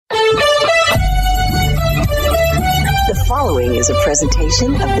following is a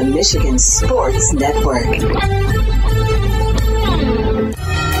presentation of the Michigan Sports Network.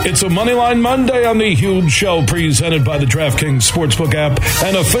 It's a Moneyline Monday on the Huge Show, presented by the DraftKings Sportsbook app,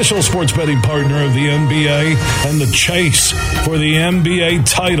 an official sports betting partner of the NBA. And the chase for the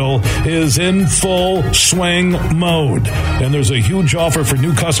NBA title is in full swing mode. And there's a huge offer for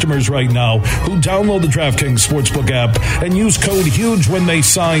new customers right now who download the DraftKings Sportsbook app and use code HUGE when they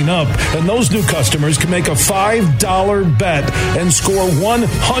sign up. And those new customers can make a $5 bet and score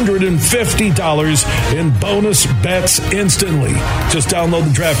 $150 in bonus bets instantly. Just download the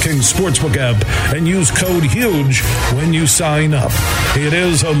DraftKings Sportsbook app and use code HUGE when you sign up. It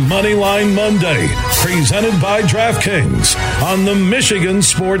is a Moneyline Monday, presented by DraftKings on the Michigan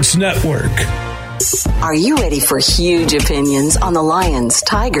Sports Network. Are you ready for huge opinions on the Lions,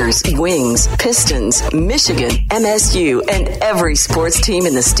 Tigers, Wings, Pistons, Michigan, MSU, and every sports team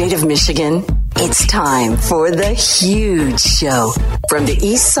in the state of Michigan? It's time for The Huge Show. From the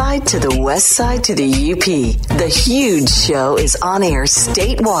east side to the west side to the UP, The Huge Show is on air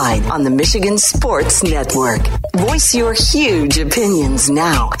statewide on the Michigan Sports Network. Voice your huge opinions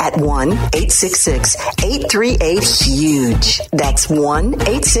now at 1-866-838-HUGE. That's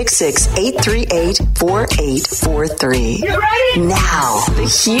 1-866-838-4843. You ready? Now, the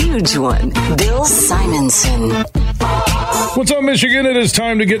huge one, Bill Simonson. What's up, Michigan? It is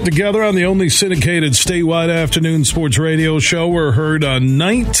time to get together on the only syndicated statewide afternoon sports radio show. We're heard on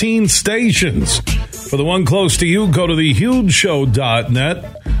 19 stations. For the one close to you, go to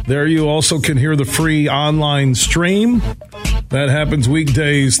thehugeshow.net. There you also can hear the free online stream. That happens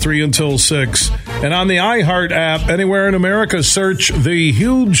weekdays 3 until 6. And on the iHeart app, anywhere in America, search The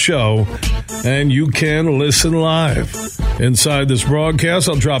Huge Show, and you can listen live. Inside this broadcast,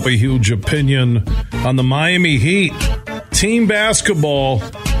 I'll drop a huge opinion on the Miami Heat. Team basketball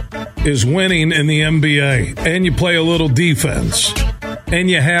is winning in the NBA, and you play a little defense. And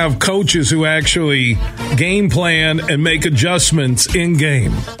you have coaches who actually game plan and make adjustments in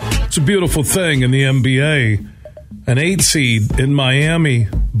game. It's a beautiful thing in the NBA. An 8 seed in Miami,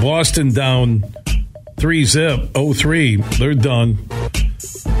 Boston down 3-0, 0-3. They're done.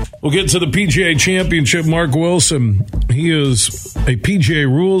 We'll get to the PGA Championship. Mark Wilson, he is a PGA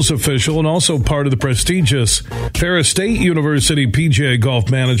rules official and also part of the prestigious Ferris State University PGA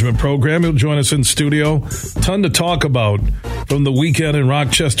Golf Management Program. He'll join us in studio. Ton to talk about from the weekend in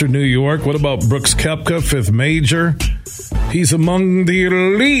Rochester, New York. What about Brooks Koepka, 5th major? He's among the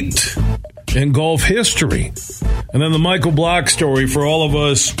elite in golf history. And then the Michael Block story for all of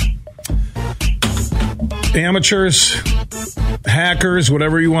us amateurs, hackers,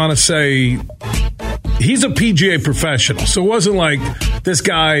 whatever you want to say. He's a PGA professional, so it wasn't like this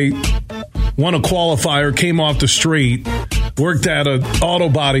guy won a qualifier, came off the street, worked at an auto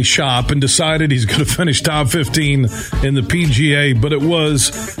body shop, and decided he's going to finish top 15 in the PGA. But it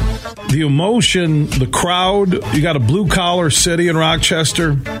was the emotion, the crowd. You got a blue-collar city in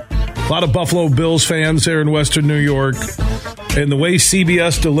Rochester, a lot of Buffalo Bills fans there in Western New York. And the way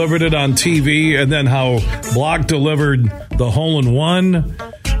CBS delivered it on TV, and then how Block delivered the hole-in-one,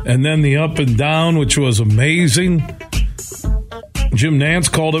 and then the up and down, which was amazing. Jim Nantz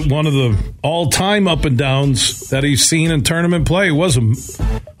called it one of the all-time up and downs that he's seen in tournament play. It was a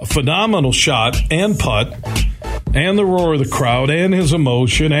phenomenal shot and putt, and the roar of the crowd, and his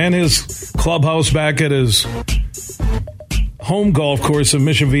emotion, and his clubhouse back at his home golf course in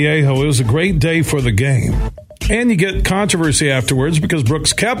Mission Viejo. It was a great day for the game. And you get controversy afterwards because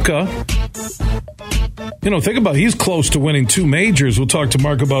Brooks Koepka, think about it, he's close to winning 2 majors. We'll talk to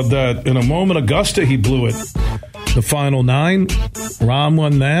Mark about that in a moment. Augusta, he blew it. The final 9. Rahm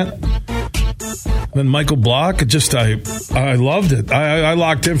won that. Then Michael Block, I loved it. I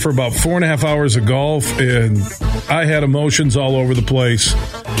locked in for about 4.5 hours of golf, and I had emotions all over the place.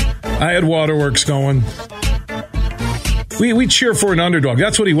 I had waterworks going. We cheer for an underdog.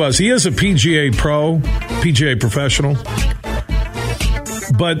 That's what he was. He is a PGA pro, PGA professional.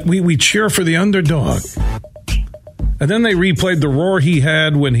 But we cheer for the underdog. And then they replayed the roar he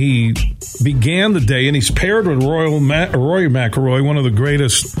had when he began the day, and he's paired with Rory McIlroy, one of the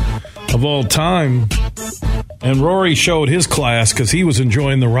greatest of all time. And Rory showed his class because he was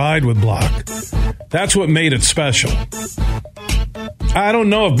enjoying the ride with Block. That's what made it special. I don't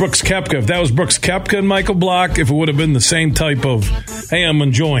know if that was Brooks Koepka and Michael Block, if it would have been the same type of, hey, I'm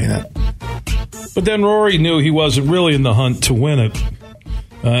enjoying it. But then Rory knew he wasn't really in the hunt to win it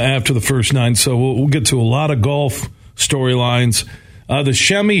after the first 9. So we'll get to a lot of golf storylines. The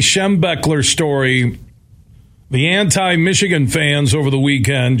Shemi Schembechler story, the anti-Michigan fans over the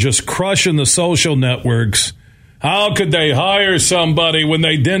weekend just crushing the social networks How could they hire somebody when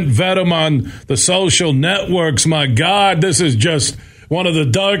they didn't vet them on the social networks? My God, this is just one of the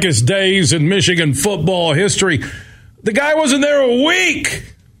darkest days in Michigan football history. The guy wasn't there a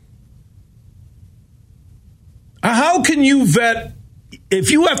week. How can you vet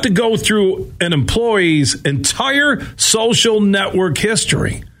if you have to go through an employee's entire social network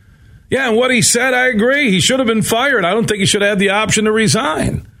history? Yeah, and what he said, I agree. He should have been fired. I don't think he should have had the option to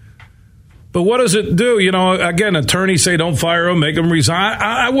resign. But what does it do? You know, again, attorneys say don't fire him, make him resign.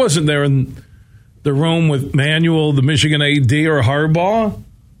 I wasn't there in the room with Manuel, the Michigan AD, or Harbaugh.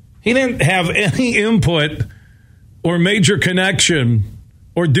 He didn't have any input or major connection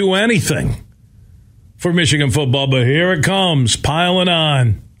or do anything for Michigan football. But here it comes, piling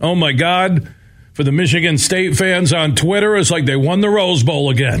on. Oh, my God. For the Michigan State fans on Twitter, it's like they won the Rose Bowl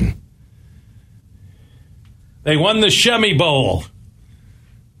again. They won the Shemmy Bowl.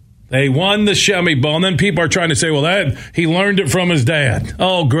 They won the Shemmy Bowl. And then people are trying to say, well, he learned it from his dad.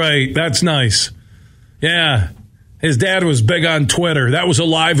 Oh, great. That's nice. Yeah. His dad was big on Twitter. That was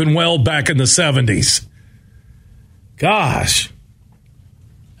alive and well back in the 70s. Gosh.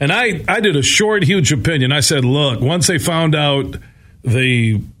 And I did a short, huge opinion. I said, look, once they found out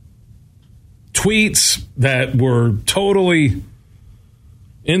the tweets that were totally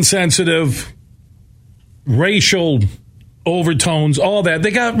insensitive, racial overtones, all that,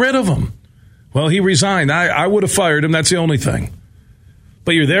 they got rid of him. Well, he resigned. I would have fired him. That's the only thing.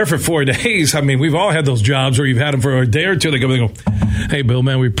 But you're there for 4 days. I mean, we've all had those jobs where you've had them for a day or two. They go, hey, Bill,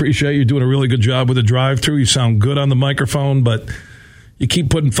 man, we appreciate you doing a really good job with the drive-thru. You sound good on the microphone, but you keep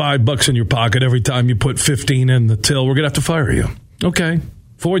putting $5 in your pocket every time you put 15 in the till. We're going to have to fire you. Okay.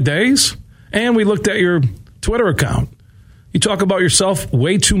 4 days? And we looked at your Twitter account. You talk about yourself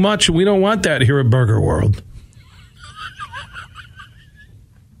way too much, and we don't want that here at Burger World.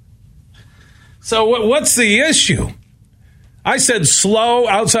 So what's the issue? I said slow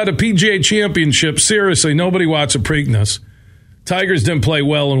outside of PGA Championship. Seriously, nobody watched the Preakness. Tigers didn't play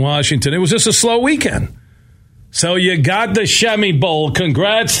well in Washington. It was just a slow weekend. So you got the Shemmy Bowl.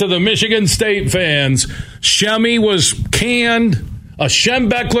 Congrats to the Michigan State fans. Shemmy was canned. A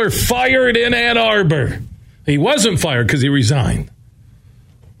Schembechler fired in Ann Arbor. He wasn't fired because he resigned.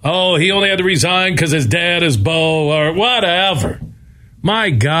 Oh, he only had to resign because his dad is Bo or whatever. My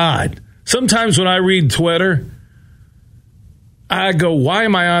God. Sometimes when I read Twitter, I go, why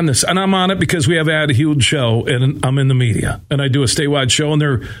am I on this? And I'm on it because we have a huge show, and I'm in the media. And I do a statewide show, and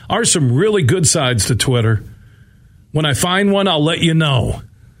there are some really good sides to Twitter. When I find one, I'll let you know.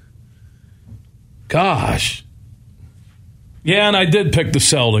 Gosh. Yeah, and I did pick the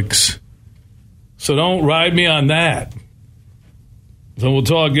Celtics. So don't ride me on that. So we'll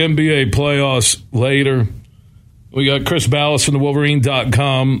talk NBA playoffs later. We got Chris Ballas from the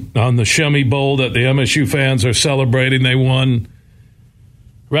Wolverine.com on the Shemmy Bowl that the MSU fans are celebrating. They won.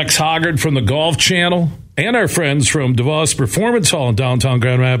 Rex Hoggard from the Golf Channel and our friends from DeVos Performance Hall in downtown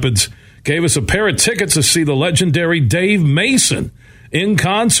Grand Rapids gave us a pair of tickets to see the legendary Dave Mason in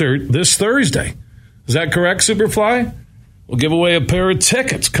concert this Thursday. Is that correct, Superfly? We'll give away a pair of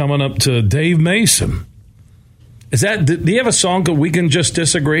tickets coming up to Dave Mason. Do you have a song called We Can Just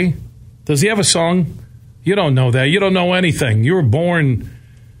Disagree? Does he have a song? You don't know that. You don't know anything. You were born.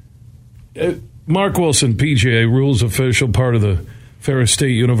 Mark Wilson, PGA Rules official, part of the Ferris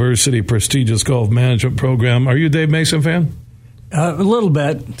State University prestigious golf management program. Are you a Dave Mason fan? A little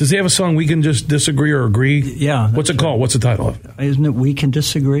bit. Does he have a song, We Can Just Disagree or Agree? Yeah. What's it called? What's the title of it? Isn't it We Can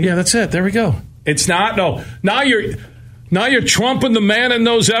Disagree? Yeah, that's it. There we go. It's not. No. Now you're trumping the man that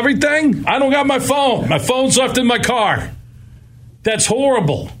knows everything? I don't got my phone. My phone's left in my car. That's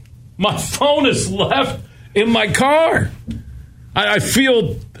horrible. My phone is left in my car. I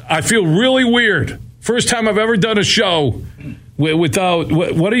feel really weird. First time I've ever done a show without.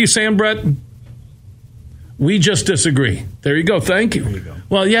 What are you saying, Brett? We just disagree. There you go. Thank you. There you go.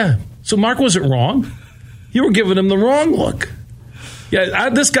 Well, yeah. So Mark wasn't wrong. You were giving him the wrong look. Yeah,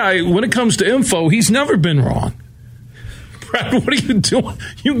 this guy, when it comes to info, he's never been wrong. Brett, what are you doing?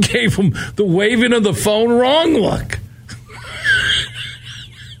 You gave him the waving of the phone wrong look.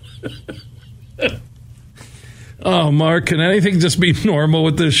 Oh, Mark, can anything just be normal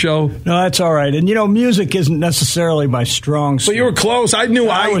with this show? No, that's all right. And, music isn't necessarily my strong suit. But you were close. I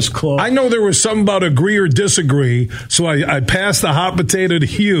was close. I know there was something about agree or disagree, so I passed the hot potato to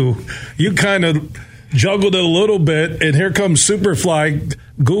Hugh. You kind of juggled it a little bit, and here comes Superfly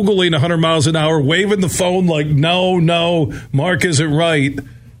Googling 100 miles an hour, waving the phone like, no, Mark isn't right.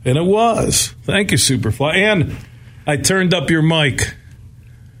 And it was. Thank you, Superfly. And I turned up your mic.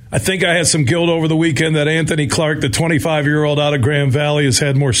 I think I had some guilt over the weekend that Anthony Clark, the 25-year-old out of Grand Valley, has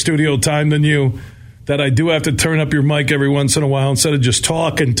had more studio time than you. that I do have to turn up your mic every once in a while instead of just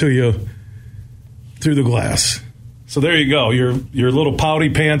talking to you through the glass. So there you go, your little pouty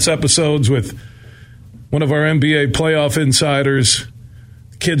pants episodes with one of our NBA playoff insiders.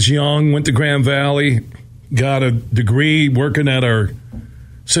 Kid's young, went to Grand Valley, got a degree working at our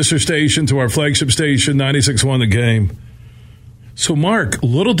sister station to our flagship station, 96.1 The Game. So, Mark,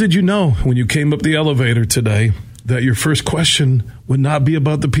 little did you know when you came up the elevator today that your first question would not be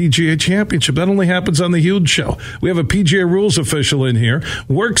about the PGA Championship. That only happens on the Huge Show. We have a PGA rules official in here,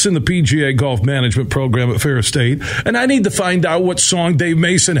 works in the PGA golf management program at Ferris State, and I need to find out what song Dave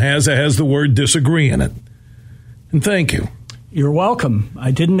Mason has that has the word disagree in it. And thank you. You're welcome.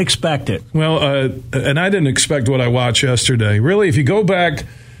 I didn't expect it. Well, and I didn't expect what I watched yesterday. Really, if you go back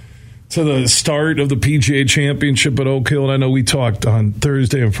to the start of the PGA Championship at Oak Hill, and I know we talked on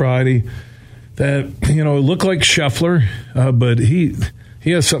Thursday and Friday, that, it looked like Scheffler, but he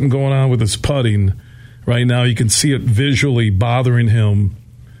has something going on with his putting right now. You can see it visually bothering him.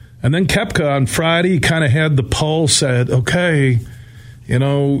 And then Koepka on Friday kind of had the pulse at, okay,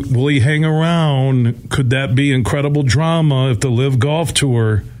 will he hang around? Could that be incredible drama if the LIV Golf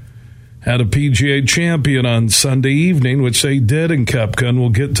Tour had a PGA champion on Sunday evening, which they did in Koepka, and we'll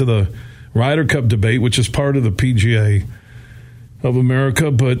get to the Ryder Cup debate, which is part of the PGA of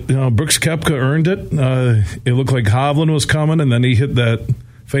America. But Brooks Koepka earned it. It looked like Hovland was coming, and then he hit that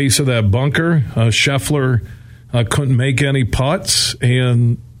face of that bunker. Scheffler couldn't make any putts,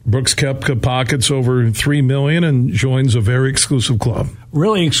 and Brooks Koepka pockets over $3 million and joins a very exclusive club.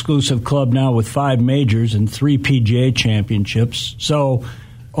 Really exclusive club now with 5 majors and 3 PGA championships. So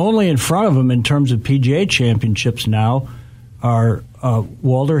only in front of him in terms of PGA championships now are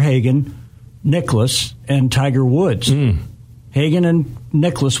Walter Hagen, Nicklaus, and Tiger Woods. Hagen and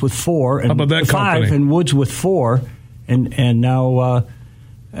Nicklaus with 4, and how about that 5, company? And Woods with 4, and now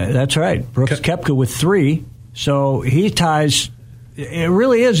that's right, Brooks Koepka with 3. So he ties. It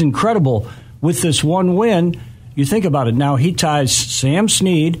really is incredible with this one win. You think about it now. He ties Sam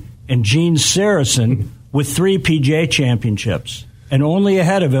Snead and Gene Sarazen with 3 PGA championships, and only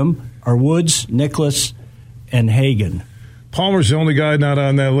ahead of him are Woods, Nicklaus, and Hagen. Palmer's the only guy not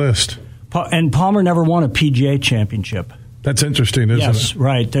on that list. And Palmer never won a PGA championship. That's interesting, isn't it? Yes,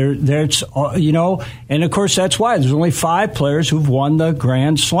 right. There's, and of course that's why there's only 5 players who've won the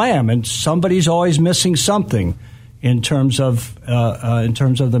Grand Slam, and somebody's always missing something in terms of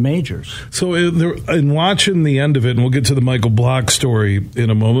the majors. So in watching the end of it, and we'll get to the Michael Block story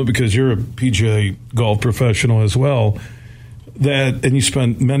in a moment because you're a PGA golf professional as well, and you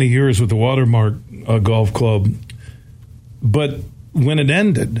spent many years with the Watermark Golf Club, but when it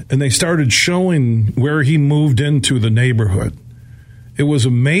ended and they started showing where he moved into the neighborhood, it was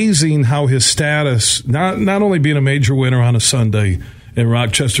amazing how his status, not only being a major winner on a Sunday in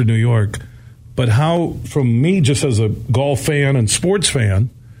Rochester, New York, but how, from me just as a golf fan and sports fan,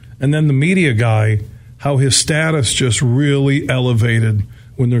 and then the media guy, how his status just really elevated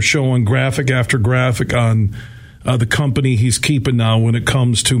when they're showing graphic after graphic on the company he's keeping now when it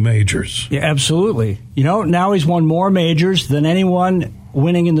comes to majors. Yeah, absolutely. Now he's won more majors than anyone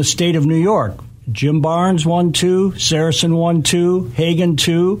winning in the state of New York. Jim Barnes won 2, Sarazen won 2, Hagen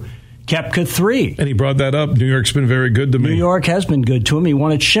 2, Koepka 3. And he brought that up. New York's been very good to me. New York has been good to him. He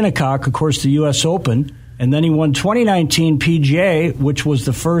won at Shinnecock, of course, the U.S. Open, and then he won 2019 PGA, which was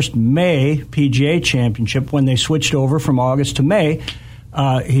the first May PGA championship when they switched over from August to May.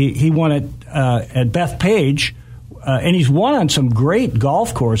 He won it at Bethpage. And he's won on some great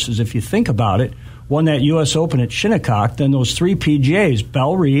golf courses, if you think about it. Won that U.S. Open at Shinnecock, then those 3 PGAs,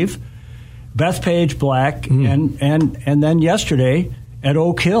 Bellerive, Bethpage Black, and then yesterday at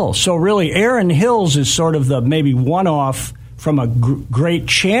Oak Hill. So really, Aaron Hills is sort of the maybe one-off from a great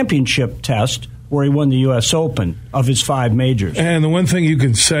championship test where he won the U.S. Open of his 5 majors. And the one thing you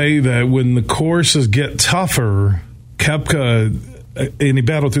can say that when the courses get tougher, Koepka, and he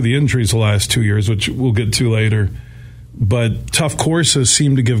battled through the injuries the last 2 years, which we'll get to later, but tough courses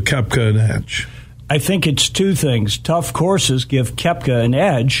seem to give Koepka an edge. I think it's 2 things. Tough courses give Koepka an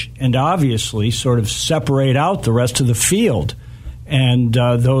edge and obviously sort of separate out the rest of the field. And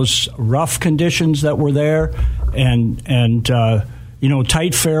those rough conditions that were there and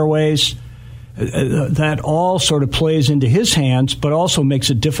tight fairways, that all sort of plays into his hands, but also makes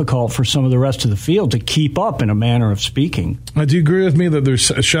it difficult for some of the rest of the field to keep up, in a manner of speaking. Do you agree with me that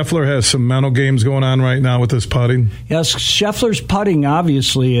Scheffler has some mental games going on right now with his putting? Yes, Scheffler's putting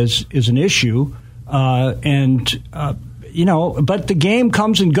obviously is an issue, but the game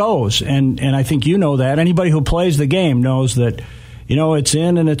comes and goes, and I think you know that. Anybody who plays the game knows that, it's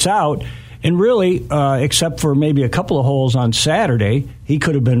in and it's out. And really, except for maybe a couple of holes on Saturday, he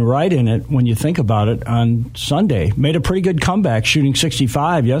could have been right in it when you think about it on Sunday. Made a pretty good comeback, shooting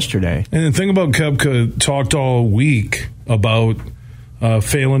 65 yesterday. And the thing about Koepka, talked all week about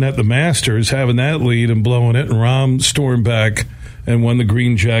failing at the Masters, having that lead and blowing it, and Rahm stormed back and won the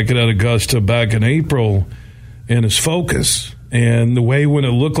green jacket at Augusta back in April, and his focus. And the way when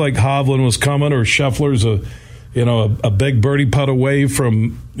it looked like Hovland was coming, or Scheffler's a big birdie putt away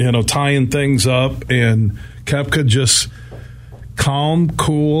from, tying things up, and Koepka just calm,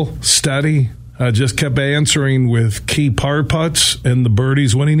 cool, steady, just kept answering with key par putts and the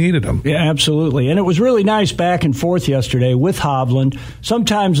birdies when he needed them. Yeah, absolutely. And it was really nice back and forth yesterday with Hovland.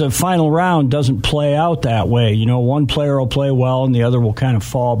 Sometimes a final round doesn't play out that way. One player will play well and the other will kind of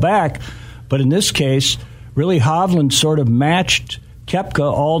fall back. But in this case, really Hovland sort of matched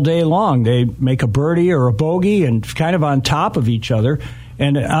Koepka all day long. They make a birdie or a bogey and kind of on top of each other,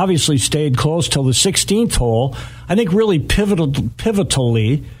 and it obviously stayed close till the 16th hole. I think really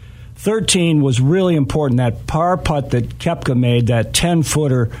pivotally, 13 was really important. That par putt that Koepka made, that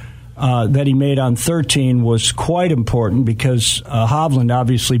 10-footer that he made on 13, was quite important because Hovland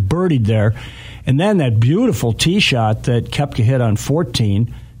obviously birdied there. And then that beautiful tee shot that Koepka hit on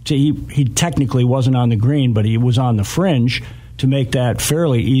 14, he technically wasn't on the green, but he was on the fringe to make that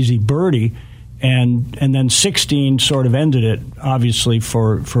fairly easy birdie, and then 16 sort of ended it, obviously,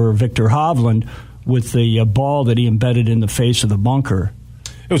 for Viktor Hovland with the ball that he embedded in the face of the bunker.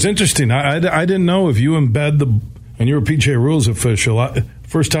 It was interesting. I didn't know if you embed and you're a PGA Rules official,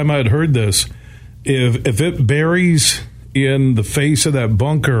 first time I had heard this, if it buries in the face of that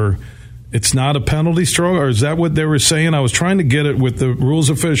bunker, it's not a penalty stroke, or is that what they were saying? I was trying to get it with the rules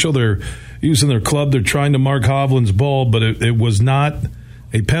official. They're using their club. They're trying to mark Hovland's ball, but it was not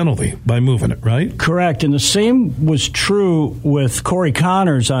a penalty by moving it, right? Correct. And the same was true with Corey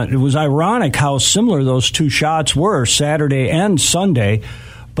Connors. It was ironic how similar those two shots were, Saturday and Sunday.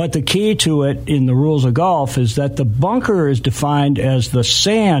 But the key to it in the rules of golf is that the bunker is defined as the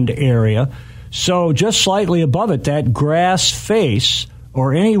sand area. So just slightly above it, that grass face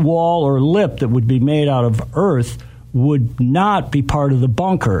or any wall or lip that would be made out of earth would not be part of the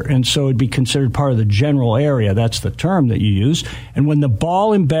bunker, and so it would be considered part of the general area. That's the term that you use. And when the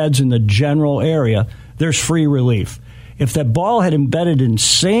ball embeds in the general area, there's free relief. If that ball had embedded in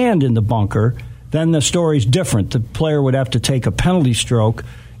sand in the bunker, then the story's different. The player would have to take a penalty stroke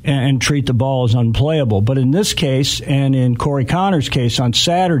and treat the ball as unplayable. But in this case, and in Corey Connors' case on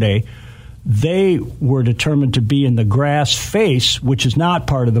Saturday, they were determined to be in the grass face, which is not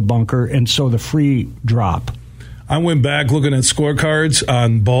part of the bunker, and so the free drop. I went back looking at scorecards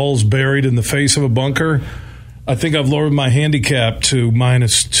on balls buried in the face of a bunker. I think I've lowered my handicap to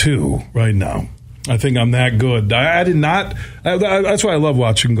 -2 right now. I think I'm that good. I did not. That's why I love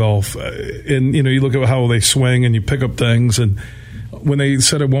watching golf. And, you look at how they swing and you pick up things. And when they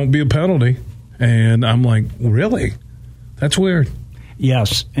said it won't be a penalty, and I'm like, really? That's weird.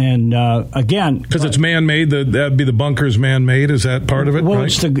 Yes, and again, because it's man-made, that'd be the bunker's man-made. Is that part of it? Well,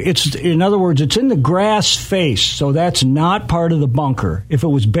 right? it's in other words, it's in the grass face, so that's not part of the bunker. If it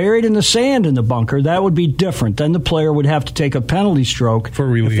was buried in the sand in the bunker, that would be different. Then the player would have to take a penalty stroke for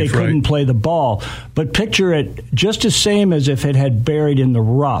relief, if they couldn't play the ball. But picture it just the same as if it had buried in the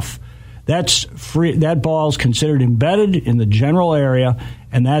rough. That's free. That ball is considered embedded in the general area,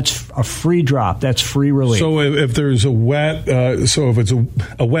 and that's a free drop. That's free relief. So if there's a wet, if it's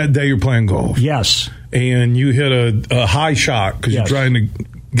a wet day, you're playing golf. Yes. And you hit a high shot because you're trying to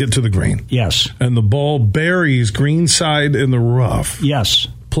get to the green. Yes. And the ball buries green side in the rough. Yes.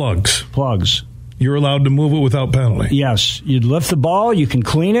 Plugs. You're allowed to move it without penalty. Yes. You'd lift the ball, you can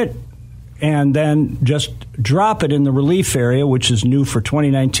clean it, and then just drop it in the relief area, which is new for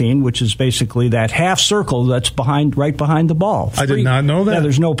 2019, which is basically that half circle that's right behind the ball. I did not know that. Yeah,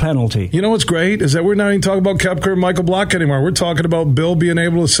 there's no penalty. You know what's great is that we're not even talking about Koepka or Michael Block anymore. We're talking about Bill being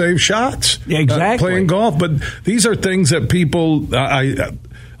able to save shots. Yeah, exactly. Playing golf. But these are things that people,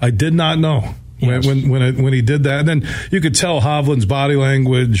 I did not know when he did that. And then you could tell Hovland's body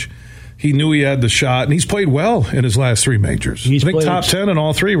language. He knew he had the shot, and he's played well in his last three majors. I think top 10 in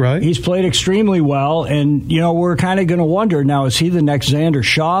all three, right? He's played extremely well, and, we're kind of going to wonder now, is he the next Xander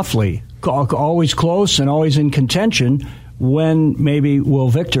Schauffele? Always close and always in contention. When maybe will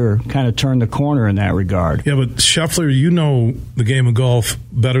Viktor kind of turn the corner in that regard? Yeah, but Scheffler, you know the game of golf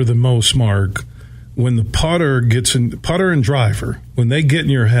better than most, Mark. When the putter and driver, when they get in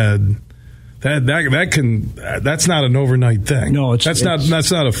your head, that's not an overnight thing. No, that's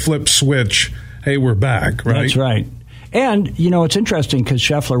not a flip switch. Hey, we're back, right? That's right. And it's interesting because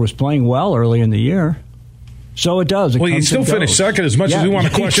Scheffler was playing well early in the year. So it does. Well, he still finished second as much as we want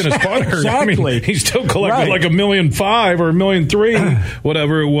to question his putter. Exactly. I mean, he still collected like $1.5 million or $1.3 million,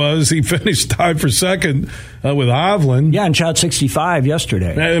 whatever it was. He finished tied for second with Hovland. Yeah, and shot 65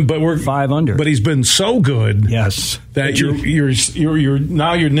 yesterday. But we're 5 under. But he's been so good. Yes. That you're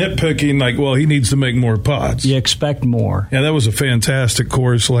now you're nitpicking like, well, he needs to make more putts. You expect more. Yeah, that was a fantastic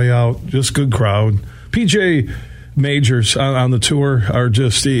course layout. Just good crowd. PGA majors on the tour are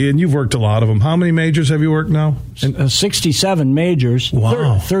just, and you've worked a lot of them. How many majors have you worked now? 67 majors.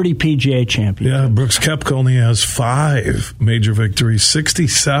 Wow. 30 PGA champions. Yeah, Brooks Koepka only has 5 major victories.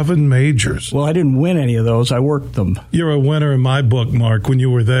 67 majors. Well, I didn't win any of those. I worked them. You're a winner in my book, Mark. When you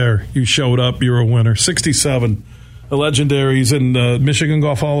were there, you showed up. You're a winner. 67. The legendaries in Michigan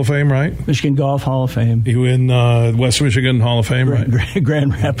Golf Hall of Fame, right? Michigan Golf Hall of Fame. You in West Michigan Hall of Fame, right?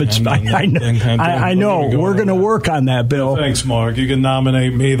 Grand Rapids. I know. We're going to work on that, Bill. Thanks, Mark. You can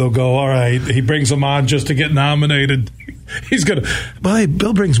nominate me. They'll go, all right. He brings them on just to get nominated. He's going to. Well,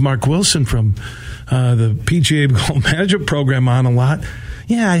 Bill brings Mark Wilson from the PGA Golf Management Program on a lot.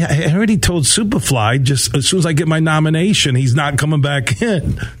 Yeah, I already told Superfly just as soon as I get my nomination, he's not coming back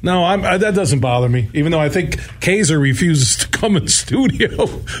in. No, that doesn't bother me, even though I think Kaiser refuses to come in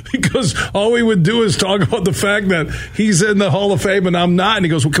studio because all we would do is talk about the fact that he's in the Hall of Fame and I'm not. And he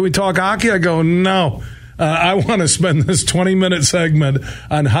goes, well, can we talk hockey? I go, no. I want to spend this 20-minute segment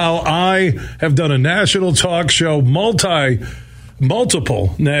on how I have done a national talk show, multiple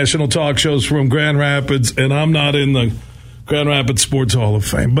national talk shows from Grand Rapids, and I'm not in the Grand Rapids Sports Hall of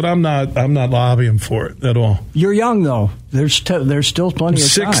Fame, but I'm not lobbying for it at all. You're young though. There's still plenty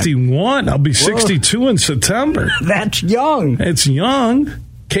of time. 61. I'll be 62 in September. That's young. It's young.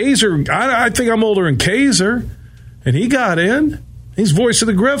 Kaiser, I think I'm older than Kaiser, and he got in. He's voice of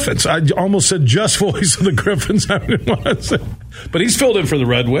the Griffins. I almost said just voice of the Griffins. I didn't want to say. But he's filled in for the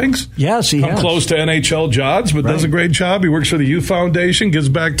Red Wings. Yes, he has. Close to NHL jobs, but does a great job. He works for the Youth Foundation, gives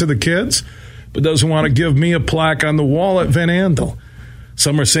back to the kids, but doesn't want to give me a plaque on the wall at Van Andel.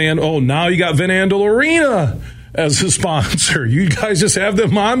 Some are saying, oh, now you got Van Andel Arena as a sponsor. You guys just have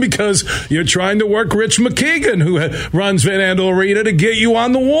them on because you're trying to work Rich McKeegan, who runs Van Andel Arena, to get you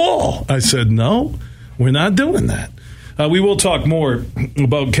on the wall. I said, no, we're not doing that. We will talk more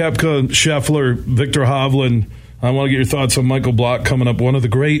about Koepka, Scheffler, Victor Hovland. I want to get your thoughts on Michael Block coming up. One of the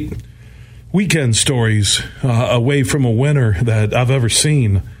great weekend stories away from a winner that I've ever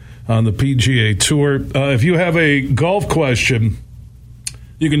seen on the PGA Tour. If you have a golf question,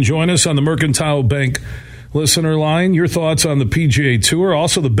 you can join us on the Mercantile Bank listener line. Your thoughts on the PGA Tour.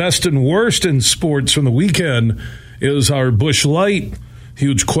 Also, the best and worst in sports from the weekend is our Busch Light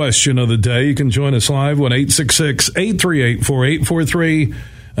huge question of the day. You can join us live 1-866-838-4843.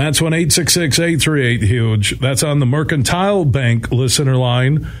 That's 1-866-838-HUGE. That's on the Mercantile Bank listener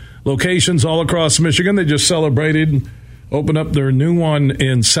line. Locations all across Michigan. They just celebrated, opened up their new one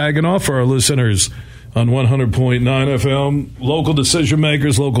in Saginaw for our listeners on 100.9 FM. Local decision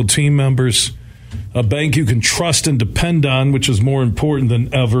makers, local team members. A bank you can trust and depend on, which is more important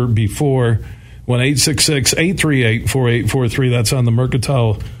than ever before. 1-866-838-4843. That's on the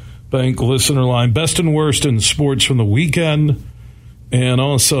Mercantile Bank listener line. Best and worst in sports from the weekend. And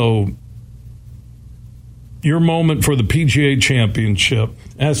also, your moment for the PGA Championship.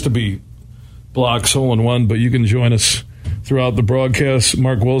 It has to be Block's hole-in-one, but you can join us throughout the broadcast.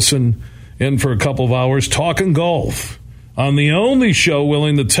 Mark Wilson in for a couple of hours talking golf on the only show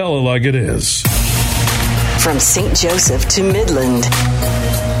willing to tell it like it is. From St. Joseph to Midland,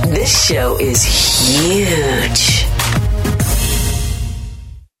 this show is huge.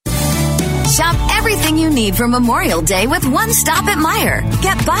 Shop everything you need for Memorial Day with one stop at Meijer.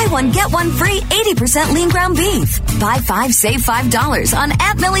 Get buy one, get one free 80% lean ground beef. Buy 5, save $5 on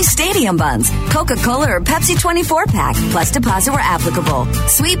Aunt Millie's Stadium Buns, Coca-Cola or Pepsi 24-pack, plus deposit where applicable.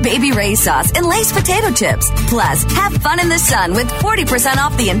 Sweet Baby Ray's sauce and Lay's potato chips. Plus, have fun in the sun with 40%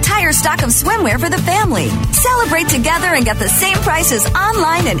 off the entire stock of swimwear for the family. Celebrate together and get the same prices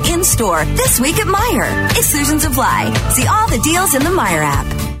online and in-store this week at Meijer. Exclusions apply. See all the deals in the Meijer app.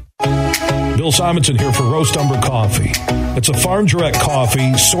 Bill Simonson here for Roast Umber Coffee. It's a farm direct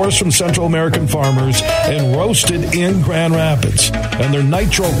coffee sourced from Central American farmers and roasted in Grand Rapids. And their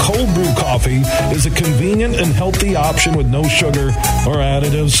Nitro Cold Brew coffee is a convenient and healthy option with no sugar or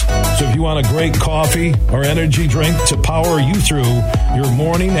additives. So if you want a great coffee or energy drink to power you through your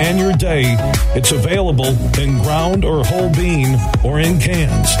morning and your day, it's available in ground or whole bean or in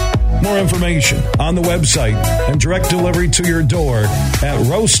cans. More information on the website and direct delivery to your door at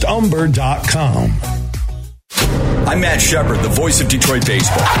roastumber.com. I'm Matt Shepard, the voice of Detroit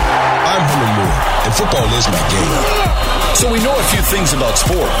baseball. I'm Herman Moore, and football is my game. so we know a few things about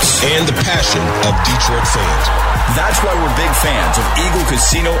sports. And the passion of Detroit fans. That's why we're big fans of Eagle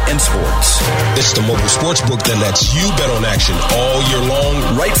Casino and Sports. It's the mobile sports book that lets you bet on action all year long.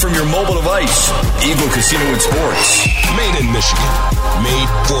 Right from your mobile device. Eagle Casino and Sports. Made in Michigan.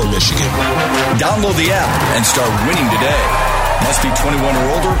 Made for Michigan. Download the app and start winning today. Must be 21 or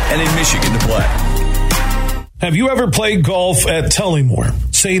older and in Michigan to play. Have you ever played golf at Tullymore,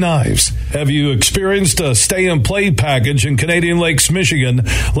 St. Ives? Have you experienced a stay-and-play package in Canadian Lakes, Michigan,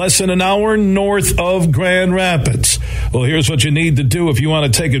 less than an hour north of Grand Rapids? Well, here's what you need to do if you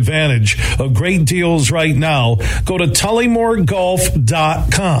want to take advantage of great deals right now. Go to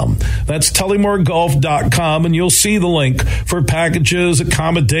TullymoreGolf.com. That's TullymoreGolf.com, and you'll see the link for packages,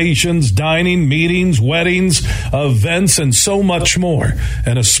 accommodations, dining, meetings, weddings, events, and so much more.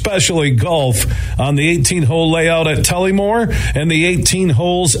 And especially golf on the 18-hole layout at Tullymore and the 18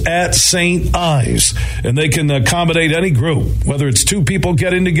 holes at St. Ives. And they can accommodate any group, whether it's 2 people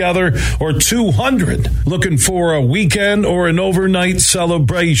getting together or 200 looking for a weekend or an overnight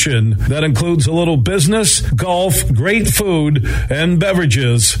celebration. That includes a little business, golf, great food, and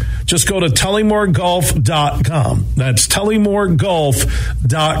beverages. Just go to TullymoreGolf.com. That's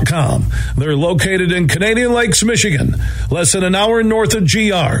TullymoreGolf.com. They're located in Canadian Lakes, Michigan, less than an hour north of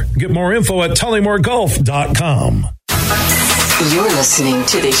GR. Get more info at TullymoreGolf.com. You're listening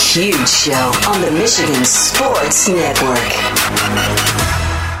to The Huge Show on the Michigan Sports Network.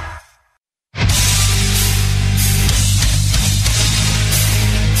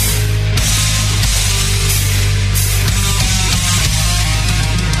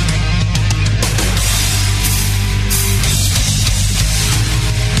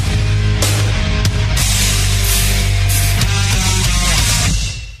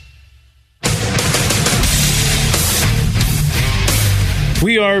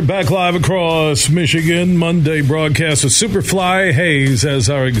 We are back live across Michigan. Monday broadcast with Superfly Hayes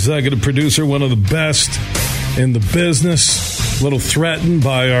as our executive producer, one of the best in the business. A little threatened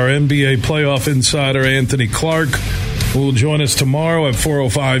by our NBA playoff insider, Anthony Clark, who will join us tomorrow at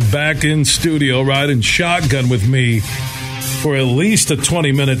 4:05 back in studio, riding shotgun with me for at least a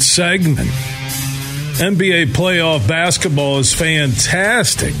 20-minute segment. NBA playoff basketball is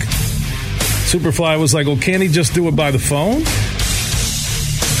fantastic. Superfly was like, well, can't he just do it by the phone?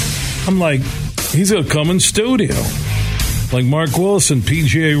 I'm like, he's going to come in studio. Like Mark Wilson,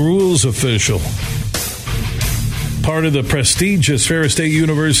 PGA Rules official. Part of the prestigious Ferris State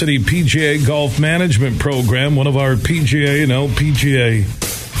University PGA Golf Management Program. One of our PGA and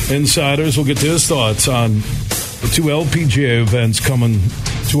LPGA insiders will get to his thoughts on the 2 LPGA events coming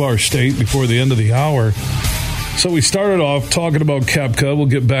to our state before the end of the hour. So we started off talking about Koepka. We'll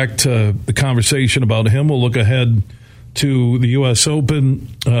get back to the conversation about him. We'll look ahead to the U.S. Open,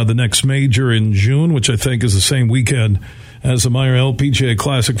 the next major in June, which I think is the same weekend as the Meyer LPGA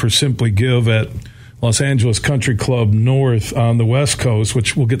Classic for Simply Give at Los Angeles Country Club North on the West Coast,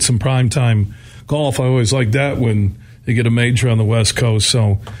 which will get some primetime golf. I always like that when you get a major on the West Coast.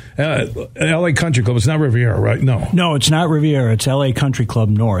 So L.A. Country Club, it's not Riviera, right? No, it's not Riviera. It's L.A. Country Club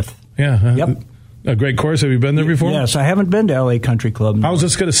North. Yeah. Yep. A great course. Have you been there before? Yes, I haven't been to L.A. Country Club North. I was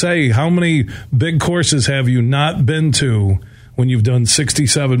just going to say, how many big courses have you not been to when you've done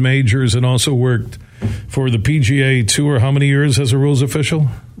 67 majors and also worked for the PGA Tour? How many years as a rules official?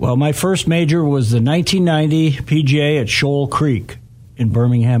 Well, my first major was the 1990 PGA at Shoal Creek in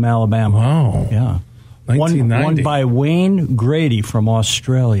Birmingham, Alabama. Wow. Yeah. 1990. Won by Wayne Grady from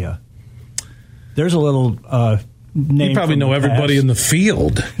Australia. There's a little name. You probably know everybody in the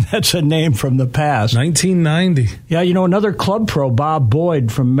field. That's a name from the past. 1990. Yeah, another club pro, Bob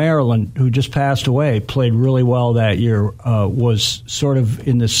Boyd from Maryland, who just passed away, played really well that year, was sort of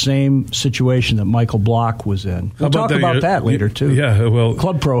in the same situation that Michael Block was in. We'll talk about that later, too. Yeah, well.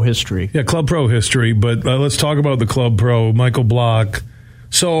 Club pro history. Yeah, club pro history, but let's talk about the club pro, Michael Block.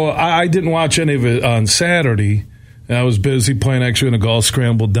 So I didn't watch any of it on Saturday. I was busy playing actually in a golf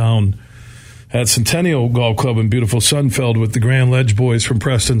scramble down at Centennial Golf Club in beautiful Sunfeld with the Grand Ledge boys from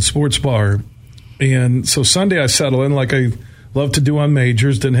Preston Sports Bar. And so Sunday I settle in like I love to do on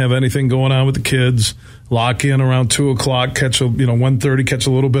majors. Didn't have anything going on with the kids. Lock in around 2 o'clock, catch 1:30, catch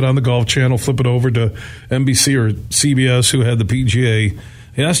a little bit on the Golf Channel, flip it over to NBC or CBS, who had the PGA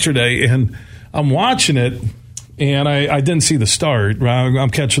yesterday. And I'm watching it, and I didn't see the start. I'm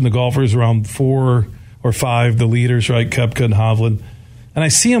catching the golfers around 4 or 5, the leaders, right, Koepka and Hovland. And I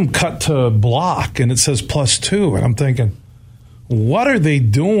see him cut to Block, and it says +2. And I'm thinking, what are they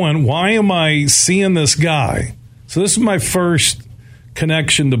doing? Why am I seeing this guy? So this is my first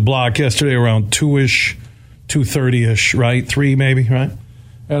connection to Block yesterday around 2-ish, 2:30-ish, right? 3 maybe, right?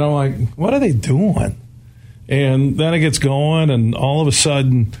 And I'm like, what are they doing? And then it gets going, and all of a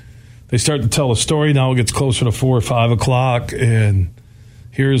sudden they start to tell a story. Now it gets closer to 4 or 5 o'clock, and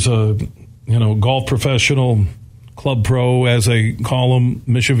here's a golf professional, club pro, as they call him,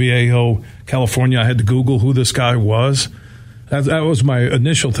 Mission Viejo, California. I had to Google who this guy was. That was my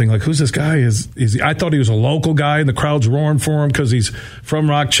initial thing. Like, who's this guy? Is he, I thought he was a local guy, and the crowd's roaring for him because he's from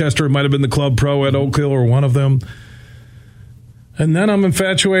Rochester. It might have been the club pro at Oak Hill or one of them. And then I'm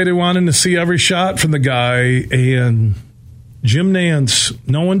infatuated, wanting to see every shot from the guy. And Jim Nantz,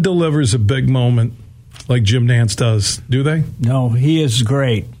 no one delivers a big moment like Jim Nantz does, do they? No, he is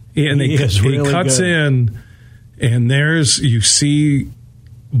great. And he cuts good in, and you see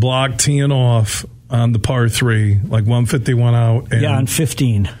Block teeing off on the par 3, like 151 out. And on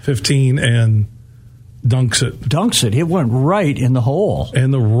 15. 15, and dunks it. It went right in the hole.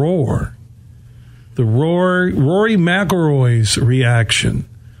 And the roar. Rory McIlroy's reaction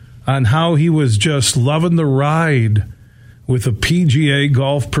on how he was just loving the ride with a PGA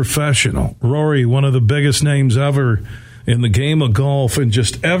golf professional. Rory, one of the biggest names ever in the game of golf, and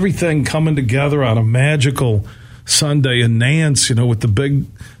just everything coming together on a magical Sunday. And Nance, with the big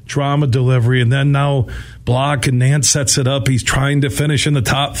drama delivery, and then now Block, and Nance sets it up. He's trying to finish in the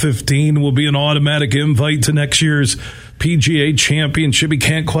top 15, will be an automatic invite to next year's PGA Championship. He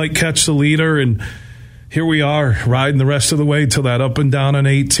can't quite catch the leader, and here we are riding the rest of the way till that up and down on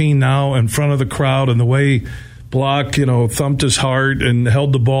 18 now in front of the crowd. And the way Block, thumped his heart and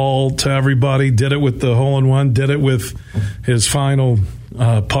held the ball to everybody, did it with the hole-in-one, did it with his final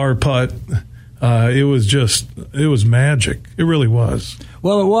par putt. It was magic. It really was.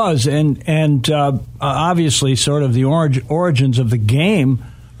 Well, it was, and obviously sort of the origins of the game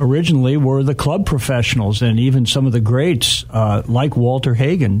originally were the club professionals, and even some of the greats like Walter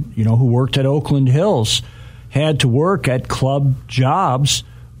Hagen, who worked at Oakland Hills, had to work at club jobs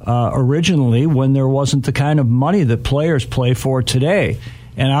originally when there wasn't the kind of money that players play for today.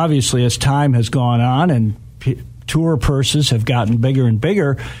 And obviously, as time has gone on and tour purses have gotten bigger and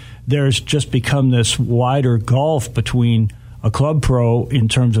bigger, there's just become this wider gulf between a club pro in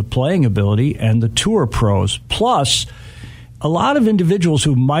terms of playing ability and the tour pros. Plus, a lot of individuals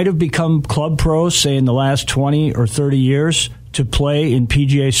who might have become club pros, say in the last 20 or 30 years, to play in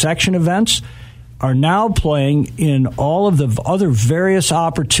PGA section events, are now playing in all of the other various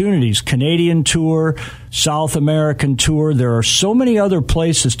opportunities, Canadian Tour, South American Tour. There are so many other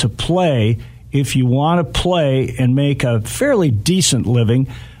places to play if you want to play and make a fairly decent living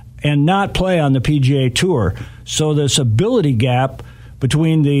and not play on the PGA Tour. So this ability gap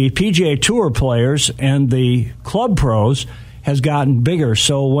between the PGA Tour players and the club pros has gotten bigger.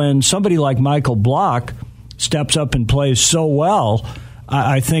 So when somebody like Michael Block steps up and plays so well,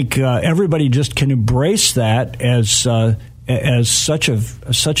 I think everybody just can embrace that as such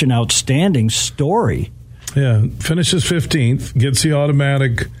an outstanding story. Yeah, finishes 15th, gets the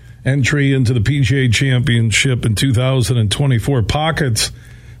automatic entry into the PGA Championship in 2024. Pockets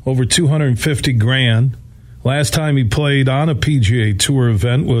over $250,000. Last time he played on a PGA Tour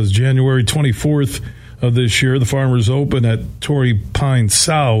event was January 24th of this year, the Farmers Open at Torrey Pines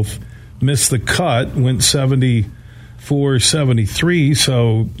South. Missed the cut, went 74-73.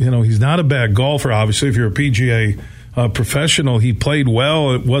 So, he's not a bad golfer, obviously. If you're a PGA professional, he played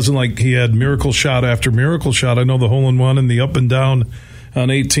well. It wasn't like he had miracle shot after miracle shot. I know the hole-in-one and the up and down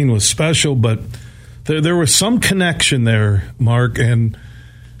on 18 was special, but there was some connection there, Mark, and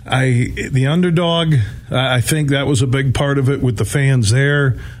the underdog, I think that was a big part of it with the fans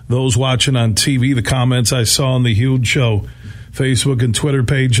there, those watching on TV, the comments I saw on the Huge Show Facebook and Twitter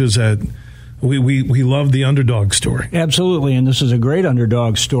pages that we love the underdog story. Absolutely, and this is a great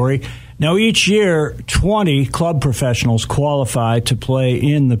underdog story. Now, each year, 20 club professionals qualify to play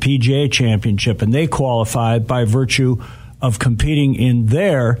in the PGA Championship, and they qualify by virtue of competing in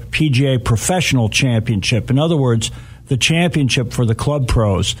their PGA Professional Championship. In other words, the championship for the club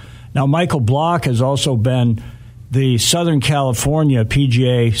pros. Now, Michael Block has also been the Southern California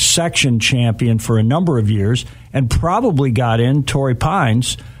PGA section champion for a number of years and probably got in Torrey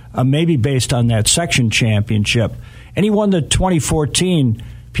Pines, maybe based on that section championship. And he won the 2014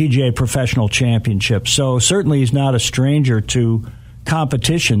 PGA Professional Championship. So certainly he's not a stranger to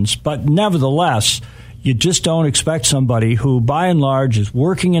competitions, but nevertheless, you just don't expect somebody who, by and large, is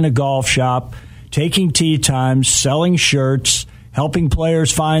working in a golf shop, taking tee times, selling shirts, helping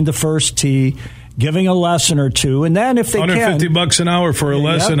players find the first tee, giving a lesson or two, and then if they $150 an hour for a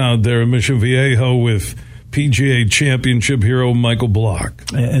lesson out there in Mission Viejo with PGA Championship hero Michael Block.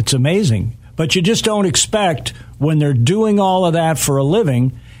 It's amazing. But you just don't expect, when they're doing all of that for a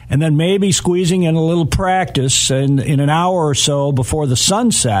living, and then maybe squeezing in a little practice in an hour or so before the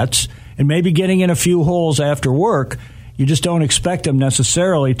sun sets, and maybe getting in a few holes after work, you just don't expect them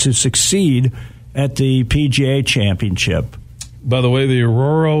necessarily to succeed at the PGA Championship. By the way, the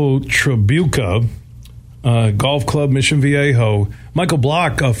Aurora Tribuca Golf Club Mission Viejo, Michael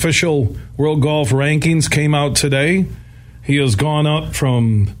Block, official World Golf Rankings came out today. He has gone up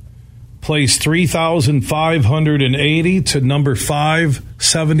from place 3,580 to number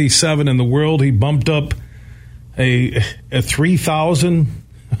 577 in the world. He bumped up a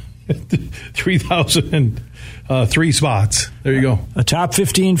 3,003 spots. There you go. A top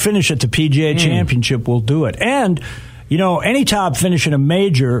 15 finish at the PGA Championship will do it. And, any top finish in a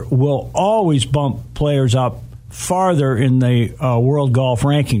major will always bump players up farther in the world golf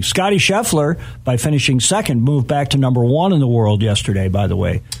rankings. Scotty Scheffler, by finishing second, moved back to number 1 in the world yesterday, by the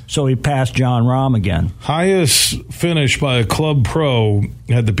way. So he passed Jon Rahm again. Highest finish by a club pro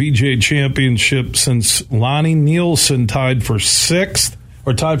at the PGA Championship since Lonnie Nielsen tied for 13th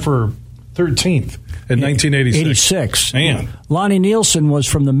in 1986. Man. Lonnie Nielsen was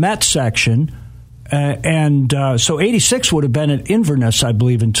from the Met section, so 86 would have been at Inverness, I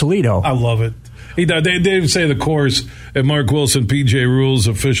believe, in Toledo. I love it. They say the course at Mark Wilson, PGA Rules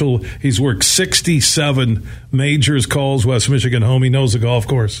official. He's worked 67 majors, calls West Michigan home. He knows the golf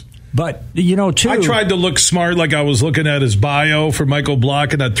course. But, too. I tried to look smart like I was looking at his bio for Michael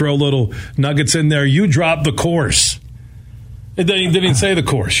Block, and I'd throw little nuggets in there. You dropped the course. It didn't say the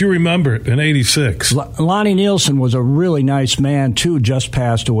course. You remember it in 86. Lonnie Nielsen was a really nice man, too, just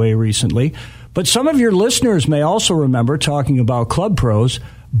passed away recently. But some of your listeners may also remember, talking about club pros,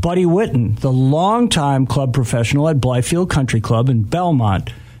 Buddy Witten, the longtime club professional at Blythefield Country Club in Belmont.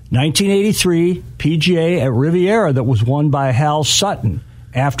 1983 PGA at Riviera that was won by Hal Sutton.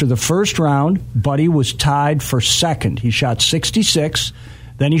 After the first round, Buddy was tied for second. He shot 66,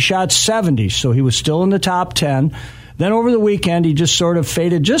 then he shot 70, so he was still in the top 10. Then over the weekend, he just sort of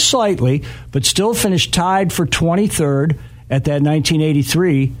faded just slightly, but still finished tied for 23rd at that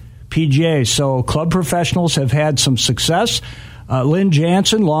 1983 PGA. So club professionals have had some success. Lynn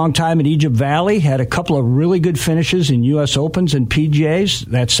Jansen, long time at Egypt Valley, had a couple of really good finishes in U.S. Opens and PGAs.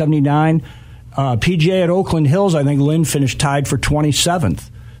 That 79 PGA at Oakland Hills, I think Lynn finished tied for 27th.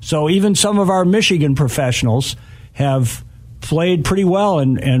 So even some of our Michigan professionals have played pretty well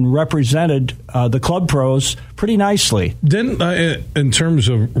and represented the club pros pretty nicely. Didn't, in terms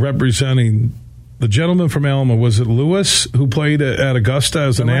of representing the gentleman from Alma, was it Lewis who played at Augusta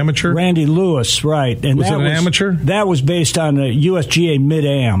as an amateur? Randy Lewis, right. And was it an amateur? That was based on a USGA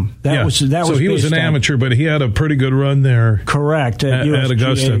Mid-Am. So he was an amateur, but he had a pretty good run there. Correct. At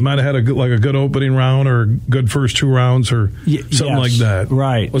Augusta. Might have had a good opening round or good first 2 rounds or something like that.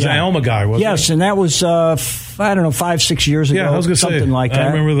 Right. Was an Alma guy, wasn't Yes, and that was, 5-6 years ago. Yeah, I was going to say. Something like that. I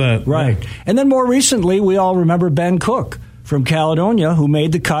remember that. Right. Yeah. And then more recently, we all remember Ben Cook from Caledonia, who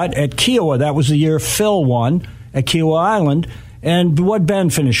made the cut at Kiowa. That was the year Phil won at Kiowa Island. And what Ben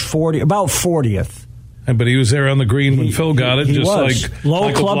finished? About 40th. But he was there on the green when Phil got it. He just was. like Low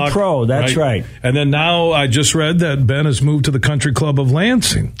Michael Club Block, Pro, that's right. And then now I just read that Ben has moved to the Country Club of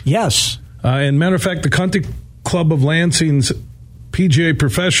Lansing. Yes. And matter of fact, the Country Club of Lansing's PGA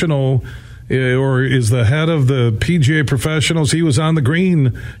professional, or is the head of the PGA professionals. He was on the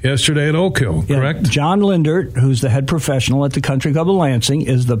green yesterday at Oak Hill, correct? John Lindert, who's the head professional at the Country Club of Lansing,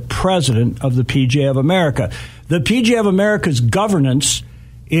 is the president of the PGA of America. The PGA of America's governance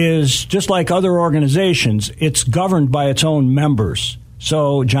is just like other organizations. It's governed by its own members.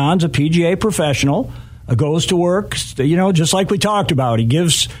 So John's a PGA professional, goes to work, just like we talked about. He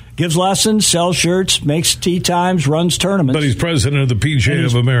gives lessons, sells shirts, makes tee times, runs tournaments. But he's president of the PGA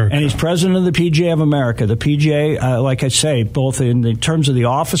of America. And he's president of the PGA of America. The PGA, like I say, both in the terms of the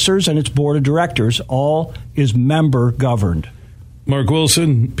officers and its board of directors, all is member governed. Mark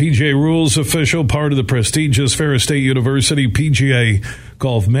Wilson, PGA Rules official, part of the prestigious Ferris State University PGA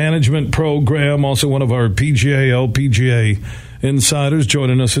Golf Management Program, also one of our PGA, LPGA insiders,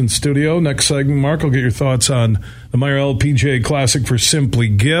 joining us in studio. Next segment, Mark, I'll get your thoughts on the Meyer LPGA Classic for Simply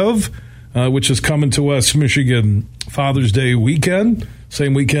Give, which is coming to West Michigan Father's Day weekend,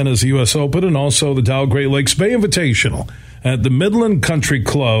 same weekend as the U.S. Open, and also the Dow Great Lakes Bay Invitational at the Midland Country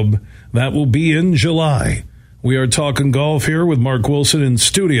Club. That will be in July. We are talking golf here with Mark Wilson in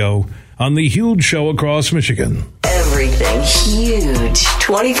studio on the Huge Show across Michigan. Everything huge,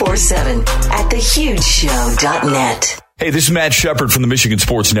 24/7 at thehugeshow.net. Hey, this is Matt Shepard from the Michigan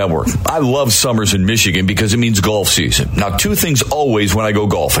Sports Network. I love summers in Michigan because it means golf season. Now, two things always when I go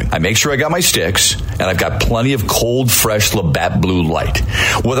golfing. I make sure I got my sticks, and I've got plenty of cold, fresh Labatt Blue Light.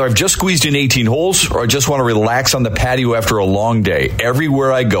 Whether I've just squeezed in 18 holes or I just want to relax on the patio after a long day,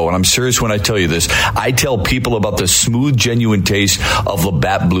 everywhere I go, and I'm serious when I tell you this, I tell people about the smooth, genuine taste of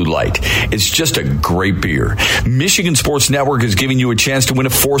Labatt Blue Light. It's just a great beer. Michigan Sports Network is giving you a chance to win a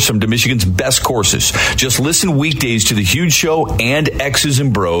foursome to Michigan's best courses. Just listen weekdays to the Huge Show and X's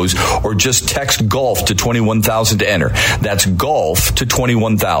and Bros, or just text golf to 21,000 to enter. That's golf to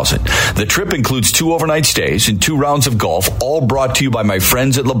 21,000. The trip includes 2 overnight stays and 2 rounds of golf, all brought to you by my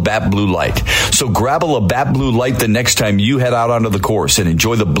friends at Labatt Blue Light. So grab a Labatt Blue Light the next time you head out onto the course and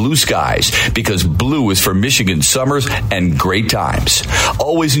enjoy the blue skies, because blue is for Michigan summers and great times.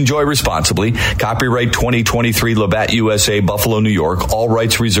 Always enjoy responsibly. Copyright 2023 Labatt USA, Buffalo, New York. All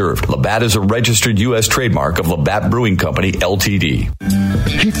rights reserved. Labatt is a registered U.S. trademark of Labatt Brewing Company, Ltd.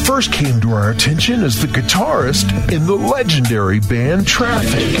 He first came to our attention as the guitarist in the legendary band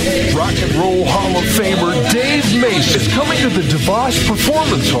Traffic. Rock and Roll Hall of Famer Dave Mason is coming to the DeVos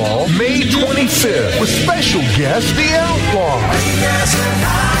Performance Hall May 25th with special guest The Outlaws.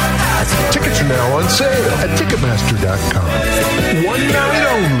 Tickets are now on sale at Ticketmaster.com. One night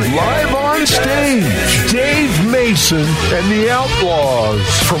only, live on stage, Dave Mason and The Outlaws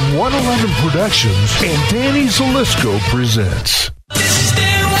from 111 Productions and Danny Zalisco presents.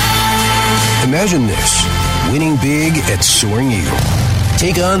 Imagine this, winning big at Soaring Eagle.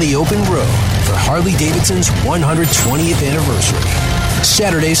 Take on the open road for Harley-Davidson's 120th anniversary.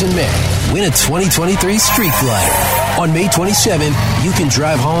 Saturdays in May, win a 2023 Street Glider. On May 27th, you can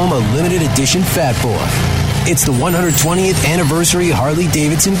drive home a limited edition Fat Boy. It's the 120th anniversary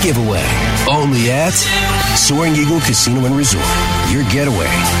Harley-Davidson giveaway. Only at Soaring Eagle Casino and Resort. Your getaway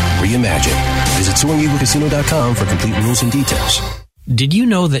reimagined. Visit SoaringEagleCasino.com for complete rules and details. Did you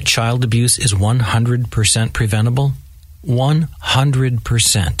know that child abuse is 100% preventable?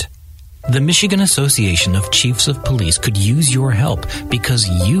 100%. The Michigan Association of Chiefs of Police could use your help because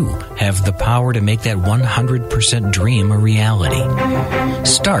you have the power to make that 100% dream a reality.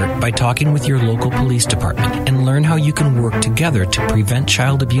 Start by talking with your local police department and learn how you can work together to prevent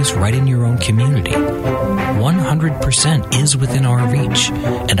child abuse right in your own community. 100% is within our reach,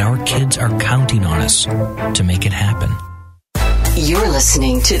 and our kids are counting on us to make it happen. You're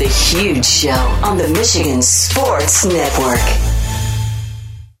listening to The Huge Show on the Michigan Sports Network.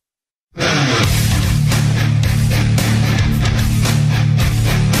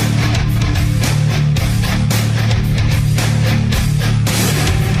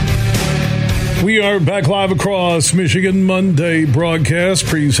 We are back live across Michigan. Monday broadcast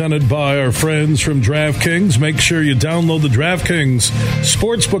presented by our friends from DraftKings. Make sure you download the DraftKings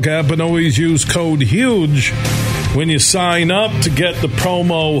Sportsbook app and always use code HUGE when you sign up to get the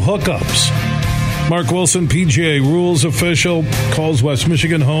promo hookups. Mark Wilson, PGA Rules official, calls West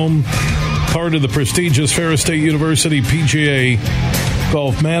Michigan home. Part of the prestigious Ferris State University PGA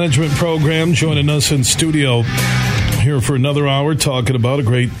Golf Management Program. Joining us in studio here for another hour talking about a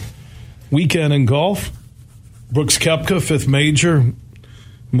great weekend in golf. Brooks Koepka, 5th major,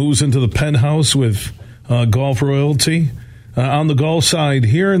 moves into the penthouse with golf royalty. On the golf side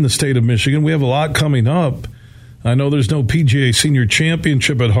here in the state of Michigan, we have a lot coming up. I know there's no PGA Senior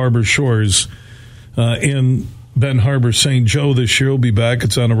Championship at Harbor Shores in Ben Harbor, St. Joe this year. Will be back.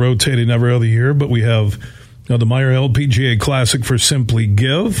 It's on a rotating every other year, but we have the Meyer LPGA Classic for Simply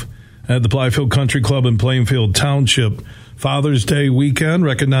Give at the Blythefield Country Club in Plainfield Township. Father's Day weekend,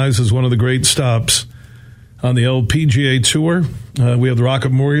 recognized as one of the great stops on the LPGA Tour. We have the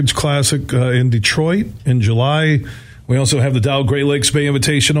Rocket Mortgage Classic in Detroit in July. We also have the Dow Great Lakes Bay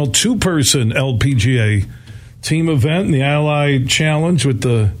Invitational 2-person LPGA team event and the Ally Challenge with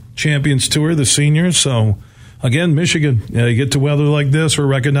the Champions Tour, the seniors. So, again, Michigan, you get to weather like this. We're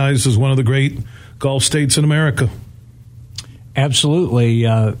recognized as one of the great golf states in America. Absolutely.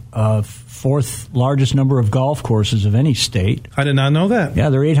 4th largest number of golf courses of any state. I did not know that. Yeah,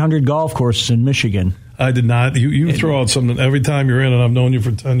 there are 800 golf courses in Michigan. I did not. You throw out something every time you're in, and I've known you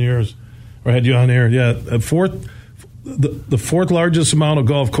for 10 years, or had you on air. Yeah, the 4th largest amount of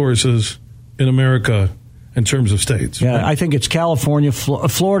golf courses in America in terms of states. Yeah, right? I think it's California,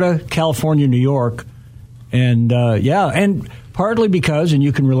 Florida, California, New York. And, and partly because, and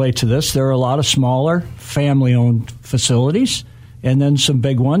you can relate to this, there are a lot of smaller family-owned facilities, and then some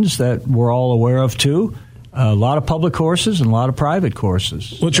big ones that we're all aware of, too. A lot of public courses and a lot of private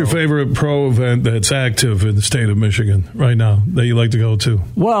courses. What's your favorite pro event that's active in the state of Michigan right now that you like to go to?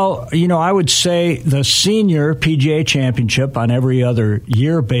 Well, I would say the senior PGA Championship on every other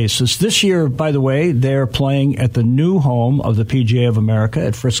year basis. This year, by the way, they're playing at the new home of the PGA of America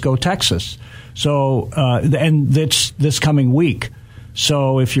at Frisco, Texas. So, and it's this coming week.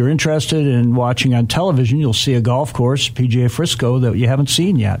 So if you're interested in watching on television, you'll see a golf course, PGA Frisco, that you haven't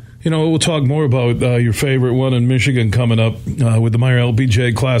seen yet. We'll talk more about your favorite one in Michigan coming up with the Meyer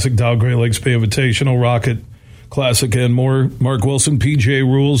LPGA Classic, Dow Great Lakes Bay Invitational, Rocket Classic, and more. Mark Wilson, PGA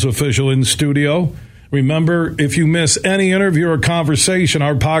Rules official in studio. Remember, if you miss any interview or conversation,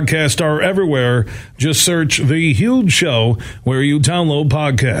 our podcasts are everywhere. Just search The Huge Show where you download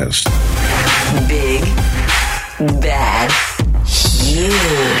podcasts. Big, bad,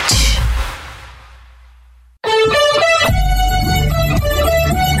 huge.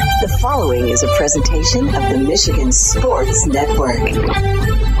 The following is a presentation of the Michigan Sports Network.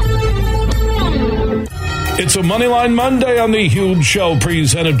 It's a Moneyline Monday on The Huge Show,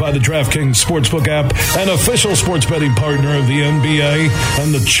 presented by the DraftKings Sportsbook app, an official sports betting partner of the NBA.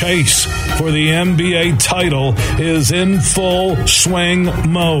 And the chase for the NBA title is in full swing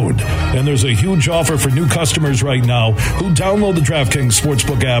mode. And there's a huge offer for new customers right now who download the DraftKings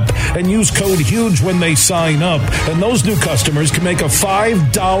Sportsbook app and use code HUGE when they sign up. And those new customers can make a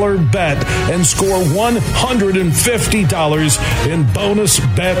 $5 bet and score $150 in bonus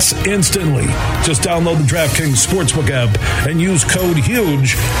bets instantly. Just download the DraftKings Sportsbook app and use code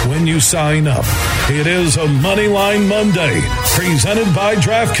HUGE when you sign up. It is a Moneyline Monday presented by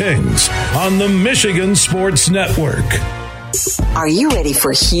DraftKings on the Michigan Sports Network. Are you ready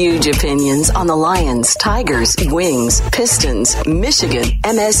for huge opinions on the Lions, Tigers, Wings, Pistons, Michigan,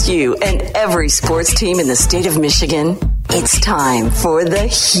 MSU, and every sports team in the state of Michigan? It's time for The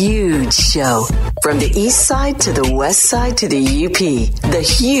Huge Show. From the east side to the west side to the UP, The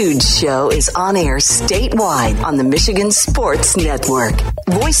Huge Show is on air statewide on the Michigan Sports Network.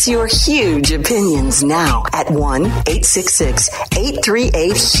 Voice your huge opinions now at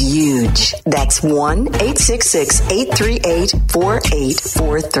 1-866-838-HUGE. That's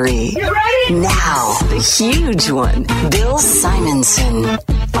 1-866-838-4843. You ready? Now, the huge one, Bill Simonson.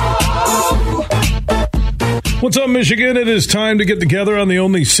 What's up, Michigan? It is time to get together on the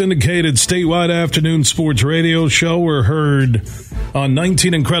only syndicated statewide afternoon sports radio show. We're heard on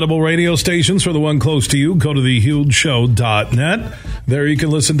 19 incredible radio stations. For the one close to you, go to thehugeshow.net. There you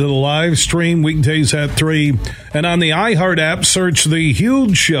can listen to the live stream weekdays at 3. And on the iHeart app, search The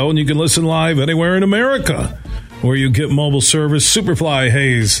Huge Show, and you can listen live anywhere in America where you get mobile service. Superfly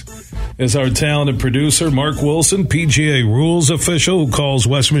Hayes is our talented producer. Mark Wilson, PGA Rules official, who calls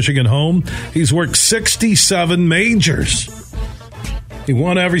West Michigan home. He's worked 67 majors. He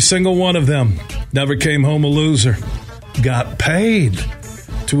won every single one of them. Never came home a loser. Got paid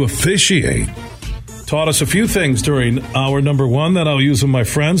to officiate. Taught us a few things during hour number one that I'll use with my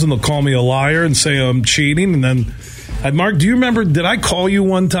friends, and they'll call me a liar and say I'm cheating. And then, Mark, do you remember, did I call you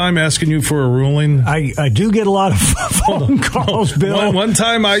one time asking you for a ruling? I do get a lot of phone calls, Bill. One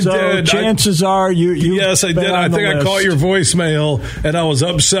time I did. Chances are you yes, I did. I think I caught your voicemail, and I was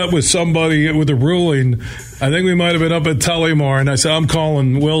upset with somebody with a ruling. I think we might have been up at Tullymore, and I said, I'm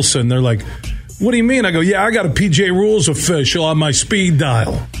calling Wilson. They're like, what do you mean? I go, yeah, I got a PGA Rules official on my speed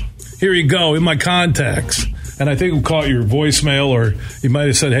dial. Here you go, in my contacts. And I think we caught your voicemail, or you might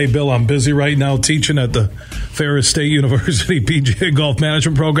have said, hey, Bill, I'm busy right now teaching at the Ferris State University PGA Golf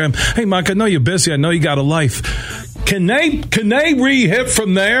Management Program. Hey, Mike, I know you're busy. I know you got a life. Can they re-hit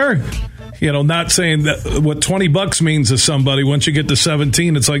from there? Not saying that what $20 means to somebody. Once you get to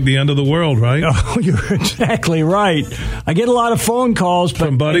 17, it's like the end of the world, right? Oh, you're exactly right. I get a lot of phone calls.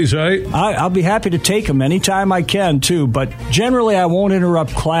 From buddies, right? I'll be happy to take them anytime I can, too. But generally, I won't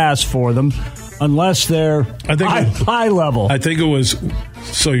interrupt class for them unless they're high level. I think it was.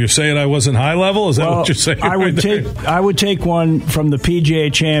 So you're saying I wasn't high level? Is that what you're saying? I would take one from the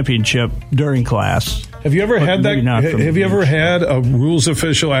PGA Championship during class. Have you ever had that? Have you ever had a rules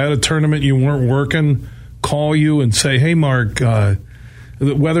official at a tournament you weren't working call you and say, "Hey, Mark,"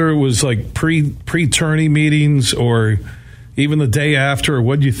 whether it was like pre-tourney meetings or even the day after, or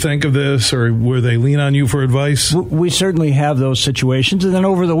what do you think of this, or where they lean on you for advice? We certainly have those situations. And then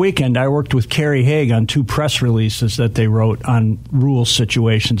over the weekend, I worked with Kerry Haig on 2 press releases that they wrote on rule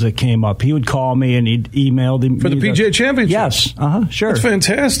situations that came up. He would call me and he'd email them. For the PGA Championship? Yes, sure. That's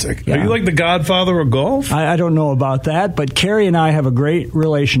fantastic. Yeah. Are you like the godfather of golf? I don't know about that, but Kerry and I have a great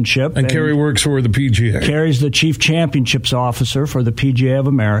relationship. And Kerry works for the PGA. Kerry's the Chief Championships Officer for the PGA of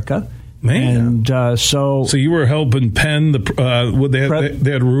America. Man. And so you were helping Penn. They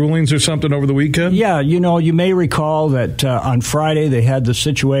had rulings or something over the weekend? Yeah, you may recall that on Friday they had the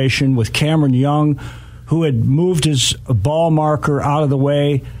situation with Cameron Young, who had moved his ball marker out of the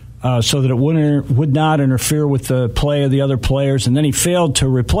way so that it would not interfere with the play of the other players, and then he failed to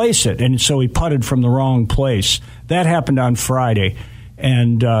replace it, and so he putted from the wrong place. That happened on Friday.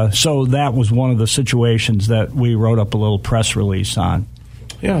 And so that was one of the situations that we wrote up a little press release on.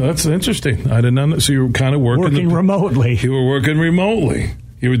 Yeah, that's interesting. I didn't know. So you were kind of working remotely. You were working remotely.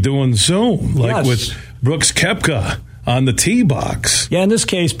 You were doing Zoom, like with Brooks Koepka on the tee box. Yeah, in this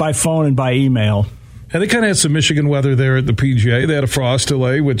case, by phone and by email. And they kind of had some Michigan weather there at the PGA. They had a frost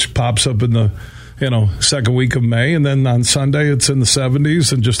delay, which pops up in the second week of May, and then on Sunday it's in the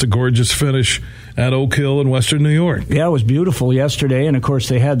 70s, and just a gorgeous finish at Oak Hill in Western New York. Yeah, it was beautiful yesterday, and of course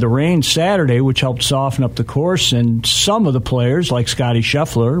they had the rain Saturday, which helped soften up the course, and some of the players, like Scotty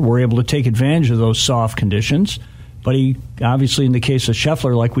Scheffler, were able to take advantage of those soft conditions. But he, obviously in the case of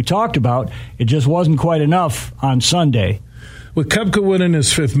Scheffler, like we talked about, it just wasn't quite enough on Sunday. With Koepka winning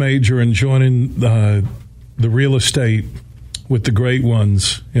his fifth major and joining the real estate with the great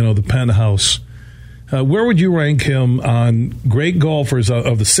ones, the penthouse, where would you rank him on great golfers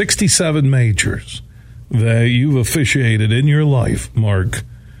of the 67 majors that you've officiated in your life, Mark?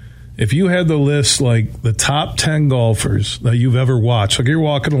 If you had the list, like the top 10 golfers that you've ever watched, like you're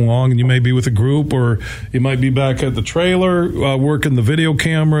walking along and you may be with a group, or you might be back at the trailer working the video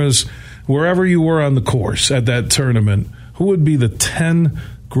cameras, wherever you were on the course at that tournament, who would be the 10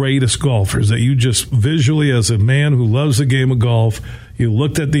 greatest golfers that you just visually, as a man who loves the game of golf, you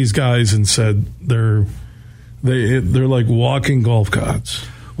looked at these guys and said they're like walking golf carts?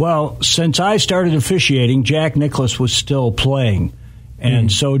 Well, since I started officiating, Jack Nicklaus was still playing.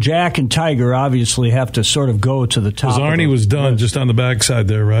 And so Jack and Tiger obviously have to sort of go to the top. Because Arnie was done just on the backside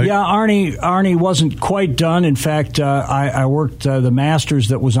there, right? Yeah, Arnie wasn't quite done. In fact, I worked the Masters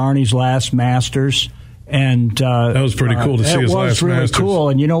that was Arnie's last Masters. And that was pretty cool to see his last Masters. It was really cool.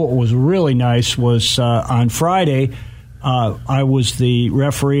 And what was really nice was on Friday, I was the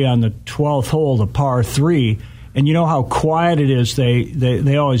referee on the 12th hole, the par 3. And you know how quiet it is.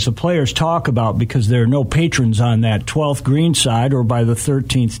 They always, the players talk about, because there are no patrons on that 12th green side or by the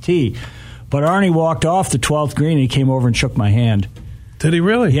 13th tee. But Arnie walked off the 12th green and he came over and shook my hand. Did he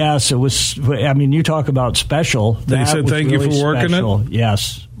really? Yes, it was. I mean, you talk about special. He said thank you for working it?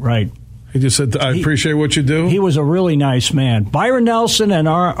 Yes, right. He just said, I appreciate what you do? He was a really nice man. Byron Nelson and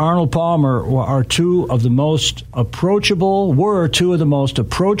Arnold Palmer were two of the most approachable,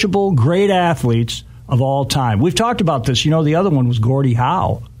 great athletes of all time. We've talked about this. The other one was Gordie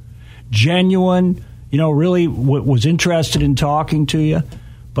Howe. Genuine, really was interested in talking to you.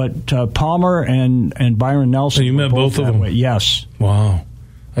 But Palmer and Byron Nelson. So you met both of them? Way. Yes. Wow.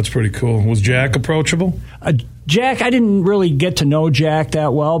 That's pretty cool. Was Jack approachable? Jack, I didn't really get to know Jack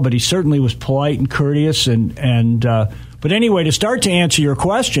that well, but he certainly was polite and courteous. But anyway, to start to answer your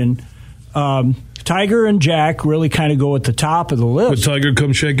question, Tiger and Jack really kind of go at the top of the list. Would Tiger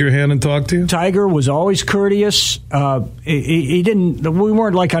come shake your hand and talk to you? Tiger was always courteous. He didn't. We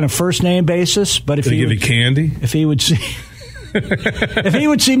weren't like on a first name basis, but if Did he give you candy? If he would see, if he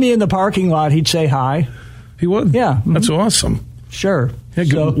would see me in the parking lot, he'd say hi. He would. Yeah, that's awesome. Sure.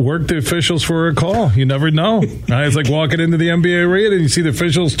 Yeah, work the officials for a call. You never know. It's like walking into the NBA arena and you see the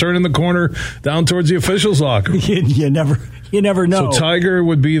officials turning the corner down towards the officials' locker. You never know. So Tiger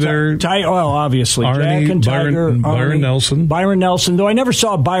would be there. Well, obviously. Arnie, Jack and Tiger. Byron Nelson. Byron Nelson, though I never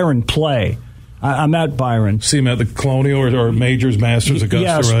saw Byron play. I met Byron. See him at the Colonial or Majors, Masters, Augusta,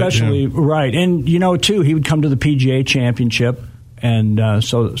 yeah, especially, right. And, too, he would come to the PGA Championship, and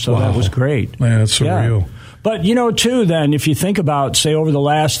so that was great. Man, that's surreal. Yeah. But, too, then, if you think about, say, over the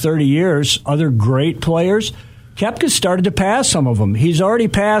last 30 years, other great players, Koepka started to pass some of them. He's already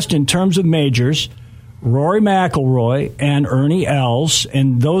passed, in terms of majors, Rory McIlroy and Ernie Els,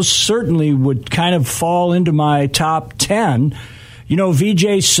 and those certainly would kind of fall into my top 10.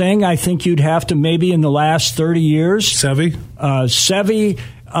 Vijay Singh, I think you'd have to maybe in the last 30 years. Seve?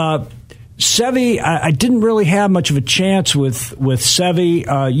 Seve, I didn't really have much of a chance with Seve.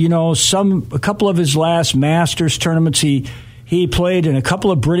 A couple of his last Masters tournaments, he played in a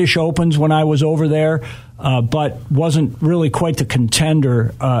couple of British Opens when I was over there, but wasn't really quite the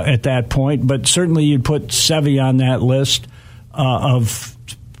contender at that point. But certainly you'd put Seve on that list of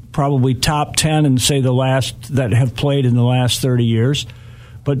probably top 10 and say the last that have played in the last 30 years.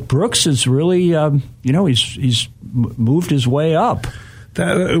 But Brooks is really, he's moved his way up.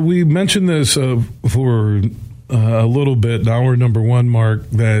 We mentioned this for a little bit in hour number one, Mark,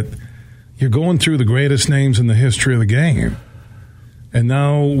 that you're going through the greatest names in the history of the game. And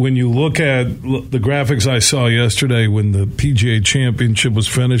now when you look at the graphics I saw yesterday when the PGA Championship was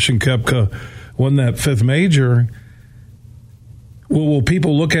finished and Koepka won that 5th major, will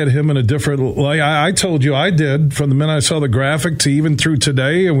people look at him in a different light? I told you I did from the minute I saw the graphic to even through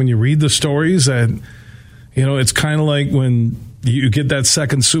today. And when you read the stories that, it's kind of like when you get that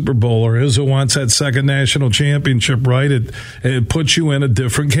second Super Bowl or Izzo wants that second national championship, right? It puts you in a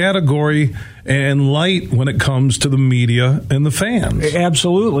different category and light when it comes to the media and the fans.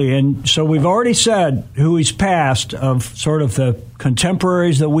 Absolutely. And so we've already said who he's passed of sort of the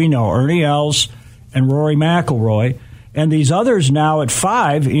contemporaries that we know, Ernie Els and Rory McIlroy. And these others now at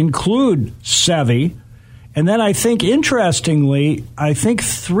 5 include Seve. And then I think, interestingly,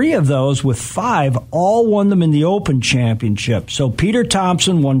 3 of those with 5 all won them in the Open Championship. So Peter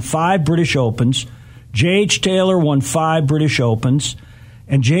Thompson won 5 British Opens, J.H. Taylor won 5 British Opens,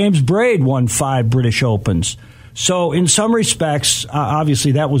 and James Braid won 5 British Opens. So in some respects,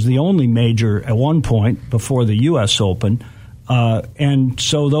 obviously that was the only major at one point before the U.S. Open. And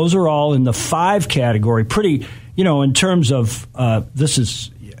so those are all in the 5 category. Pretty, in terms of this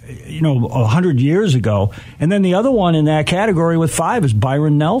is 100 years ago. And then the other one in that category with 5 is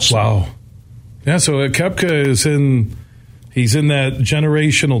Byron Nelson. Wow. Yeah, so Koepka he's in that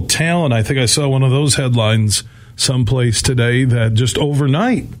generational talent. I think I saw one of those headlines someplace today that just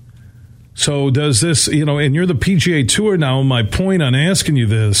overnight. So does this, and you're the PGA Tour now, my point on asking you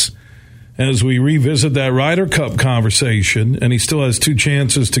this, as we revisit that Ryder Cup conversation, and he still has 2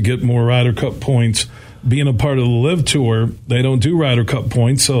 chances to get more Ryder Cup points being a part of the LIV Tour. They don't do Ryder Cup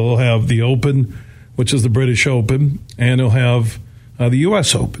points, so he'll have the Open, which is the British Open, and he'll have the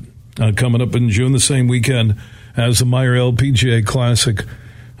U.S. Open coming up in June, the same weekend as the Meyer LPGA Classic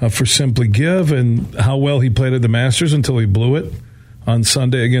for Simply Give, and how well he played at the Masters until he blew it on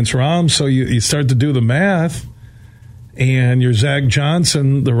Sunday against Rahm. So you start to do the math, and you're Zach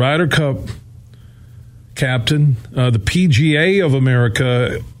Johnson, the Ryder Cup captain, the PGA of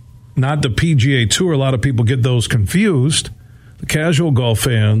America, not the PGA Tour. A lot of people get those confused. The casual golf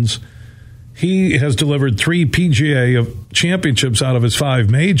fans. He has delivered 3 PGA championships out of his 5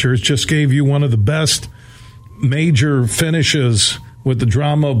 majors. Just gave you one of the best major finishes with the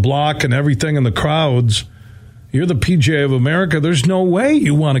drama block and everything in the crowds. You're the PGA of America. There's no way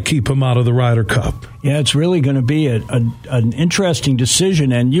you want to keep him out of the Ryder Cup. Yeah, it's really going to be an interesting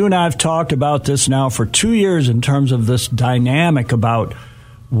decision. And you and I have talked about this now for 2 years in terms of this dynamic about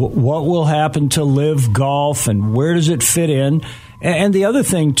what will happen to LIV Golf and where does it fit in. And the other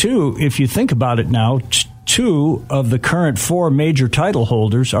thing, too, if you think about it now, 2 of the current 4 major title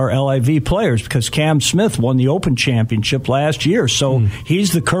holders are LIV players because Cam Smith won the Open Championship last year. So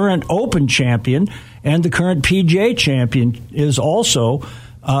he's the current Open champion, and the current PGA champion is also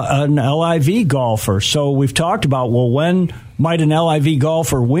an LIV golfer. So we've talked about, well, when might an LIV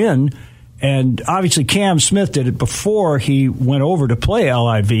golfer win? And obviously Cam Smith did it before he went over to play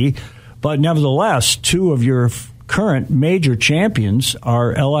LIV, but nevertheless, 2 of your current major champions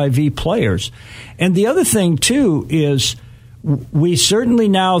are LIV players. And the other thing, too, is we certainly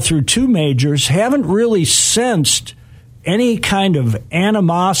now, through 2 majors, haven't really sensed any kind of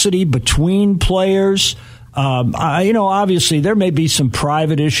animosity between players. Obviously there may be some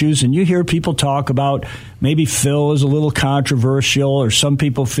private issues, and you hear people talk about maybe Phil is a little controversial, or some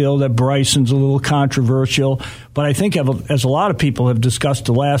people feel that Bryson's a little controversial. But I think, as a lot of people have discussed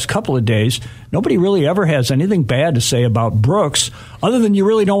the last couple of days, nobody really ever has anything bad to say about Brooks, other than you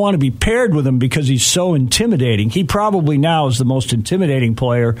really don't want to be paired with him because he's so intimidating. He probably now is the most intimidating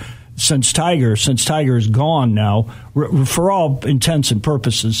player since Tiger is gone now, for all intents and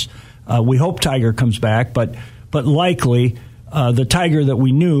purposes. We hope Tiger comes back, but likely the Tiger that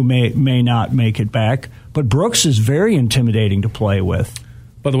we knew may not make it back. But Brooks is very intimidating to play with.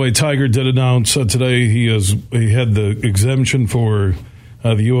 By the way, Tiger did announce today he had the exemption for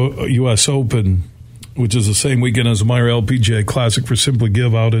the U.S. Open, which is the same weekend as the Meyer LPGA Classic for Simply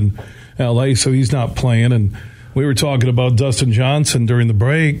Give out in L.A., so he's not playing. And we were talking about Dustin Johnson during the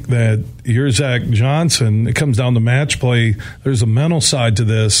break, that you're Zach Johnson. It comes down to match play. There's a mental side to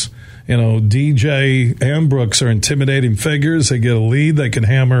this. DJ and Brooks are intimidating figures. They get a lead. They can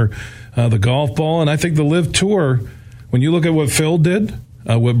hammer the golf ball. And I think the LIV Tour, when you look at what Phil did,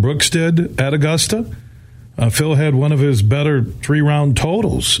 what Brooks did at Augusta, Phil had one of his better 3-round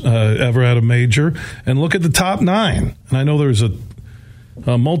totals ever at a major. And look at the top 9. And I know there's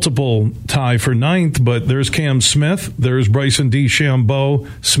a multiple tie for 9th, but there's Cam Smith, there's Bryson DeChambeau,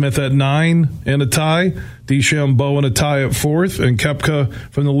 Smith at 9 in a tie, DeChambeau in a tie at 4th, and Koepka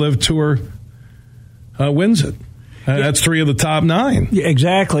from the LIV Tour wins it. That's 3 of the top 9. Yeah,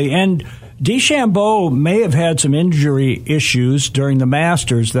 exactly. And DeChambeau may have had some injury issues during the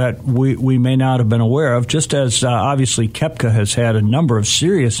Masters that we may not have been aware of, just as obviously Koepka has had a number of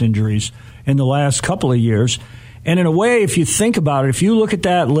serious injuries in the last couple of years. And in a way, if you think about it, if you look at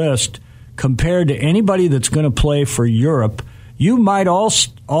that list compared to anybody that's going to play for Europe, you might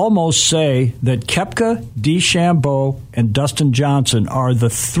almost say that Koepka, DeChambeau, and Dustin Johnson are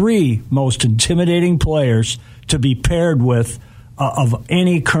the three most intimidating players to be paired with of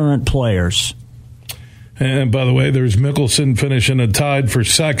any current players. And by the way, there's Mickelson finishing a tied for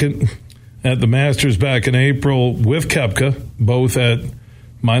second at the Masters back in April with Koepka, both at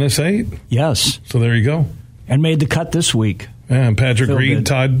 -8. Yes. So there you go. And made the cut this week. Yeah, and Patrick Reed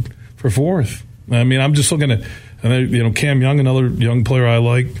tied for fourth. I mean, I'm just looking at, Cam Young, another young player I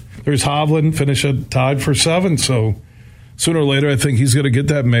like. There's Hovland, finish tied for 7th. So sooner or later, I think he's going to get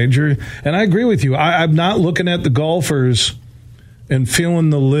that major. And I agree with you. I'm not looking at the golfers and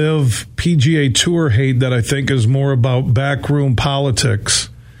feeling the LIV PGA Tour hate that I think is more about backroom politics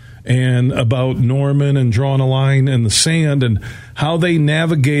and about Norman and drawing a line in the sand and how they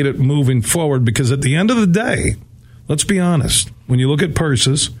navigate it moving forward. Because at the end of the day, let's be honest, when you look at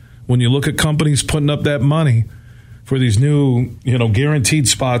purses, when you look at companies putting up that money for these new, guaranteed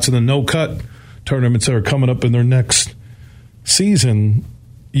spots in the no-cut tournaments that are coming up in their next season,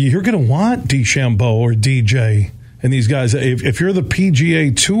 you're going to want DeChambeau or DJ and these guys. If you're the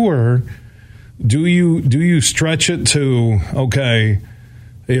PGA Tour, do you stretch it to,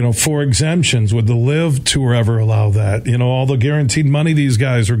 for exemptions? Would the LIV Tour ever allow that? All the guaranteed money these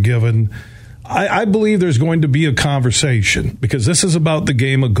guys are given. I believe there's going to be a conversation, because this is about the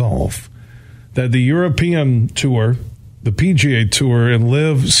game of golf, that the European Tour, the PGA Tour, and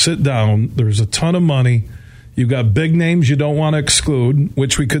LIV sit down. There's a ton of money. You've got big names you don't want to exclude,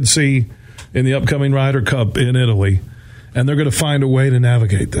 which we could see in the upcoming Ryder Cup in Italy, and they're going to find a way to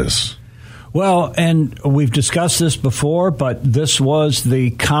navigate this. Well, and we've discussed this before, but this was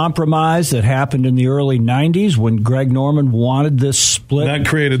the compromise that happened in the early 90s when Greg Norman wanted this split. That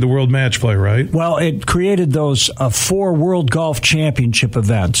created the World Match Play, right? Well, it created those 4 World Golf Championship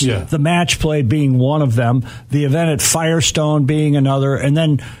events. Yeah. The Match Play being one of them, the event at Firestone being another, and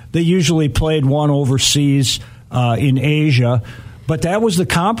then they usually played one overseas in Asia. But that was the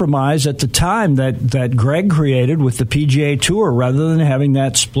compromise at the time that Greg created with the PGA Tour, rather than having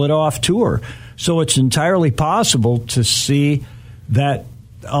that split-off tour. So it's entirely possible to see that,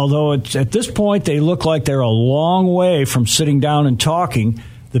 although it's, at this point they look like they're a long way from sitting down and talking,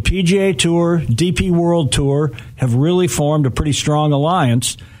 the PGA Tour, DP World Tour have really formed a pretty strong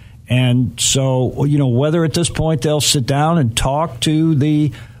alliance. And so, whether at this point they'll sit down and talk to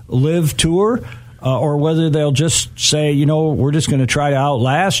the LIV Tour, or whether they'll just say, we're just going to try to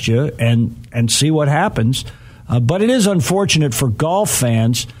outlast you and see what happens. But it is unfortunate for golf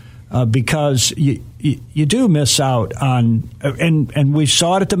fans because you do miss out on, and we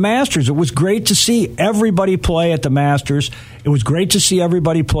saw it at the Masters. It was great to see everybody play at the Masters. It was great to see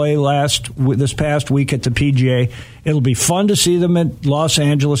everybody play this past week at the PGA. It'll be fun to see them at Los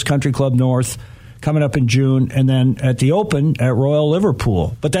Angeles Country Club North coming up in June, and then at the Open at Royal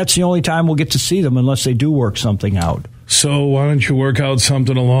Liverpool. But that's the only time we'll get to see them unless they do work something out. So why don't you work out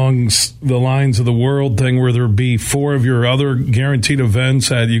something along the lines of the World thing, where there be 4 of your other guaranteed events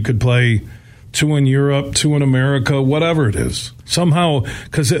that you could play 2 in Europe, 2 in America, whatever it is. Somehow,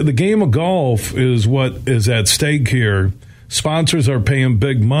 because the game of golf is what is at stake here. Sponsors are paying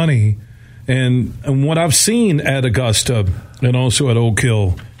big money. And what I've seen at Augusta and also at Oak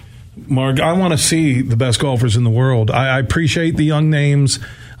Hill, Mark, I want to see the best golfers in the world. I appreciate the young names.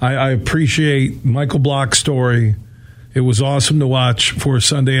 I appreciate Michael Block's story. It was awesome to watch for a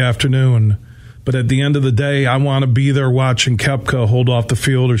Sunday afternoon. But at the end of the day, I want to be there watching Koepka hold off the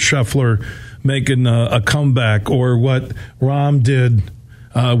field, or Scheffler making a comeback, or what Rahm did,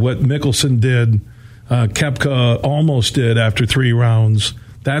 what Mickelson did, Koepka almost did after 3 rounds.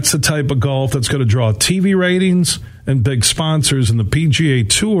 That's the type of golf that's going to draw TV ratings and big sponsors, and the PGA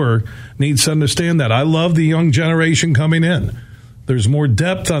Tour needs to understand that. I love the young generation coming in. There's more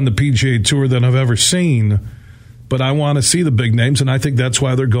depth on the PGA Tour than I've ever seen, but I want to see the big names, and I think that's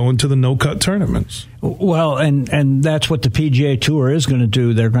why they're going to the no-cut tournaments. Well, and that's what the PGA Tour is going to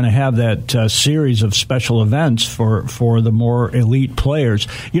do. They're going to have that series of special events for the more elite players.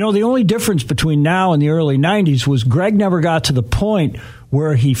 The only difference between now and the early 90s was Greg never got to the point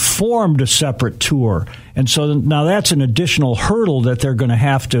where he formed a separate tour. And so now that's an additional hurdle that they're going to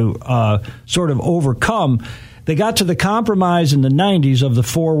have to sort of overcome. They got to the compromise in the 90s of the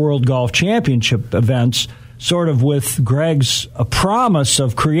 4 World Golf Championship events, sort of with Greg's promise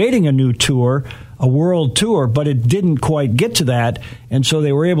of creating a new tour, a world tour, but it didn't quite get to that, and so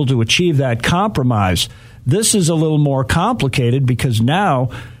they were able to achieve that compromise. This is a little more complicated because now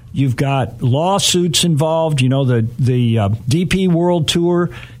you've got lawsuits involved. You know, the DP World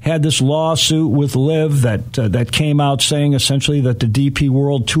Tour had this lawsuit with LIV that came out saying essentially that the DP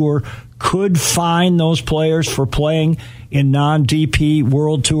World Tour could fine those players for playing in non-DP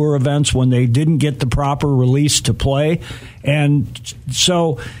World Tour events when they didn't get the proper release to play. And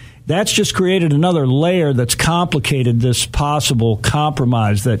so that's just created another layer that's complicated this possible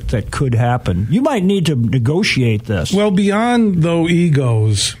compromise that could happen. You might need to negotiate this. Well, beyond, though,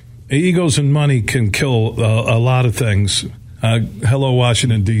 egos and money can kill a lot of things. Hello,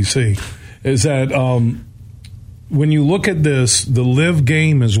 Washington, D.C. Is that when you look at this, the LIV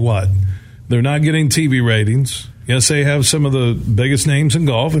game is what? They're not getting TV ratings. Yes, they have some of the biggest names in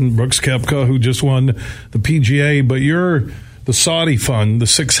golf, and Brooks Koepka, who just won the PGA, but you're the Saudi fund, the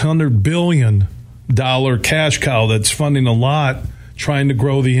 $600 billion cash cow that's funding a lot, trying to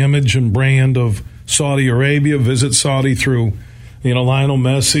grow the image and brand of Saudi Arabia. Visit Saudi through, Lionel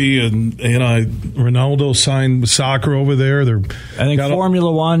Messi and, Ronaldo signed soccer over there. I think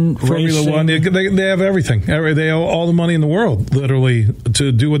Formula One. They have everything. They have all the money in the world, literally,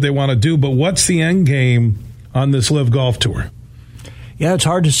 to do what they want to do. But what's the end game on this LIV Golf Tour? Yeah, it's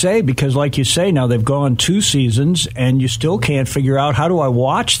hard to say because, like you say, now they've gone 2 seasons, and you still can't figure out, how do I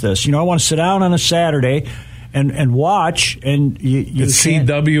watch this? I want to sit down on a Saturday and watch, and it's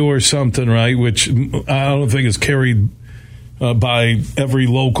CW or something, right? Which I don't think is carried by every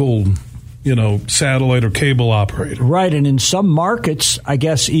local, satellite or cable operator. Right, and in some markets, I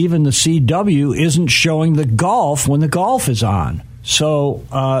guess even the CW isn't showing the golf when the golf is on. So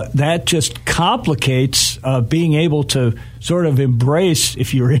that just complicates being able to sort of embrace,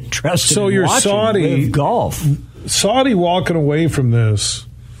 if you're interested in watching LIV golf. Saudi walking away from this,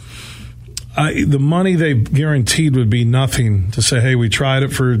 the money they guaranteed would be nothing to say, hey, we tried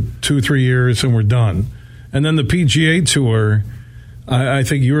it for 2-3 years and we're done. And then the PGA Tour, I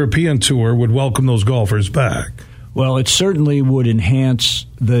think European Tour, would welcome those golfers back. Well, it certainly would enhance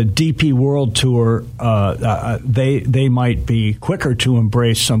the DP World Tour. They might be quicker to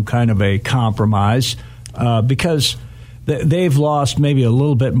embrace some kind of a compromise because they've lost maybe a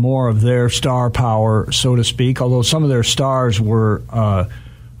little bit more of their star power, so to speak, although some of their stars were,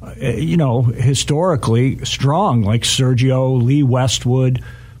 historically strong, like Sergio, Lee Westwood,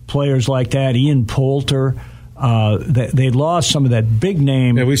 players like that, Ian Poulter. They lost some of that big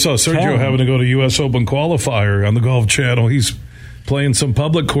name. Yeah, we saw Sergio having to go to U.S. Open qualifier on the Golf Channel. He's playing some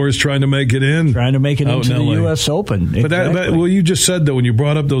public course trying to make it in. Trying to make it into the U.S. Open. But well, you just said that when you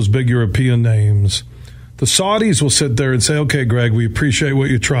brought up those big European names, the Saudis will sit there and say, okay, Greg, we appreciate what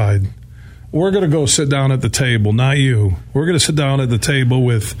you tried. We're going to go sit down at the table, not you. We're going to sit down at the table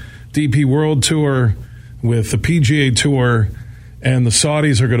with DP World Tour, with the PGA Tour, and the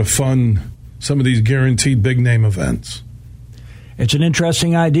Saudis are going to fund some of these guaranteed big-name events. It's an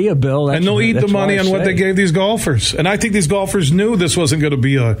interesting idea, Bill. And they'll eat the money on what they gave these golfers. And I think these golfers knew this wasn't going to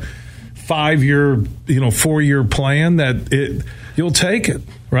be a 5-year, 4-year plan, that you'll take it,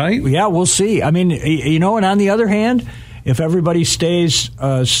 right? Yeah, we'll see. I mean, and on the other hand, if everybody stays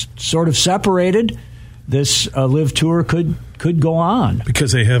sort of separated, this LIV Tour could go on.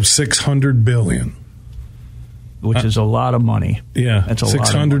 Because they have $600 billion. Which is a lot of money. Yeah, that's a lot of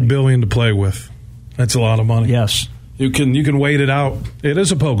money. $600 billion to play with. That's a lot of money. Yes, you can wait it out. It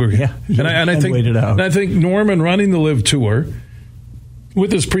is a poker game. Yeah, I think wait it out. And I think Norman running the LIV Tour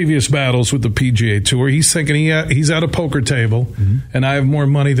with his previous battles with the PGA Tour, he's thinking he's at a poker table, and I have more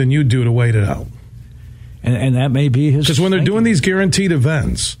money than you do to wait it out. And that may be his. Because when they're doing these guaranteed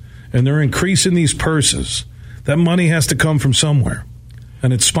events and they're increasing these purses, that money has to come from somewhere,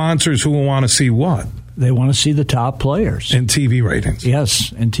 and it's sponsors who will want to see what. They want to see the top players. And TV ratings.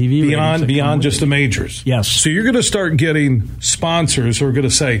 Yes, and TV ratings. Beyond just the majors. Yes. So you're going to start getting sponsors who are going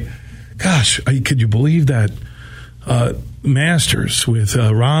to say, gosh, could you believe that Masters with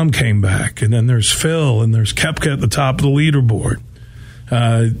Rahm came back, and then there's Phil, and there's Koepka at the top of the leaderboard.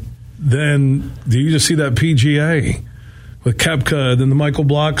 Then do you just see that PGA with Koepka, then the Michael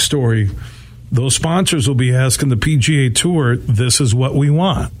Block story? Those sponsors will be asking the PGA Tour, this is what we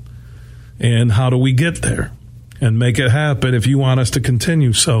want. And how do we get there and make it happen if you want us to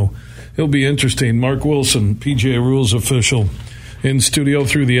continue? So it'll be interesting. Mark Wilson, PGA Rules official, in studio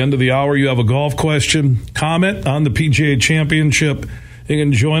through the end of the hour. You have a golf question, comment on the PGA Championship, you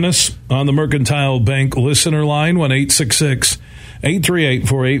can join us on the Mercantile Bank listener line,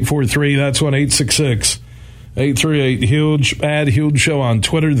 1-866-838-4843. That's 1-866 838-HUGE. Add Huge Show on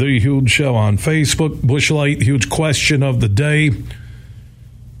Twitter, The Huge Show on Facebook. Busch Light, huge question of the day.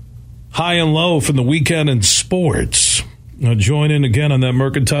 High and low from the weekend in sports. Now join in again on that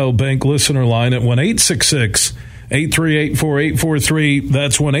Mercantile Bank listener line at 1-866-838-4843.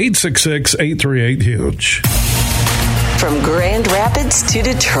 That's 1-866-838-HUGE. From Grand Rapids to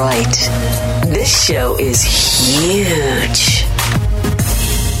Detroit, this show is huge.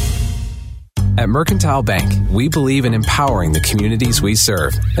 At Mercantile Bank, we believe in empowering the communities we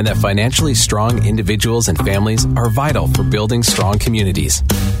serve and that financially strong individuals and families are vital for building strong communities.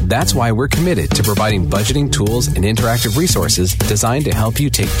 That's why we're committed to providing budgeting tools and interactive resources designed to help you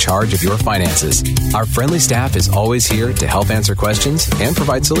take charge of your finances. Our friendly staff is always here to help answer questions and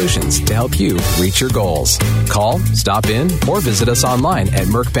provide solutions to help you reach your goals. Call, stop in, or visit us online at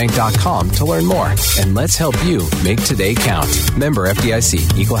mercbank.com to learn more. And let's help you make today count. Member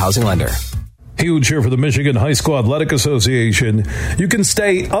FDIC, Equal Housing Lender. Huge here for the Michigan High School Athletic Association. You can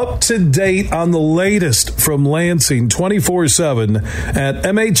stay up to date on the latest from Lansing 24/7 at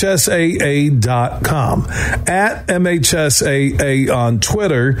MHSAA.com, at MHSAA on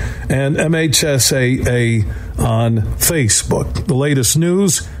Twitter, and MHSAA on Facebook. The latest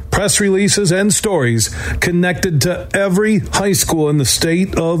news, press releases, and stories connected to every high school in the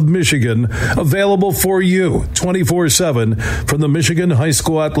state of Michigan, available for you 24/7 from the Michigan High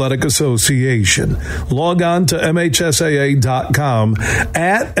School Athletic Association. Log on to MHSAA.com,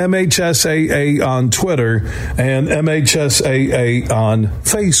 at MHSAA on Twitter, and MHSAA on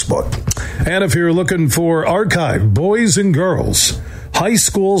Facebook. And if you're looking for archive boys and girls high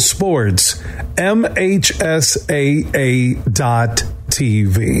school sports,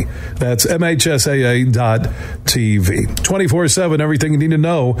 MHSAA.TV. That's MHSAA.TV. 24/7, everything you need to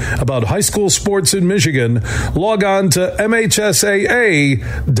know about high school sports in Michigan. Log on to MHSAA.com.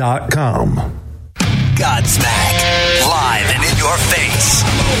 Godsmack, live and in your face.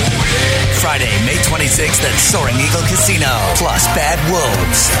 Friday, May 26th at Soaring Eagle Casino, plus Bad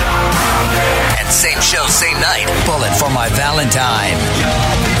Wolves. And same show, same night, Bullet for My Valentine.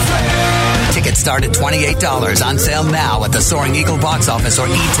 Tickets start at $28, on sale now at the Soaring Eagle box office or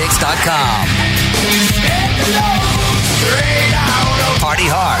etix.com. Party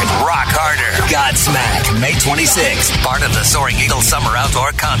hard, rock harder. Godsmack, May 26th, part of the Soaring Eagle Summer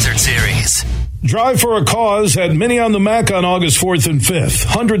Outdoor Concert Series. Drive for a Cause at Mini on the Mac on August 4th and 5th.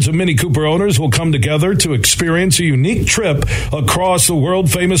 Hundreds of Mini Cooper owners will come together to experience a unique trip across the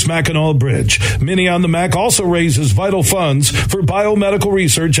world-famous Mackinac Bridge. Mini on the Mac also raises vital funds for biomedical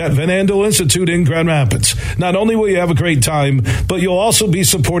research at Van Andel Institute in Grand Rapids. Not only will you have a great time, but you'll also be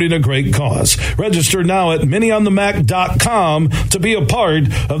supporting a great cause. Register now at minionthemac.com to be a part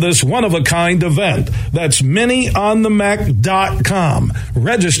of this one-of-a-kind event. That's minionthemac.com.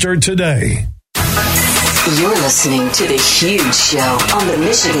 Register today. You're listening to The Huge Show on the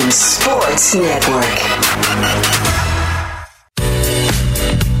Michigan Sports Network.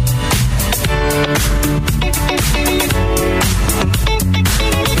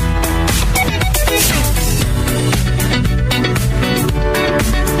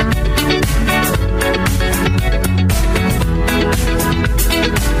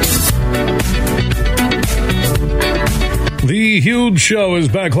 The Huge Show is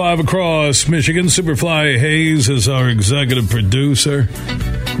back live across Michigan. Superfly Hayes is our executive producer.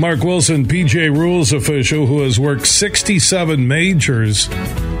 Mark Wilson, PGA Rules official, who has worked 67 majors,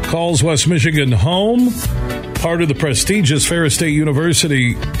 calls West Michigan home, part of the prestigious Ferris State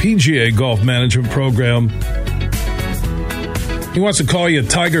University PGA Golf Management Program. He wants to call you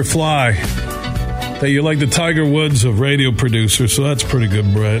Tiger Fly, that you're like the Tiger Woods of radio producers, so that's pretty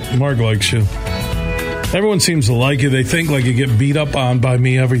good, Brett. Mark likes you. Everyone seems to like you. They think like you get beat up on by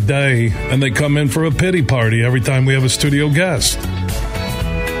me every day, and they come in for a pity party every time we have a studio guest.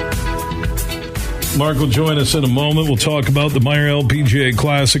 Mark will join us in a moment. We'll talk about the Meyer LPGA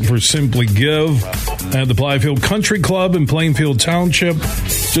Classic for Simply Give at the Blythefield Country Club in Plainfield Township,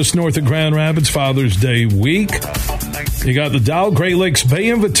 just north of Grand Rapids, Father's Day week. You got the Dow Great Lakes Bay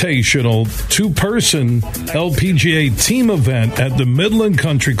Invitational, two-person LPGA team event at the Midland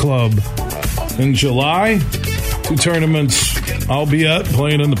Country Club in July. Two tournaments I'll be at,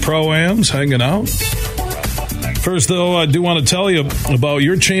 playing in the Pro-Ams, hanging out. First, though, I do want to tell you about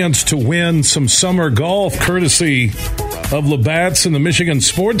your chance to win some summer golf courtesy of Labatt's and the Michigan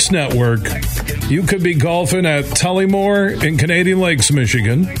Sports Network. You could be golfing at Tullymore in Canadian Lakes,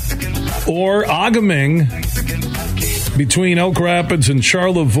 Michigan, or Agaming between Elk Rapids and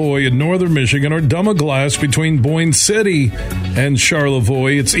Charlevoix in northern Michigan, or Dumaglass between Boyne City and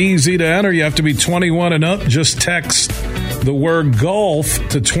Charlevoix. It's easy to enter. You have to be 21 and up. Just text the word golf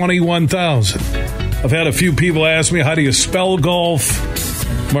to 21,000. I've had a few people ask me, how do you spell golf?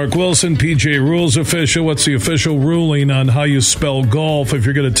 Mark Wilson, PGA Rules official. What's the official ruling on how you spell golf? If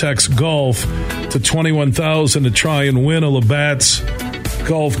you're going to text golf to 21,000 to try and win a Labatt's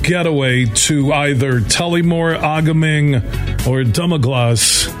golf getaway to either Tullymore, Agaming, or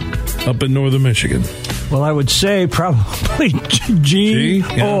Dumaglas up in northern Michigan. Well, I would say probably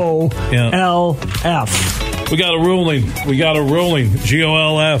G-O-L-F. We got a ruling.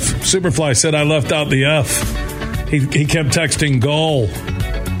 G-O-L-F. Superfly said I left out the F. He kept texting goal.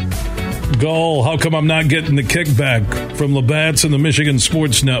 Goal. How come I'm not getting the kickback from Labatt's and the Michigan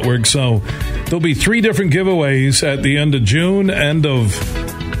Sports Network? So there'll be 3 different giveaways at the end of June, I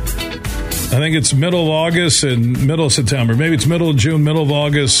think it's middle of August and middle of September. Maybe it's middle of June, middle of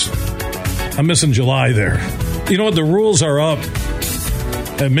August. I'm missing July there. You know what? The rules are up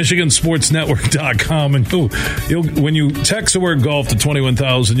at MichiganSportsNetwork.com. And when you text the word golf to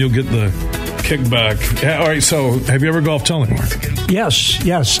 21,000, you'll get the kickback. Yeah, all right, so have you ever golfed Tullymore? Yes,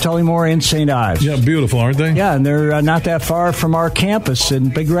 Tullymore and St. Ives. Yeah, beautiful, aren't they? Yeah, and they're not that far from our campus in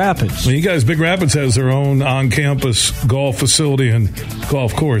Big Rapids. Well, you guys, Big Rapids has their own on-campus golf facility and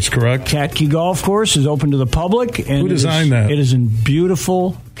golf course, correct? Catke Golf Course is open to the public. And who designed that? It is in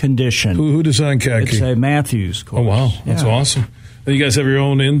beautiful condition. Who designed Catke? It's a Matthews course. Oh, wow. That's awesome. You guys have your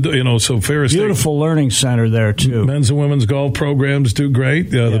own, so Ferris. Beautiful learning center there, too. Men's and women's golf programs do great.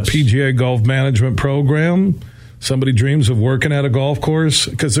 The PGA Golf Management Program. Somebody dreams of working at a golf course.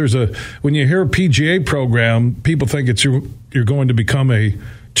 Because when you hear a PGA program, people think you're going to become a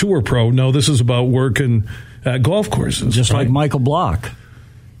tour pro. No, this is about working at golf courses. Just like Michael Block.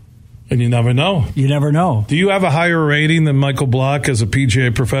 And you never know. You never know. Do you have a higher rating than Michael Block as a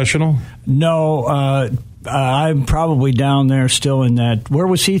PGA professional? No, I'm probably down there still in that. Where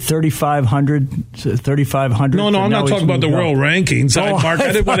was he? 3,500? No, I'm not talking about the world rankings. Mark,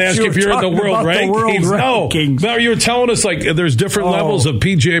 I didn't want to ask if you're in the world rankings. No, you were telling us there's different levels of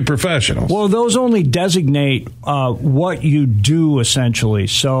PGA professionals. Well, those only designate what you do, essentially.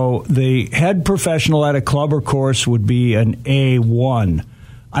 So the head professional at a club or course would be an A1.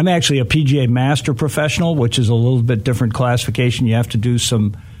 I'm actually a PGA Master Professional, which is a little bit different classification. You have to do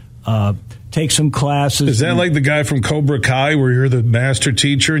take some classes. Is that like the guy from Cobra Kai where you're the master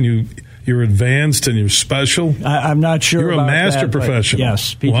teacher and you're advanced and you're special? I'm not sure. You're about a master that, professional.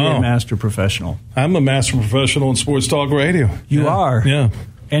 Yes, PGA Master Professional. I'm a master professional in Sports Talk Radio. You are? Yeah.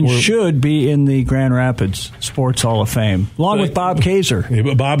 And should be in the Grand Rapids Sports Hall of Fame, along with Bob Kaiser. Yeah,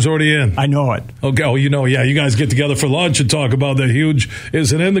 but Bob's already in. I know it. Okay. Oh, you guys get together for lunch and talk about the huge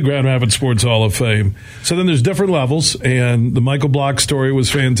isn't in the Grand Rapids Sports Hall of Fame. So then there's different levels, and the Michael Block story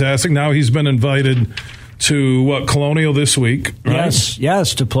was fantastic. Now he's been invited to Colonial this week, right?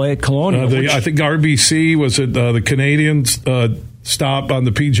 Yes, to play at Colonial. I think RBC was at the Canadians. Stop on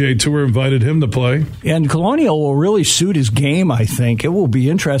the PGA Tour invited him to play. And Colonial will really suit his game, I think. It will be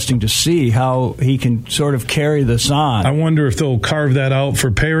interesting to see how he can sort of carry this on. I wonder if they'll carve that out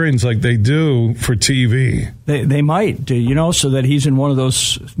for pairings like they do for TV. They might, so that he's in one of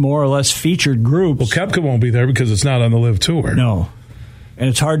those more or less featured groups. Well, Koepka won't be there because it's not on the LIV Tour. No. And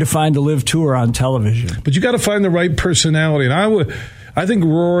it's hard to find the LIV Tour on television. But you got to find the right personality. And I think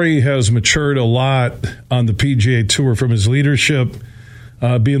Rory has matured a lot on the PGA Tour from his leadership,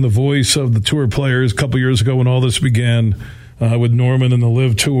 being the voice of the tour players a couple years ago when all this began with Norman and the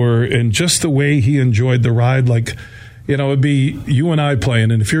LIV Tour, and just the way he enjoyed the ride. It'd be you and I playing,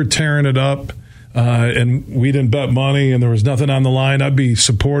 and if you're tearing it up and we didn't bet money and there was nothing on the line, I'd be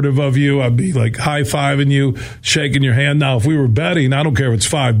supportive of you. I'd be high-fiving you, shaking your hand. Now, if we were betting, I don't care if it's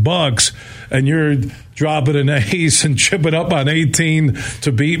 $5 and you're dropping an ace and chipping up on 18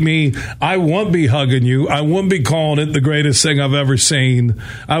 to beat me, I won't be hugging you. I wouldn't be calling it the greatest thing I've ever seen.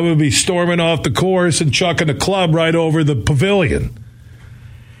 I would be storming off the course and chucking the club right over the pavilion.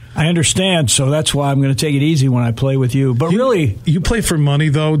 I understand, so that's why I'm going to take it easy when I play with you. But really, you play for money,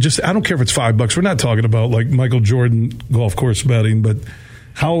 though. I don't care if it's $5. We're not talking about Michael Jordan golf course betting, but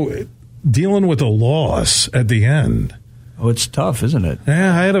how dealing with a loss at the end. Oh, it's tough, isn't it?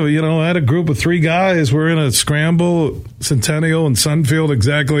 Yeah, I had a group of 3 guys. We're in a scramble. Centennial and Sunfield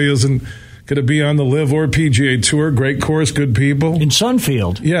exactly isn't going to be on the LIV or PGA Tour. Great course, good people. In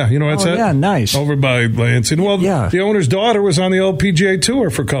Sunfield. Yeah, that's it. Yeah, nice. Over by Lansing. Well, the owner's daughter was on the old PGA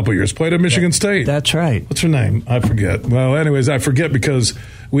Tour for a couple years. Played at Michigan State. That's right. What's her name? I forget. Well, anyways, I forget because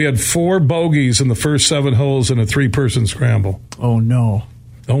we had 4 bogeys in the first 7 holes in a 3-person scramble. Oh, no.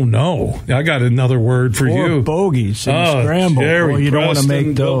 Oh, no. I got another word for 4 you. Bogeys in a scramble. Jerry you Preston, don't want to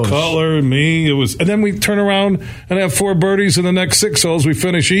make those. Bill Cutler, and me. And then we turn around and have 4 birdies in the next 6 holes. We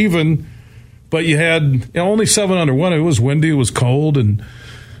finish even. But you had only 7 under 1. It was windy. It was cold. And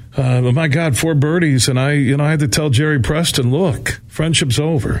But my God, 4 birdies, and I had to tell Jerry Preston, look, friendship's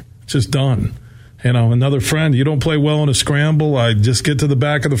over. It's just done. Another friend, you don't play well in a scramble, I just get to the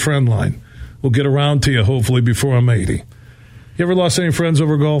back of the friend line. We'll get around to you, hopefully, before I'm 80. You ever lost any friends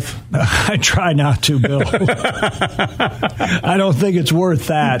over golf? I try not to, Bill. I don't think it's worth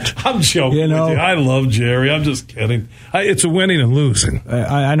that. I'm joking with you. I love Jerry. I'm just kidding. It's a winning and losing.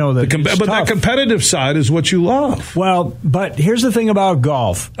 I know that. But that competitive side is what you love. Well, but here's the thing about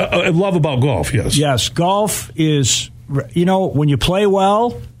golf. I love about golf, yes. Yes, golf is, when you play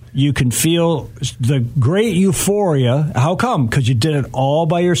well, you can feel the great euphoria. How come? Because you did it all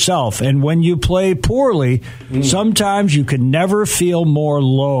by yourself. And when you play poorly, sometimes you can never feel more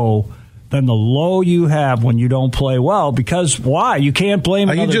low than the low you have when you don't play well. Because why? You can't blame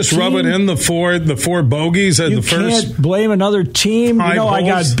another team. Are you just rubbing in the four bogeys at the first? You can't blame another team. I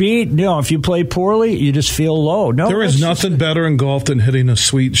got beat. If you play poorly, you just feel low. No, there is nothing better in golf than hitting a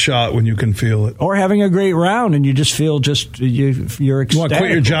sweet shot when you can feel it. Or having a great round and you just feel you're ecstatic. You want to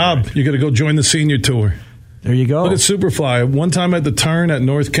quit your job. You got to go join the senior tour. There you go. Look at Superfly. One time at the Turn at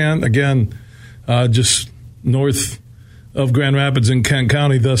North Kent, again, just north of Grand Rapids in Kent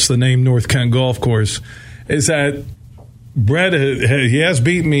County, thus the name North Kent Golf Course, is that Brett, he has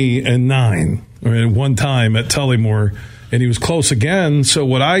beat me in 9 or one time at Tullymore, and he was close again. So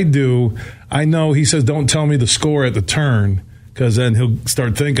what I do, I know he says, don't tell me the score at the Turn, because then he'll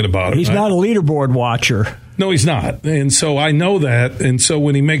start thinking about it. He's not a leaderboard watcher. No, he's not. And so I know that. And so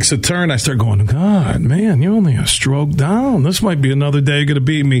when he makes a turn, I start going, God, man, you're only a stroke down. This might be another day going to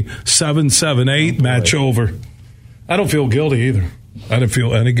beat me 7-7-8, match over. I don't feel guilty either. I didn't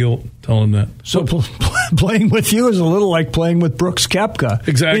feel any guilt telling him that. So playing with you is a little like playing with Brooks Koepka.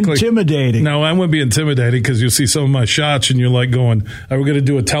 Exactly. Intimidating. No, I wouldn't be intimidated because you'll see some of my shots and you're like going, are we going to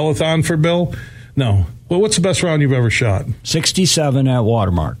do a telethon for Bill? No. Well, what's the best round you've ever shot? 67 at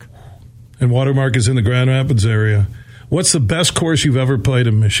Watermark. And Watermark is in the Grand Rapids area. What's the best course you've ever played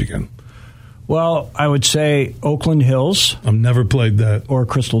in Michigan? Well, I would say Oakland Hills. I've never played that. Or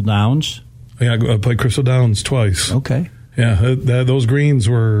Crystal Downs. Yeah, I played Crystal Downs twice. Okay. Yeah, those greens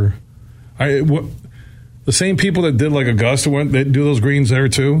were... the same people that did like Augusta, they do those greens there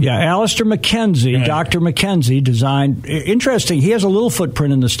too? Yeah, Alistair McKenzie, right. Dr. McKenzie designed... Interesting, he has a little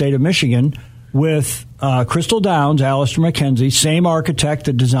footprint in the state of Michigan with Crystal Downs, Alistair McKenzie, same architect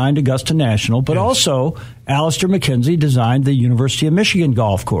that designed Augusta National, but also Alistair McKenzie designed the University of Michigan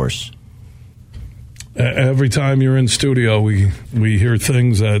golf course. Every time you're in studio, we hear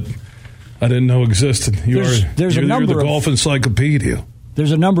things that I didn't know existed. You're the golf encyclopedia.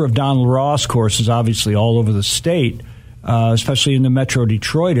 There's a number of Donald Ross courses, obviously, all over the state, especially in the Metro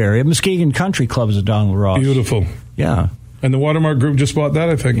Detroit area. Muskegon Country Club is a Donald Ross. Beautiful. Yeah. And the Watermark Group just bought that,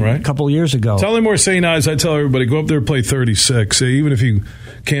 I think, right? A couple of years ago. Tullymore St. Ives, I tell everybody, go up there and play 36. Even if you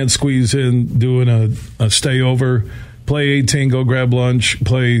can't squeeze in doing a stay over, play 18, go grab lunch,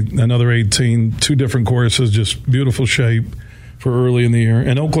 play another 18, 2 different courses, just beautiful shape for early in the year.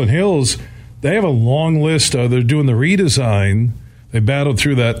 And Oakland Hills, they have a long list. They're doing the redesign. They battled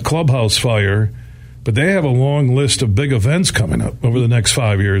through that clubhouse fire, but they have a long list of big events coming up over the next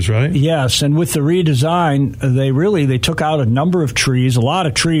 5 years, right? Yes, and with the redesign, they took out a number of trees, a lot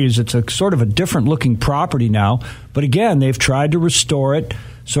of trees. It's a sort of a different looking property now. But again, they've tried to restore it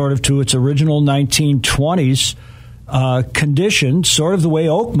sort of to its original 1920s condition, sort of the way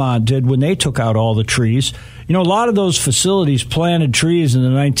Oakmont did when they took out all the trees. A lot of those facilities planted trees in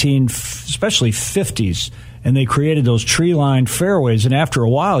the especially 50s, and they created those tree-lined fairways, and after a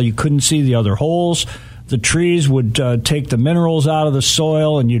while, you couldn't see the other holes. The trees would take the minerals out of the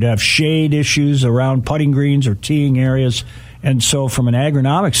soil, and you'd have shade issues around putting greens or teeing areas. And so from an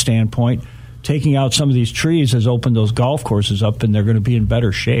agronomic standpoint, taking out some of these trees has opened those golf courses up, and they're going to be in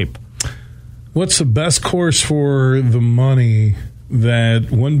better shape. What's the best course for the money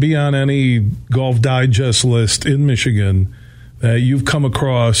that wouldn't be on any Golf Digest list in Michigan that you've come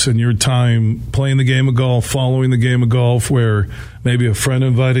across in your time playing the game of golf, following the game of golf, where maybe a friend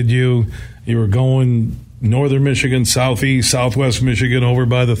invited you, you were going northern Michigan, southeast, southwest Michigan, over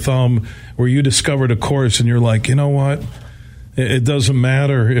by the Thumb, where you discovered a course and you're like, you know what? It doesn't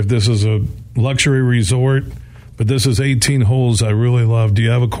matter if this is a luxury resort, but this is 18 holes I really love. Do you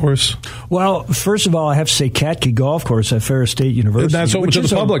have a course? Well, first of all, I have to say Katke Golf Course at Ferris State University. That's open to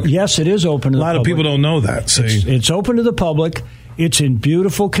the public. Yes, it is open to the public. A lot of people don't know that. It's open to the public. It's in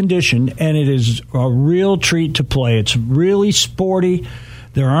beautiful condition, and it is a real treat to play. It's really sporty.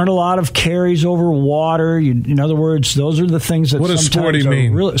 There aren't a lot of carries over water. In other words, those are the things that what does sporty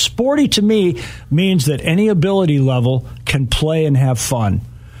mean? Sporty to me means that any ability level can play and have fun.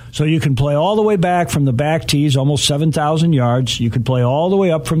 So you can play all the way back from the back tees, almost 7,000 yards. You could play all the way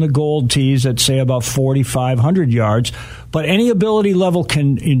up from the gold tees at, say, about 4,500 yards. But any ability level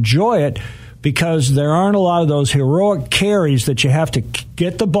can enjoy it because there aren't a lot of those heroic carries that you have to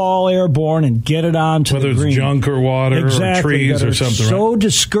get the ball airborne and get it onto the green. Whether it's junk or water or trees or something. So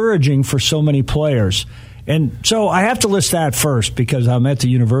discouraging for so many players. And so I have to list that first because I'm at the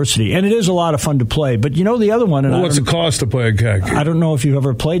university, and it is a lot of fun to play. But you know the other one. And what's the cost to play a khaki? I don't know if you've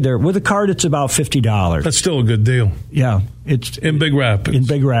ever played there. With a card, it's about $50. That's still a good deal. Yeah, it's in Big Rapids. In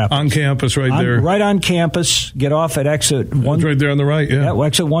Big Rapids, on campus, there. Right on campus. Get off at exit 1. It's right there on the right. Yeah,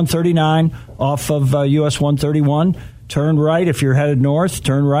 exit 139 off of US 131. Turn right if you're headed north.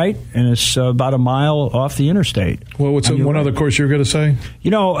 Turn right, and it's about a mile off the interstate. Well, what's one other course you were going to say? You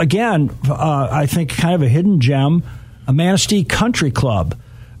know, again, I think kind of a hidden gem, a Manistee Country Club.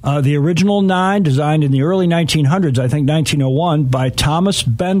 The original 9, designed in the early 1900s, I think 1901, by Thomas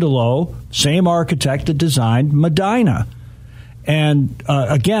Bendelow, same architect that designed Medina. And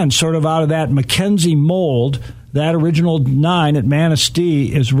again, sort of out of that Mackenzie mold, that original 9 at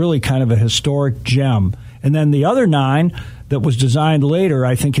Manistee is really kind of a historic gem. And then the other 9 that was designed later,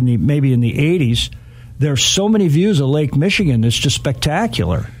 I think maybe in the 80s, there's so many views of Lake Michigan. It's just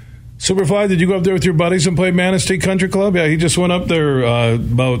spectacular. Superfly, did you go up there with your buddies and play Manistee Country Club? Yeah, he just went up there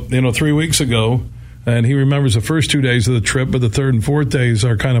about 3 weeks ago, and he remembers the first 2 days of the trip, but the third and fourth days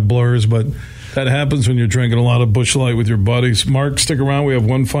are kind of blurs, but that happens when you're drinking a lot of Busch Light with your buddies. Mark, stick around. We have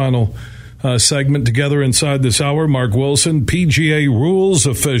one final segment together inside this hour. Mark Wilson, PGA Rules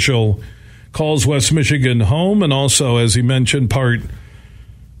official, calls West Michigan home, and also, as he mentioned, part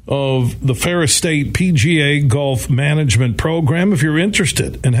of the Ferris State PGA Golf Management Program. If you're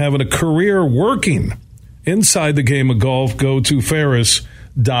interested in having a career working inside the game of golf, go to ferris.edu.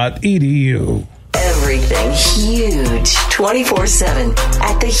 Everything huge 24/7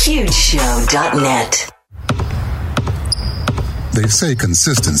 at thehugeshow.net. They say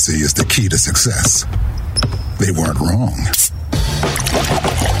consistency is the key to success. They weren't wrong.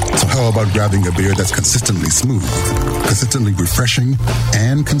 So how about grabbing a beer that's consistently smooth, consistently refreshing,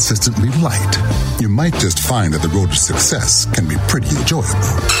 and consistently light? You might just find that the road to success can be pretty enjoyable.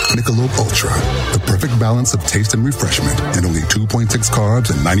 Michelob Ultra, the perfect balance of taste and refreshment, and only 2.6 carbs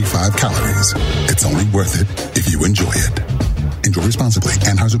and 95 calories. It's only worth it if you enjoy it. Enjoy responsibly.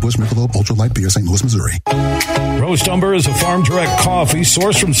 Anheuser-Busch Michelob Ultra Light Beer, St. Louis, Missouri. Roast Umber is a farm-direct coffee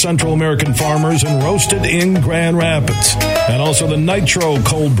sourced from Central American farmers and roasted in Grand Rapids. And also the Nitro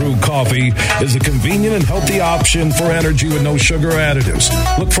Cold Brew Coffee is a convenient and healthy option for energy with no sugar additives.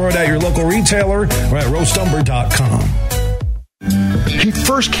 Look for it at your local retailer or at roastumber.com. He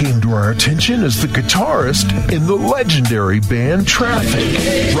first came to our attention as the guitarist in the legendary band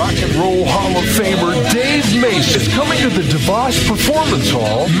Traffic. Rock and Roll Hall of Famer Dave Mason is coming to the DeVos Performance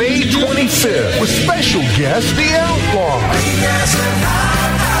Hall May 25th with special guest The Outlaws.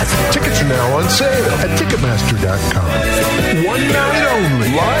 Tickets are now on sale at Ticketmaster.com. One night only,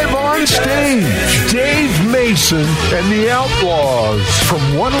 live on stage, Dave Mason and The Outlaws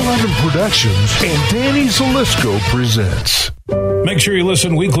from 111 Productions and Danny Zalisco presents. Make sure you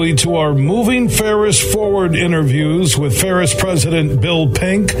listen weekly to our Moving Ferris Forward interviews with Ferris President Bill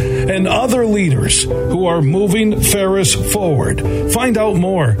Pink and other leaders who are moving Ferris forward. Find out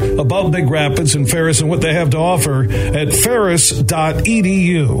more about Big Rapids and Ferris and what they have to offer at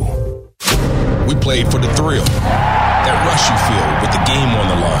ferris.edu. We played for the thrill, that rush you feel with the game on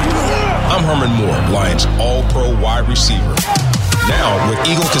the line. I'm Herman Moore, Lions All-Pro wide receiver. Now, with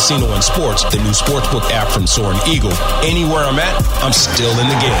Eagle Casino and Sports, the new sportsbook app from Soaring Eagle, anywhere I'm at, I'm still in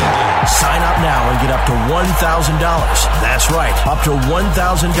the game. Sign up now and get up to $1,000. That's right, up to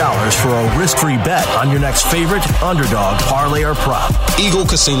 $1,000 for a risk-free bet on your next favorite underdog, parlay, or prop. Eagle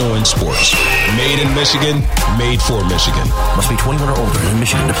Casino and Sports. Made in Michigan, made for Michigan. Must be 21 or older in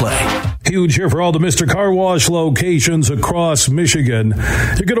Michigan to play. Huge here for all the Mr. Car Wash locations across Michigan.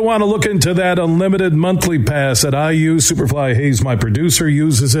 You're going to want to look into that unlimited monthly pass that I use. Superfly Hayes, my producer,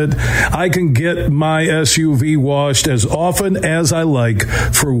 uses it. I can get my SUV washed as often as I like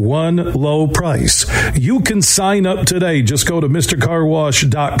for one low price. You can sign up today. Just go to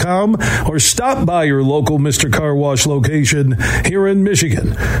MrCarWash.com or stop by your local Mr. Car Wash location here in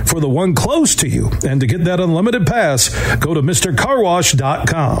Michigan for the one close to you. And to get that unlimited pass, go to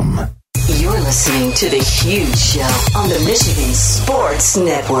MrCarWash.com. You're listening to The Huge Show on the Michigan Sports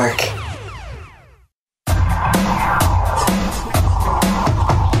Network.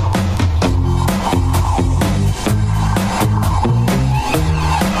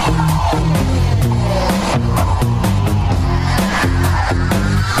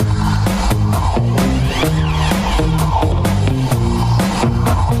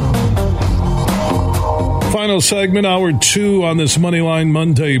 Final segment, hour 2 on this Moneyline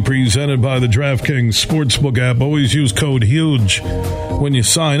Monday, presented by the DraftKings Sportsbook app. Always use code HUGE when you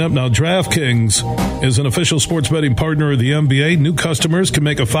sign up. Now, DraftKings is an official sports betting partner of the NBA. New customers can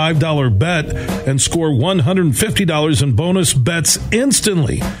make a $5 bet and score $150 in bonus bets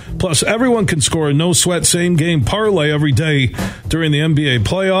instantly. Plus, everyone can score a no-sweat same-game parlay every day during the NBA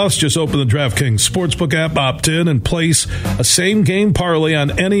playoffs. Just open the DraftKings Sportsbook app, opt in, and place a same-game parlay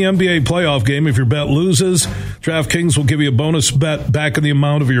on any NBA playoff game. If your bet loses, DraftKings will give you a bonus bet back in the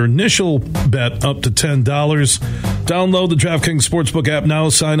amount of your initial bet, up to $10. Download the DraftKings Sportsbook app now.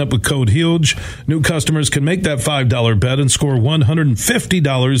 Sign up with code HUGE. New customers can make that $5 bet and score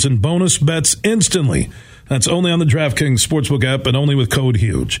 $150 in bonus bets instantly. That's only on the DraftKings Sportsbook app and only with code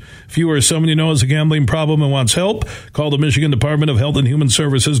HUGE. If you or someone you know has a gambling problem and wants help, call the Michigan Department of Health and Human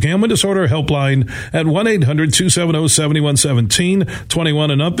Services Gambling Disorder Helpline at 1-800-270-7117.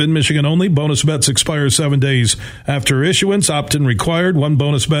 21 and up in Michigan only. Bonus bets expire 7 days after issuance. Opt-in required. One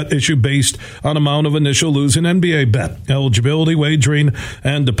bonus bet issued based on amount of initial losing NBA bet. Eligibility, wagering,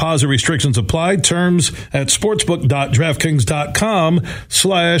 and deposit restrictions apply. Terms at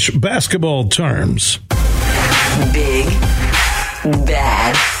sportsbook.draftkings.com/basketball terms. Big,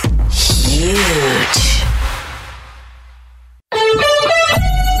 bad, huge.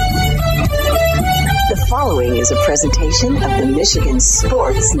 The following is a presentation of the Michigan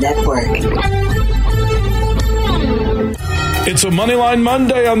Sports Network. It's a Moneyline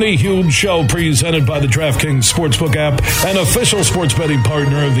Monday on the Huge Show, presented by the DraftKings Sportsbook app, an official sports betting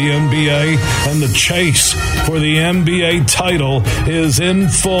partner of the NBA. And the chase for the NBA title is in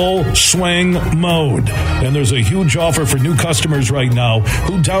full swing mode. And there's a huge offer for new customers right now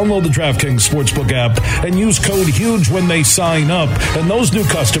who download the DraftKings Sportsbook app and use code HUGE when they sign up. And those new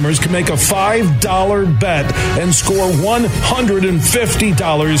customers can make a $5 bet and score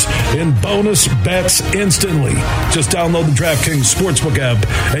 $150 in bonus bets instantly. Just download the DraftKings Sportsbook app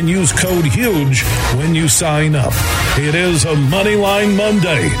and use code HUGE when you sign up. It is a Moneyline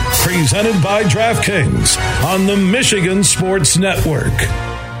Monday, presented by DraftKings on the Michigan Sports Network.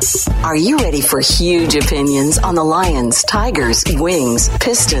 Are you ready for huge opinions on the Lions, Tigers, Wings,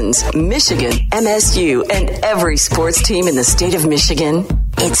 Pistons, Michigan, MSU, and every sports team in the state of Michigan?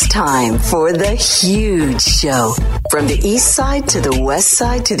 It's time for The Huge Show. From the east side to the west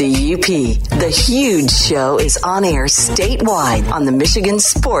side to the UP, The Huge Show is on air statewide on the Michigan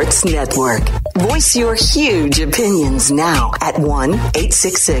Sports Network. Voice your huge opinions now at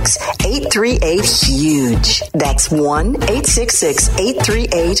 1-866-838-HUGE. That's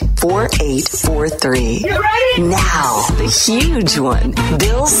 1-866-838-4843. You ready? Now, the huge one,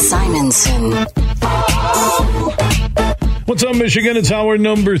 Bill Simonson. What's up, Michigan? It's hour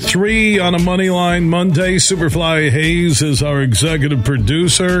number 3 on a Moneyline Monday. Superfly Hayes is our executive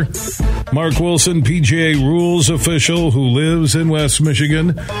producer. Mark Wilson, PGA Rules official who lives in West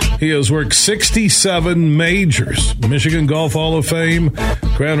Michigan. He has worked 67 majors. Michigan Golf Hall of Fame,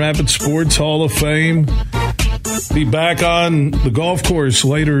 Grand Rapids Sports Hall of Fame. Be back on the golf course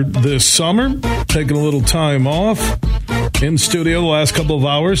later this summer. Taking a little time off. In studio the last couple of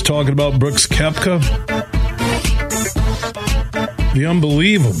hours talking about Brooks Koepka. The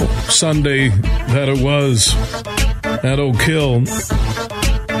unbelievable Sunday that it was at Oak Hill.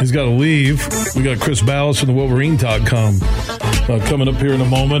 He's got to leave. We got Chris Ballas from the Wolverine.com coming up here in a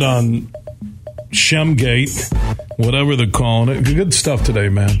moment on Shemgate, whatever they're calling it. Good stuff today,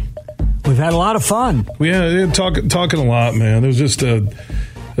 man. We've had a lot of fun. Talking a lot, man. There's just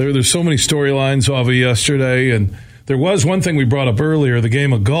there's so many storylines off of yesterday, and there was one thing we brought up earlier, the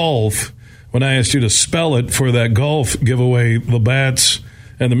game of golf. When I asked you to spell it for that golf giveaway, Labatt's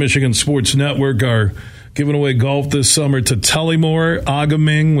and the Michigan Sports Network are giving away golf this summer to Tullymore,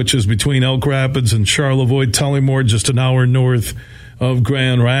 Agaming, which is between Elk Rapids and Charlevoix. Tullymore, just an hour north of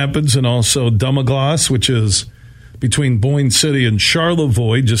Grand Rapids, and also Dumaglas, which is between Boyne City and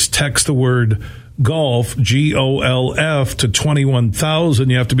Charlevoix. Just text the word golf, GOLF, to 21,000.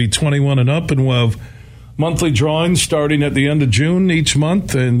 You have to be 21 and up, and we'll have monthly drawings starting at the end of June each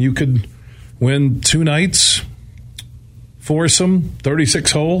month, and you could win 2 nights, foursome,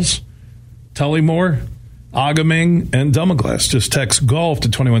 36 holes, Tullymore, Agaming, and Dumaglas. Just text golf to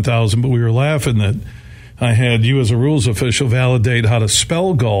 21,000. But we were laughing that I had you as a rules official validate how to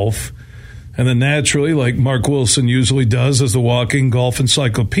spell golf. And then naturally, like Mark Wilson usually does as the walking golf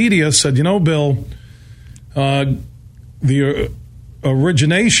encyclopedia, said, Bill, the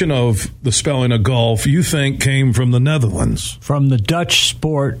origination of the spelling of golf, you think, came from the Netherlands. From the Dutch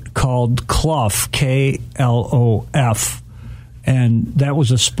sport called Klof, Klof. And that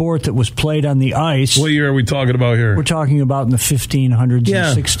was a sport that was played on the ice. What year are we talking about here? We're talking about in the 1500s and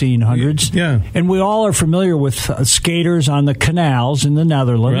 1600s. Yeah. And we all are familiar with skaters on the canals in the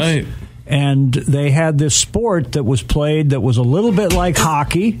Netherlands. Right. And they had this sport that was played that was a little bit like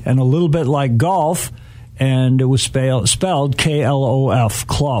hockey and a little bit like golf. And it was spelled K-L-O-F,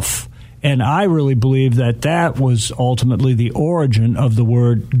 Clough. And I really believe that was ultimately the origin of the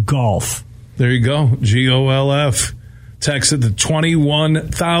word golf. There you go. G-O-L-F. Text it to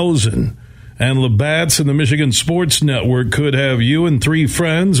 21,000. And Labatt's and the Michigan Sports Network could have you and 3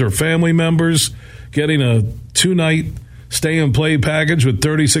 friends or family members getting a 2-night stay and play package with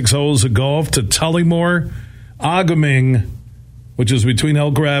 36 holes of golf to Tullymore, Agaming, which is between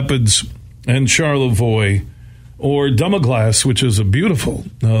Elk Rapids and Charlevoix, or Dumaglass, which is a beautiful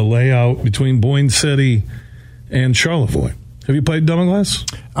layout between Boyne City and Charlevoix. Have you played Dumaglass?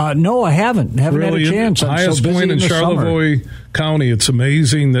 No, I haven't. Haven't had a chance. I'm highest so busy point in Charlevoix County. It's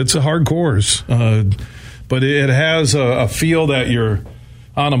amazing. It's a hard course, but it has a feel that you're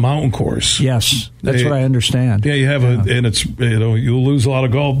on a mountain course. Yes, that's what I understand. Yeah, you have and it's you'll lose a lot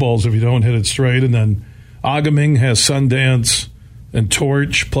of golf balls if you don't hit it straight. And then Agaming has Sundance and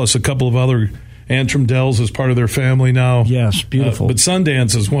Torch, plus a couple of other Antrim Dells as part of their family now. Yes, beautiful. But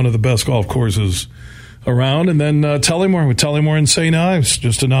Sundance is one of the best golf courses around. And then Tullymore with Tullymore and St. Ives,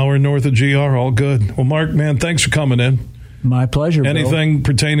 just an hour north of GR, all good. Well, Mark, man, thanks for coming in. My pleasure, Anything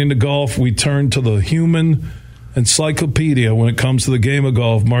pertaining to golf, we turn to the human encyclopedia when it comes to the game of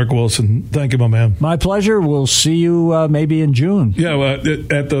golf. Mark Wilson, thank you, my man. My pleasure. We'll see you maybe in June. Yeah,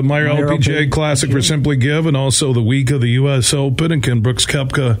 at the Meyer LPGA Classic for Simply Give, and also the week of the U.S. Open. And can Brooks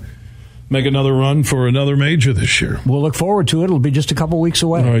Koepka make another run for another major this year? We'll look forward to it. It'll be just a couple weeks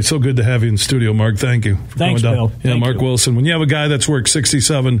away. All right, so good to have you in studio, Mark. Thank you for Thanks, coming down. Bill. Yeah, Thank Mark you. Wilson. When you have a guy that's worked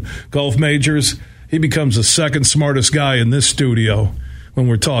 67 golf majors, he becomes the second smartest guy in this studio when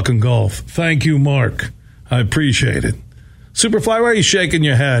we're talking golf. Thank you, Mark. I appreciate it. Superfly, why are you shaking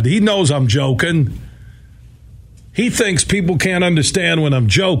your head? He knows I'm joking. He thinks people can't understand when I'm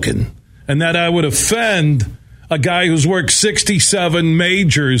joking and that I would offend a guy who's worked 67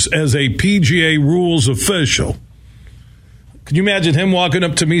 majors as a PGA rules official. Could you imagine him walking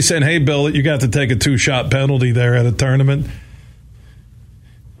up to me saying, hey, Bill, you got to take a 2-shot penalty there at a tournament?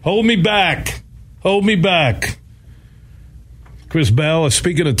 Hold me back. Hold me back. Chris Bell,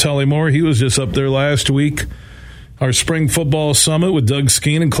 speaking of Tullymore, he was just up there last week. Our spring football summit with Doug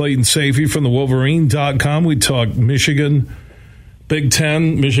Skeen and Clayton Safey from the Wolverine.com. We talked Michigan, Big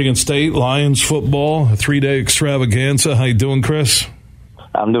Ten, Michigan State, Lions football, a 3-day extravaganza. How you doing, Chris?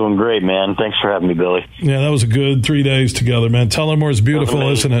 I'm doing great, man. Thanks for having me, Billy. Yeah, that was a good 3 days together, man. Tullymore's beautiful,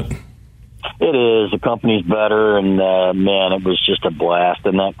 isn't it? It is. The company's better, and, man, it was just a blast.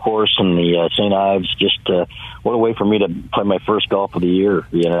 And that course in the St. Ives, just what a way for me to play my first golf of the year,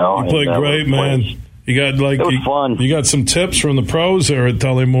 you know. You played great, man. You got it was fun. You got some tips from the pros there at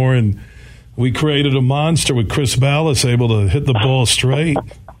Tullymore, and we created a monster with Chris Ballas able to hit the ball straight.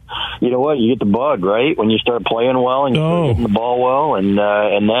 You know what? You get the bug, right? When you start playing well and you start hitting the ball well, and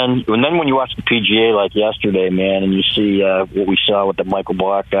then when you watch the PGA like yesterday, man, and you see what we saw with the Michael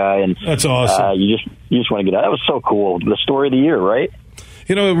Block guy, and that's awesome. You just want to get out. That was so cool. The story of the year, right?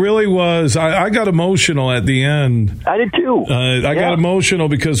 You know, it really was. I got emotional at the end. I did too. I got emotional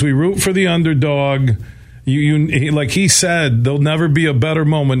because we root for the underdog. Like he said, there'll never be a better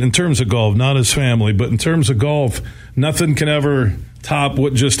moment in terms of golf, not his family, but in terms of golf, nothing can ever top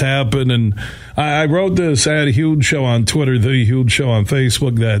what just happened. And I wrote this at a Huge Show on Twitter, The Huge Show on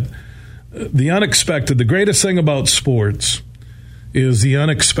Facebook, that the unexpected, the greatest thing about sports is the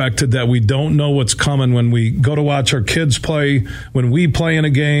unexpected, that we don't know what's coming when we go to watch our kids play, when we play in a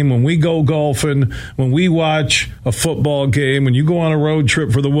game, when we go golfing, when we watch a football game, when you go on a road trip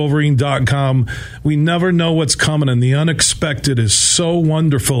for the Wolverine.com. We never know what's coming, and the unexpected is so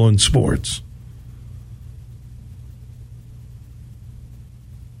wonderful in sports.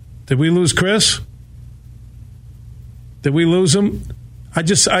 Did we lose Chris? Did we lose him? I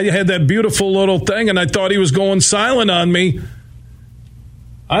had that beautiful little thing, and I thought he was going silent on me.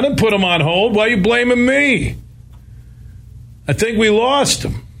 I didn't put him on hold. Why are you blaming me? I think we lost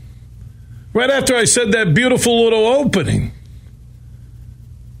him. Right after I said that beautiful little opening.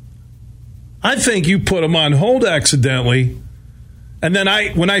 I think you put him on hold accidentally. And then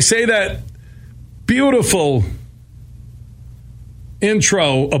when I say that beautiful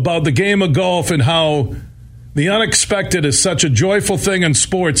intro about the game of golf and how the unexpected is such a joyful thing in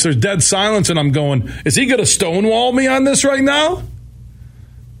sports, there's dead silence, and I'm going, is he going to stonewall me on this right now?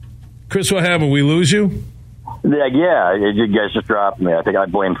 Chris, what happened? We lose you? No, Yeah, you guys just dropped me. I think I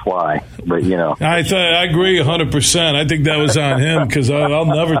blame Fly, but I agree 100%. I think that was on him because I'll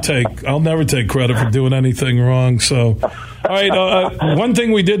never take credit for doing anything wrong. So, all right. One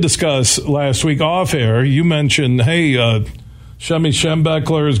thing we did discuss last week off air, you mentioned, hey, Shemy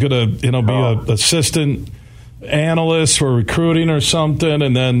Schembechler is going to be an assistant analyst for recruiting or something,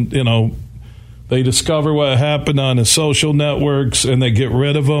 and then they discover what happened on his social networks and they get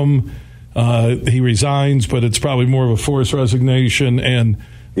rid of him. He resigns, but it's probably more of a forced resignation. And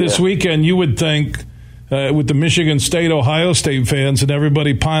this weekend, you would think, with the Michigan State, Ohio State fans and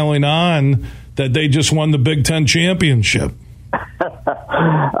everybody piling on, that they just won the Big Ten championship.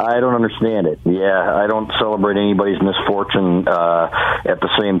 I don't understand it. Yeah, I don't celebrate anybody's misfortune. At the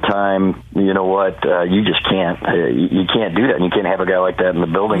same time, you know what? You just can't. You can't do that. And you can't have a guy like that in the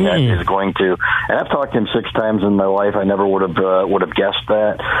building that is going to. And I've talked to him 6 times in my life. I never would have guessed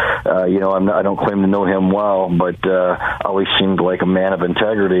that. I don't claim to know him well, but always seemed like a man of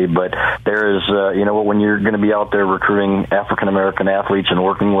integrity. But there is, when you're going to be out there recruiting African American athletes and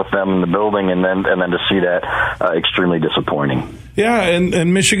working with them in the building, and then to see that, extremely disappointing. Yeah,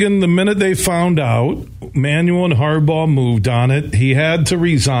 and Michigan, the minute they found out, Manuel and Harbaugh moved on it. He had to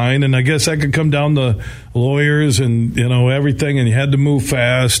resign, and I guess that could come down to lawyers and everything, and he had to move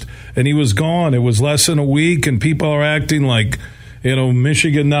fast, and he was gone. It was less than a week, and people are acting like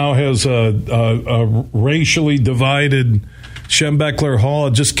Michigan now has a racially divided Schembechler Hall.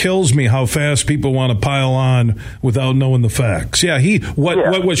 It just kills me how fast people want to pile on without knowing the facts. Yeah, what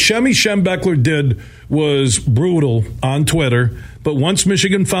Shemy Schembechler did was brutal on Twitter, but once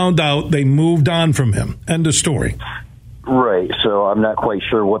Michigan found out, they moved on from him. End of story. Right, so I'm not quite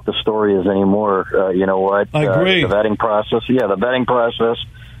sure what the story is anymore. You know what? I agree. The vetting process. Yeah, the vetting process.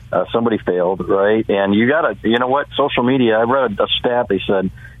 Somebody failed, right? And you got to, social media, I read a stat, they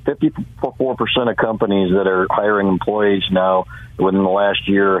said 54% of companies that are hiring employees now within the last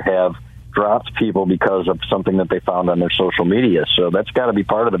year have dropped people because of something that they found on their social media. So that's got to be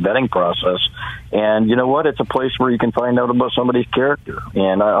part of the vetting process. And you know what? It's a place where you can find out about somebody's character.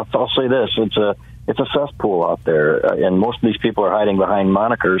 And I'll say this, it's a cesspool out there, and most of these people are hiding behind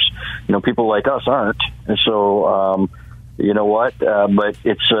monikers. People like us aren't. And so, you know what? But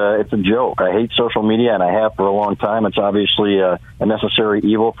it's a joke. I hate social media, and I have for a long time. It's obviously a necessary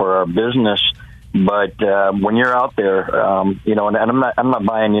evil for our business. But when you're out there, and I'm not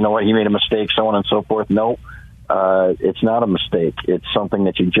buying. You know what? He made a mistake, so on and so forth. No, it's not a mistake. It's something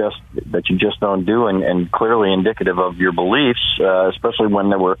that you just don't do, and clearly indicative of your beliefs, especially when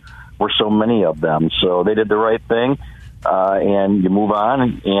there were so many of them. So they did the right thing, and you move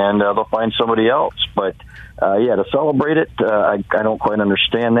on, and they'll find somebody else. But to celebrate it, I don't quite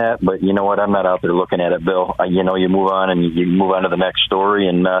understand that. But you know what? I'm not out there looking at it, Bill. You move on, and you move on to the next story,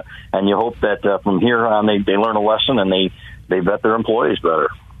 and you hope that from here on they learn a lesson and they vet their employees better.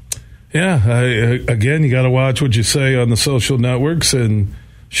 Yeah, again, you got to watch what you say on the social networks. And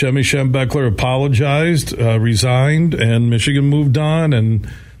Shemy Schembechler apologized, resigned, and Michigan moved on.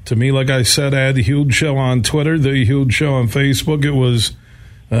 And to me, like I said, I had the Huge Show on Twitter, the Huge Show on Facebook. It was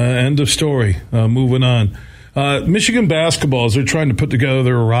end of story. Moving on. Michigan basketball, as they're trying to put together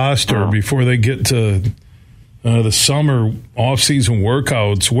their roster before they get to the summer off-season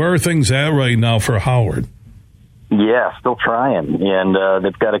workouts, where are things at right now for Howard? Yeah, still trying. And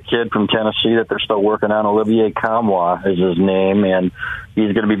they've got a kid from Tennessee that they're still working on. Olivier Kamwa is his name, and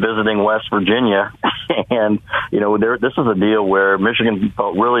he's going to be visiting West Virginia. And, this is a deal where Michigan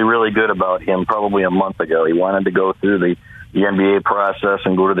felt really, really good about him probably a month ago. He wanted to go through the NBA process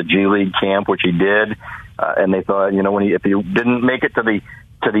and go to the G League camp, which he did. And they thought, if he didn't make it to the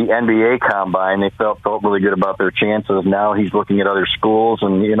NBA combine, they felt really good about their chances. Now he's looking at other schools,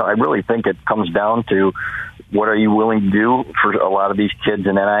 and I really think it comes down to what are you willing to do for a lot of these kids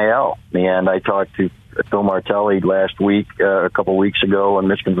in NIL. And I talked to Phil Martelli last week, a couple weeks ago, and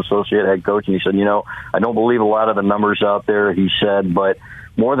Michigan's associate head coach, and he said, I don't believe a lot of the numbers out there, he said, but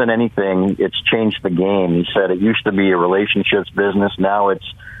more than anything, it's changed the game. He said it used to be a relationships business. Now it's,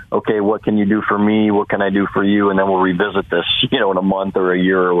 okay, what can you do for me? What can I do for you? And then we'll revisit this, in a month or a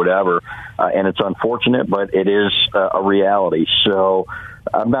year or whatever. And it's unfortunate, but it is a reality. So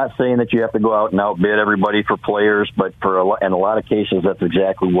I'm not saying that you have to go out and outbid everybody for players, but in a lot of cases, that's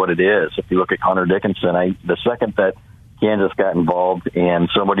exactly what it is. If you look at Hunter Dickinson, the second that Kansas got involved and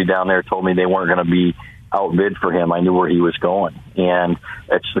somebody down there told me they weren't going to be outbid for him, I knew where he was going. And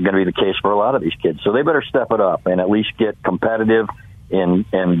it's going to be the case for a lot of these kids. So they better step it up and at least get competitive in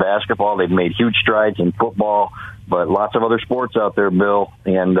basketball. They've made huge strides in football, but lots of other sports out there, Bill.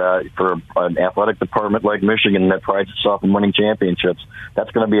 And for an athletic department like Michigan that prides itself in winning championships,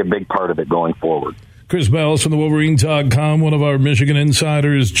 that's going to be a big part of it going forward. Chris Ballas from the Wolverine.com, one of our Michigan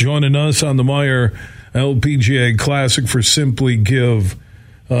insiders, joining us on the Meijer LPGA Classic for Simply Give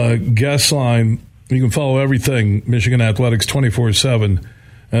guest line. You can follow everything Michigan Athletics 24/7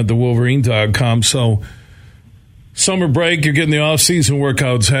 at the Wolverine.com. So, summer break, you're getting the off-season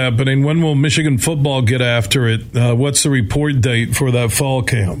workouts happening. When will Michigan football get after it? What's the report date for that fall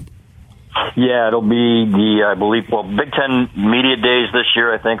camp? Yeah, it'll be I believe, Big Ten Media Days this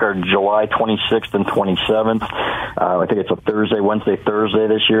year, I think, are July 26th and 27th. I think it's a Wednesday, Thursday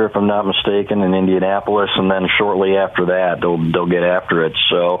this year, if I'm not mistaken, in Indianapolis. And then shortly after that, they'll get after it.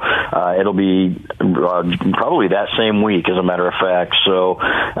 So it'll be probably that same week, as a matter of fact. So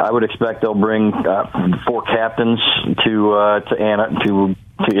I would expect they'll bring 4 captains to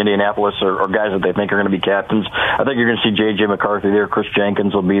Indianapolis, or guys that they think are going to be captains. I think you're going to see J.J. McCarthy there. Chris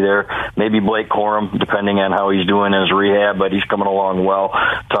Jenkins will be there. Maybe Blake Corum, depending on how he's doing in his rehab, but he's coming along well.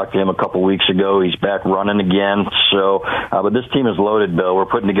 Talked to him a couple weeks ago. He's back running again. So, but this team is loaded, Bill. We're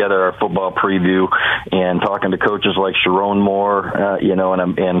putting together our football preview and talking to coaches like Sharon Moore,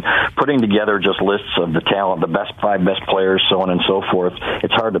 and putting together just lists of the talent, the best 5 best players, so on and so forth.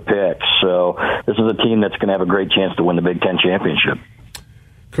 It's hard to pick. So this is a team that's going to have a great chance to win the Big Ten championship.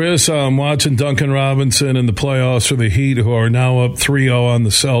 Chris, I'm watching Duncan Robinson in the playoffs for the Heat, who are now up 3-0 on the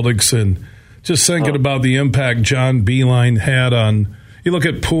Celtics, and just thinking about the impact John Beilein had on. You look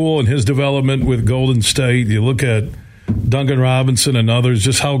at Poole and his development with Golden State. You look at Duncan Robinson and others,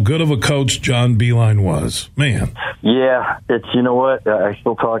 just how good of a coach John Beilein was. Man. Yeah, you know what? I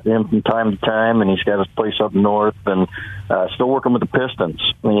still talk to him from time to time, and he's got his place up north, and still working with the Pistons.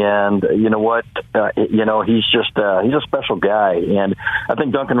 And you know what? He's a special guy. And I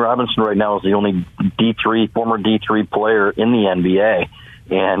think Duncan Robinson right now is the only former D3 player in the NBA.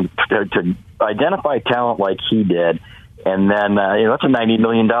 And to identify talent like he did, and then, that's a $90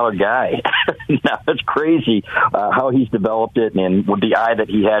 million guy. Now, that's crazy how he's developed it, and with the eye that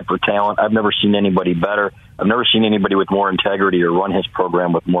he had for talent. I've never seen anybody better. I've never seen anybody with more integrity or run his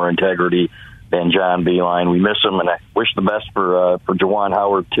program with more integrity than John Beilein. We miss him, and I wish the best for Juwan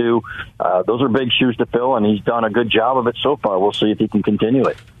Howard, too. Those are big shoes to fill, and he's done a good job of it so far. We'll see if he can continue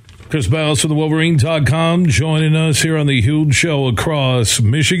it. Chris Ballas from the Wolverine.com joining us here on the Huge Show across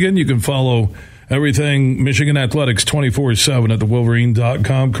Michigan. You can follow everything Michigan Athletics 24/7 at the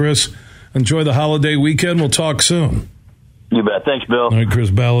Wolverine.com. Chris, enjoy the holiday weekend. We'll talk soon. You bet. Thanks, Bill. All right,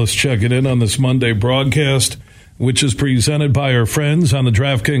 Chris Ballas checking in on this Monday broadcast, which is presented by our friends on the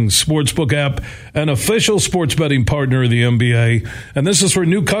DraftKings Sportsbook app, an official sports betting partner of the NBA. And this is for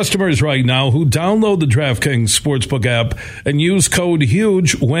new customers right now who download the DraftKings Sportsbook app and use code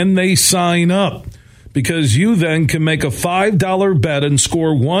HUGE when they sign up. Because you then can make a $5 bet and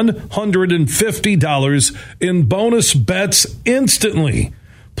score $150 in bonus bets instantly.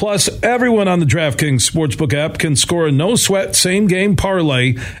 Plus, everyone on the DraftKings Sportsbook app can score a no-sweat same-game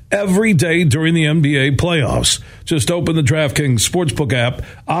parlay every day during the NBA playoffs. Just open the DraftKings Sportsbook app,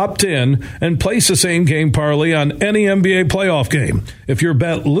 opt in, and place a same-game parlay on any NBA playoff game. If your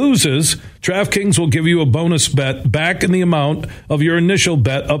bet loses, DraftKings will give you a bonus bet back in the amount of your initial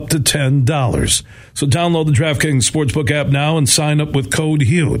bet up to $10. So download the DraftKings Sportsbook app now and sign up with code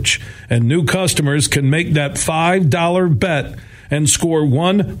HUGE. And new customers can make that $5 bet and score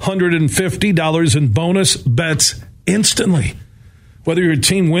 $150 in bonus bets instantly, whether your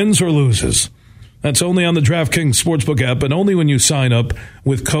team wins or loses. That's only on the DraftKings Sportsbook app and only when you sign up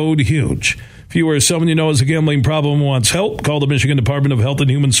with code HUGE. If you or someone you know has a gambling problem and wants help, call the Michigan Department of Health and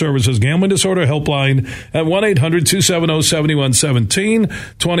Human Services Gambling Disorder Helpline at 1-800-270-7117.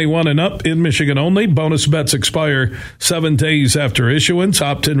 21 and up in Michigan only. Bonus bets expire 7 days after issuance.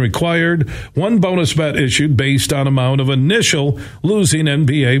 Opt-in required. One bonus bet issued based on amount of initial losing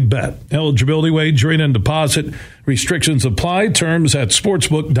NBA bet. Eligibility, wagering, and deposit restrictions apply. Terms at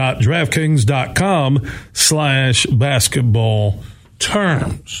sportsbook.draftkings.com/basketball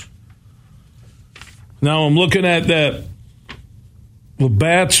terms. Now I'm looking at that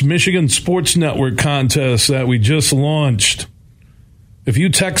Labatt's Michigan Sports Network contest that we just launched. If you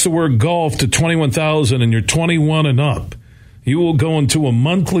text the word golf to 21,000 and you're 21 and up, you will go into a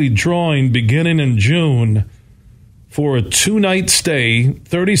monthly drawing beginning in June for a 2-night stay,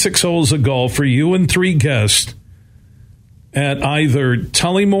 36 holes of golf for you and 3 guests at either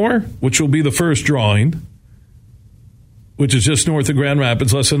Tullymore, which will be the first drawing, which is just north of Grand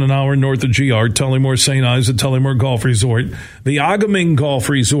Rapids, less than an hour north of GR, Tullymore St. Ives at Tullymore Golf Resort. The Agaming Golf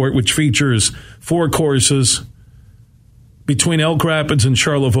Resort, which features 4 courses between Elk Rapids and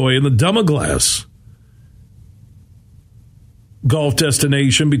Charlevoix, and the Dumaglass golf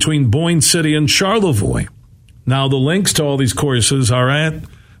destination between Boyne City and Charlevoix. Now, the links to all these courses are at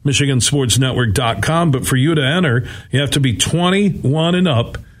MichiganSportsNetwork.com. But for you to enter, you have to be 21 and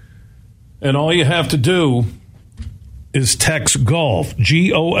up. And all you have to do is text GOLF,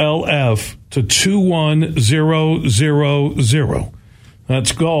 GOLF, to 21000.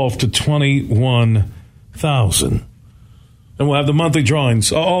 That's GOLF to 21,000. And we'll have the monthly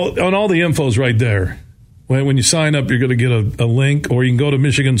drawings. All the info's right there. When you sign up, you're going to get a link, or you can go to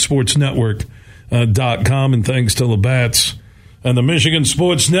MichiganSportsNetwork.com. And thanks to Labatt's and the Michigan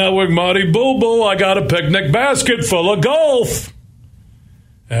Sports Network, Marty Boo Boo, I got a picnic basket full of golf.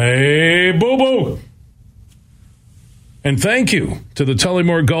 Hey, Boo Boo. And thank you to the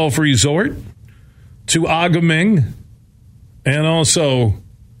Tullymore Golf Resort, to Agaming, and also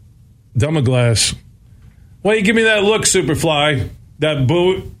Dumaglass. Why you give me that look, Superfly? That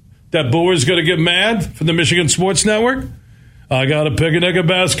booer's going to get mad from the Michigan Sports Network? I got a picnic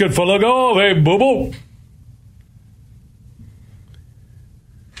basket full of golf. Hey, boo-boo.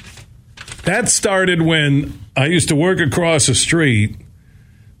 That started when I used to work across the street,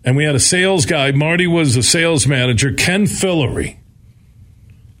 and we had a sales guy. Marty was the sales manager, Ken Fillery.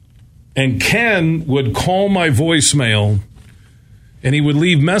 And Ken would call my voicemail, and he would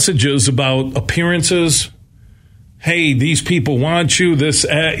leave messages about appearances. Hey, these people want you. This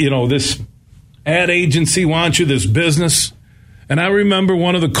ad agency wants you. This business. And I remember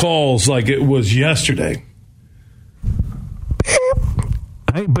one of the calls like it was yesterday.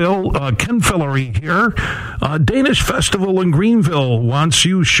 Hey, Bill, Ken Fillery here. Danish Festival in Greenville wants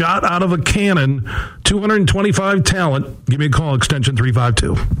you shot out of a cannon, 225 talent. Give me a call, extension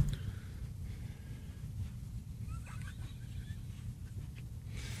 352.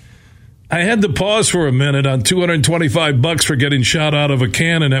 I had to pause for a minute on $225 for getting shot out of a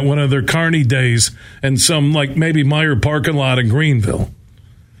cannon at one of their Carney days and some, like, maybe Meyer parking lot in Greenville.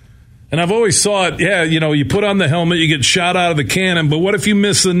 And I've always thought, yeah, you put on the helmet, you get shot out of the cannon, but what if you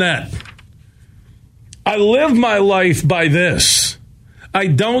miss the net? I live my life by this. I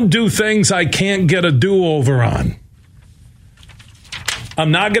don't do things I can't get a do-over on.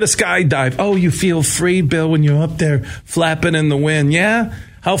 I'm not going to skydive. Oh, you feel free, Bill, when you're up there flapping in the wind. Yeah?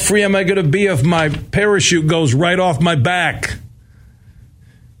 How free am I going to be if my parachute goes right off my back?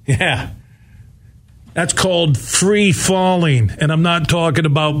 Yeah. That's called free falling, and I'm not talking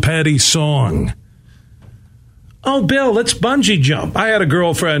about Patty's song. Oh, Bill, let's bungee jump. I had a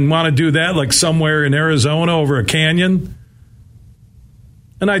girlfriend want to do that, like somewhere in Arizona over a canyon.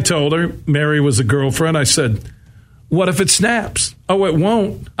 And I told her, Mary was a girlfriend, I said, what if it snaps? Oh, it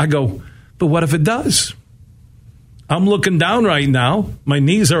won't. I go, but what if it does? I'm looking down right now. My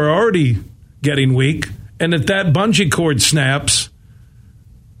knees are already getting weak. And if that bungee cord snaps,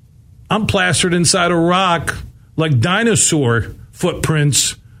 I'm plastered inside a rock like dinosaur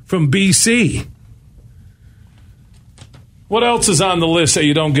footprints from BC. What else is on the list that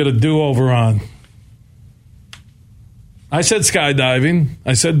you don't get a do-over on? I said skydiving.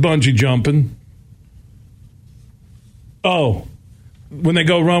 I said bungee jumping. Oh, when they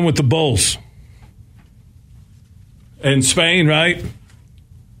go run with the bulls. In Spain, right?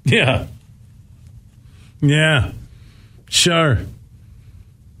 Yeah. Yeah. Sure.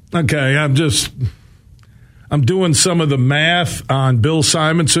 Okay, I'm doing some of the math on Bill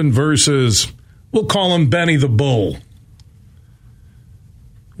Simonson versus, we'll call him Benny the Bull.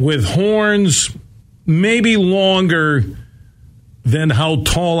 With horns maybe longer than how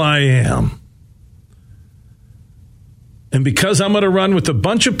tall I am. And because I'm going to run with a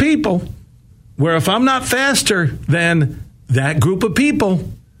bunch of people, where if I'm not faster than that group of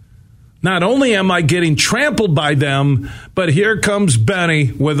people, not only am I getting trampled by them, but here comes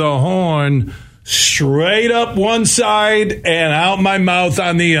Benny with a horn straight up one side and out my mouth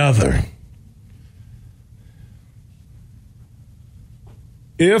on the other.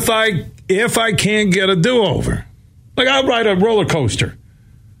 If I can't get a do-over, like I'll ride a roller coaster.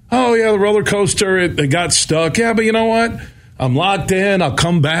 Oh, yeah, the roller coaster, it got stuck. Yeah, but you know what? I'm locked in. I'll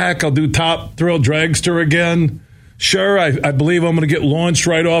come back. I'll do Top Thrill Dragster again. Sure, I believe I'm going to get launched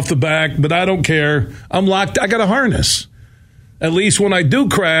right off the back, but I don't care. I'm locked. I got a harness. At least when I do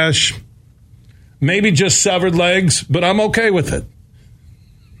crash, maybe just severed legs, but I'm okay with it.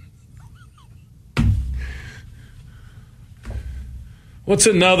 What's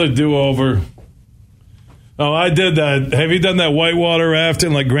another do-over? Oh, I did that. Have you done that whitewater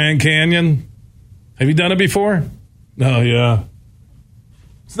rafting like Grand Canyon? Have you done it before? Oh, yeah.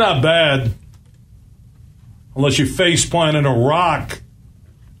 It's not bad. Unless you face plant in a rock.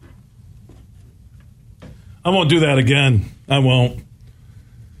 I won't do that again. I won't.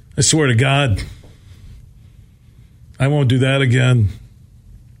 I swear to God. I won't do that again.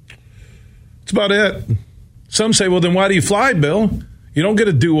 That's about it. Some say, well, then why do you fly, Bill? You don't get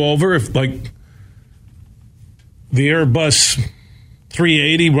a do-over if, like, the Airbus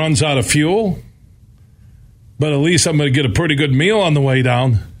 380 runs out of fuel. But at least I'm going to get a pretty good meal on the way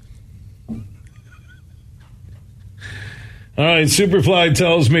down. All right, Superfly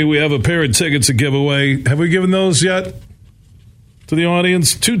tells me we have a pair of tickets to give away. Have we given those yet to the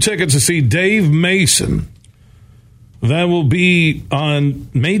audience? 2 tickets to see Dave Mason. That will be on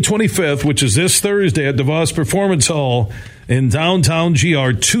May 25th, which is this Thursday at DeVos Performance Hall in downtown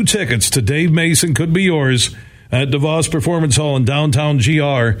GR. 2 tickets to Dave Mason could be yours at DeVos Performance Hall in downtown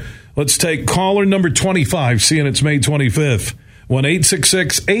GR. Let's take caller number 25, seeing it's May 25th.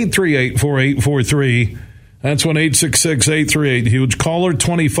 1-866-838-4843. That's 1-866-838-HUGE. Caller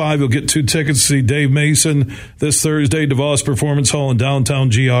 25 will get 2 tickets to see Dave Mason this Thursday, DeVos Performance Hall in downtown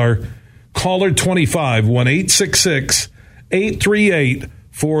GR. Caller 25,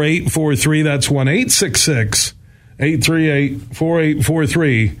 1-866-838-4843. That's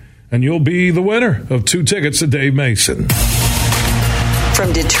 1-866-838-4843. And you'll be the winner of 2 tickets to Dave Mason.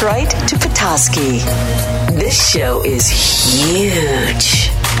 From Detroit to Petoskey, this show is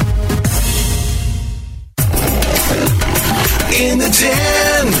huge. In the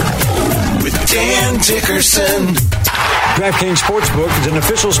Den with Dan Dickerson. DraftKings Sportsbook is an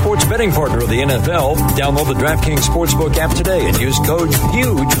official sports betting partner of the NFL. Download the DraftKings Sportsbook app today and use code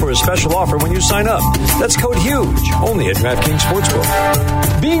HUGE for a special offer when you sign up. That's code HUGE, only at DraftKings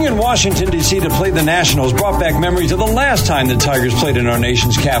Sportsbook. Being in Washington, D.C. to play the Nationals brought back memories of the last time the Tigers played in our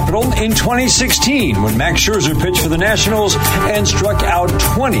nation's capital in 2016 when Max Scherzer pitched for the Nationals and struck out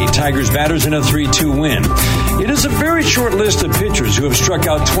 20 Tigers batters in a 3-2 win. It is a very short list of pitchers who have struck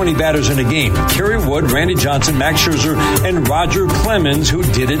out 20 batters in a game. Kerry Wood, Randy Johnson, Max Scherzer, and Roger Clemens, who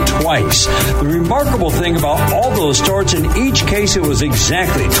did it twice. The remarkable thing about all those starts, in each case it was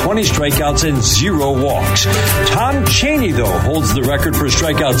exactly 20 strikeouts and 0 walks. Tom Cheney, though, holds the record for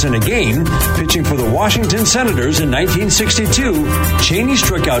strikeouts in a game. Pitching for the Washington Senators in 1962, Cheney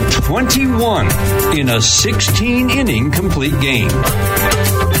struck out 21 in a 16-inning complete game.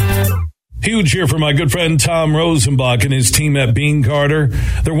 Huge here for my good friend Tom Rosenbach and his team at Bean Carter.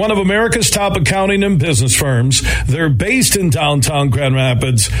 They're one of America's top accounting and business firms. They're based in downtown Grand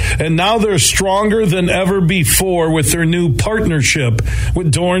Rapids, and now they're stronger than ever before with their new partnership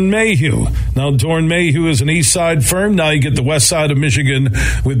with Doran Mayhew. Now, Doran Mayhew is an east side firm. Now you get the west side of Michigan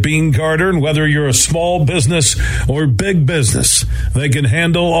with Bean Carter, and whether you're a small business or big business, they can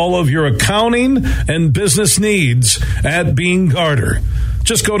handle all of your accounting and business needs at Bean Carter.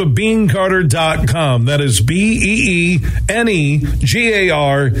 Just go to beancarter.com. That is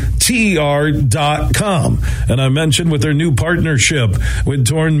BEANEGARTER.com. And I mentioned with their new partnership with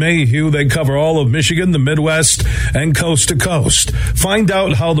Doran Mayhew, they cover all of Michigan, the Midwest, and coast to coast. Find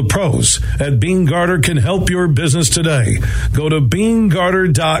out how the pros at Bean Carter can help your business today. Go to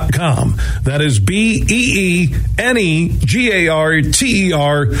beancarter.com. That is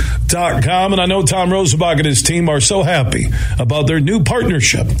BEANEGARTER.com. And I know Tom Rosenbach and his team are so happy about their new partnership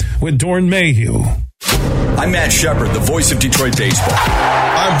with Doran Mayhew. I'm Matt Shepard, the voice of Detroit baseball.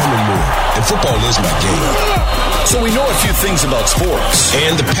 I'm Herman Moore, and football is my game. So we know a few things about sports.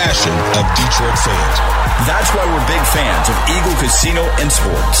 And the passion of Detroit fans. That's why we're big fans of Eagle Casino and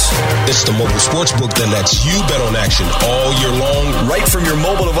Sports. It's the mobile sports book that lets you bet on action all year long. Right from your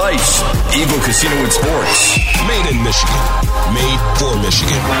mobile device. Eagle Casino and Sports. Made in Michigan. Made for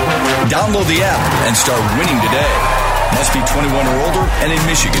Michigan. Download the app and start winning today. Must be 21 or older and in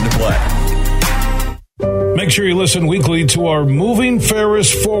Michigan to play. Make sure you listen weekly to our Moving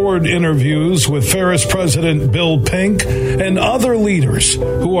Ferris Forward interviews with Ferris President Bill Pink and other leaders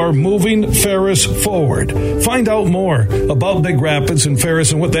who are moving Ferris forward. Find out more about Big Rapids and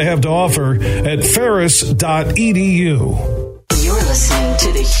Ferris and what they have to offer at ferris.edu. You're listening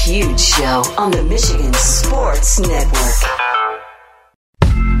to The Huge Show on the Michigan Sports Network.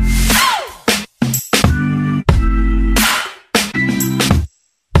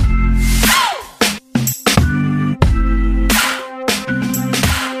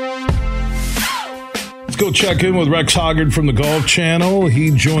 Go check in with Rex Hoggard from the Golf Channel.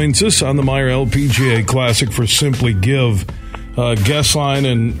 He joins us on the Meyer LPGA Classic for Simply Give guest line.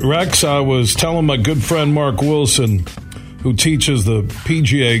 And Rex, I was telling my good friend Mark Wilson, who teaches the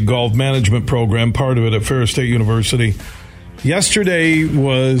PGA Golf Management Program, part of it at Ferris State University. Yesterday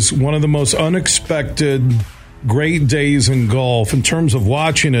was one of the most unexpected great days in golf in terms of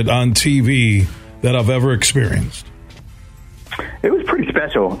watching it on TV that I've ever experienced. It was pretty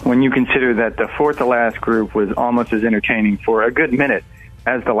special when you consider that the fourth to last group was almost as entertaining for a good minute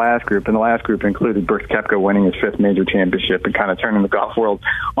as the last group. And the last group included Brooks Koepka winning his fifth major championship and kind of turning the golf world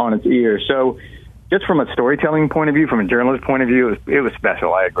on its ear. So just from a storytelling point of view, from a journalist point of view, it was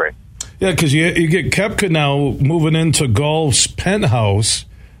special. I agree. Yeah, because you get Koepka now moving into golf's penthouse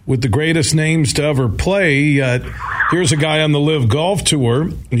with the greatest names to ever play. Here's a guy on the LIV Golf Tour.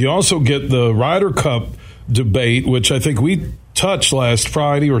 You also get the Ryder Cup debate, which I think we touched last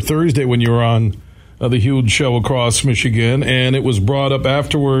Friday or Thursday when you were on the huge show across Michigan, and it was brought up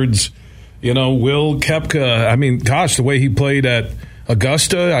afterwards. You know, will Koepka, I mean, gosh, the way he played at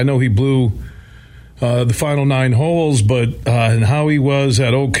Augusta, I know he blew the final 9 holes, but and how he was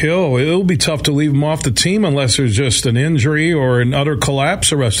at Oak Hill, it'll be tough to leave him off the team unless there's just an injury or an utter collapse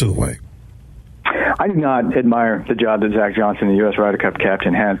the rest of the way. I do not admire the job that Zach Johnson, the U.S. Ryder Cup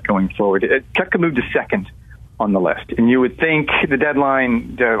captain, has going forward. Koepka moved to second on the list, and you would think the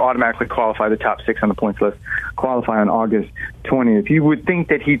deadline to automatically qualify the top 6 on the points list, qualify on August 20th. You would think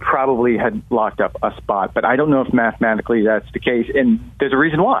that he probably had locked up a spot, but I don't know if mathematically that's the case, and there's a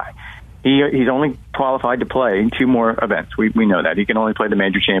reason why. He's only qualified to play 2 more events. We know that. He can only play the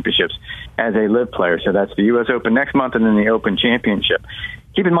major championships as a LIV player. So that's the U.S. Open next month and then the Open Championship.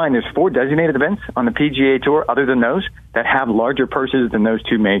 Keep in mind, there's 4 designated events on the PGA Tour, other than those, that have larger purses than those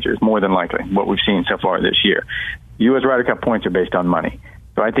 2 majors, more than likely, what we've seen so far this year. U.S. Ryder Cup points are based on money.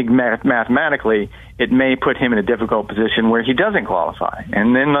 So I think mathematically, it may put him in a difficult position where he doesn't qualify.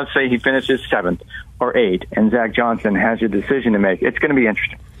 And then let's say he finishes 7th or 8th, and Zach Johnson has a decision to make. It's going to be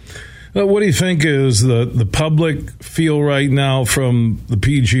interesting. What do you think is the public feel right now from the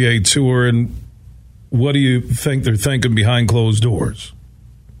PGA Tour, and what do you think they're thinking behind closed doors?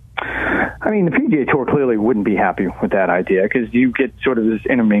 I mean, the PGA Tour clearly wouldn't be happy with that idea because you get sort of this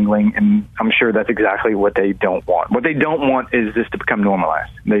intermingling, and I'm sure that's exactly what they don't want. What they don't want is this to become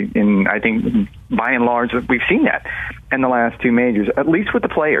normalized. And I think, by and large, we've seen that in the last 2 majors, at least with the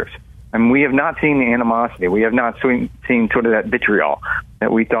players. And we have not seen the animosity. We have not seen sort of that vitriol that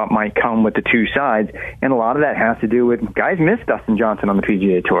we thought might come with the 2 sides. And a lot of that has to do with guys miss Dustin Johnson on the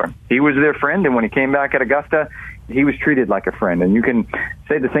PGA Tour. He was their friend, and when he came back at Augusta, he was treated like a friend. And you can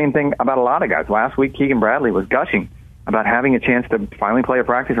say the same thing about a lot of guys. Last week, Keegan Bradley was gushing about having a chance to finally play a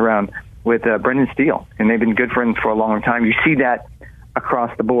practice round with Brendan Steele. And they've been good friends for a long time. You see that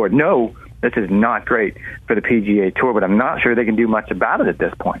across the board. No, this is not great for the PGA Tour, but I'm not sure they can do much about it at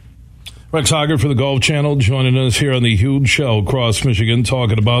this point. Rex Hoggard for the Golf Channel joining us here on the huge show across Michigan,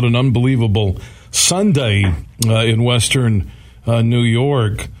 talking about an unbelievable Sunday in Western New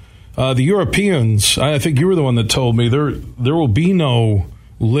York. The Europeans, I think you were the one that told me there will be no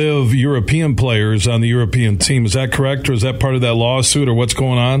LIV European players on the European team. Is that correct, or is that part of that lawsuit, or what's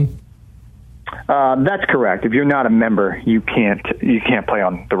going on? That's correct. If you're not a member, you can't play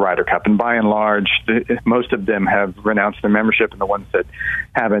on the Ryder Cup. And by and large, most of them have renounced their membership, and the ones that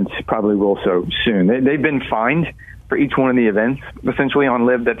haven't probably will so soon. They've been fined for each one of the events, essentially, on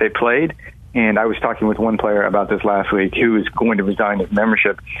LIV that they played. And I was talking with one player about this last week who is going to resign his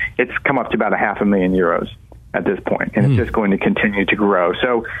membership. It's come up to about €500,000 at this point, and it's just going to continue to grow.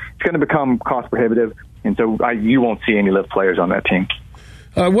 So it's going to become cost prohibitive, and so you won't see any LIV players on that team.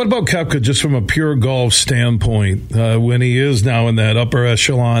 What about Koepka, just from a pure golf standpoint, when he is now in that upper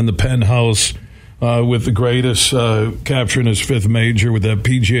echelon, the penthouse, with the greatest capturing his 5th major with that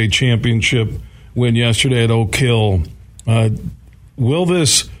PGA Championship win yesterday at Oak Hill? Will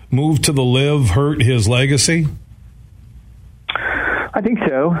this move to the LIV hurt his legacy? I think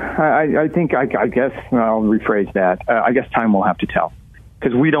so. I guess I'll rephrase that. I guess time will have to tell,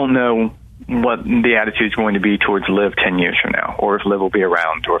 because we don't know what the attitude is going to be towards LIV 10 years from now, or if LIV will be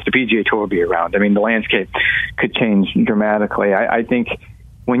around, or if the PGA Tour will be around. I mean, the landscape could change dramatically. I think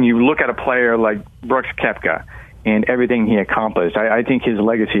when you look at a player like Brooks Koepka and everything he accomplished, I think his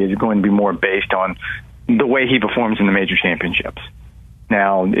legacy is going to be more based on the way he performs in the major championships.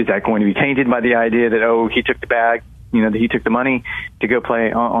 Now, is that going to be tainted by the idea that, he took the bag, that he took the money to go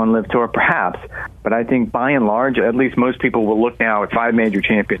play on LIV Tour? Perhaps. But I think by and large, at least most people will look now at 5 major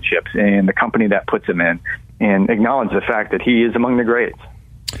championships and the company that puts him in and acknowledge the fact that he is among the greats.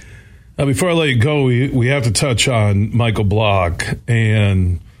 Now, before I let you go, we have to touch on Michael Block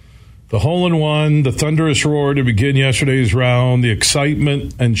and the hole-in-one, the thunderous roar to begin yesterday's round, the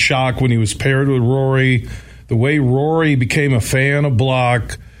excitement and shock when he was paired with Rory, the way Rory became a fan of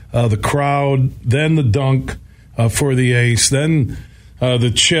Block, the crowd, then the dunk for the ace, then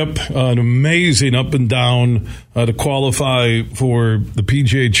the chip, an amazing up and down to qualify for the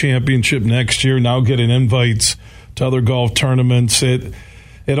PGA Championship next year, now getting invites to other golf tournaments.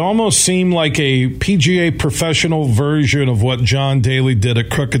 It almost seemed like a PGA professional version of what John Daly did at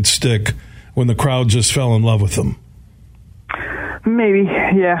Crooked Stick when the crowd just fell in love with him. Maybe,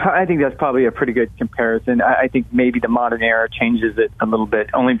 yeah. I think that's probably a pretty good comparison. I think maybe the modern era changes it a little bit,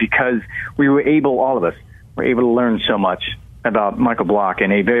 only because all of us were able to learn so much about Michael Block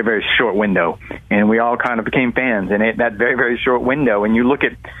in a very, very short window. And we all kind of became fans in that very, very short window. And you look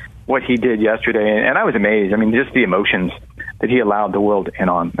at what he did yesterday, and I was amazed. I mean, just the emotions that he allowed the world in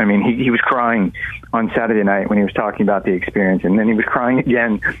on. I mean, he was crying on Saturday night when he was talking about the experience, and then he was crying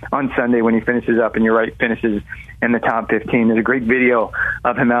again on Sunday when he finishes up, and you're right, finishes in the top 15. There's a great video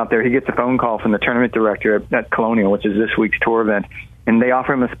of him out there. He gets a phone call from the tournament director at Colonial, which is this week's tour event, and they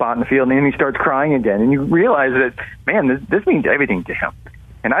offer him a spot in the field, and then he starts crying again, and you realize that, man, this means everything to him.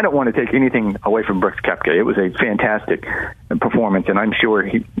 And I don't want to take anything away from Brooks Koepka. It was a fantastic performance, and I'm sure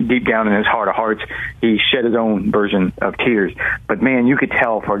deep down in his heart of hearts, he shed his own version of tears. But, man, you could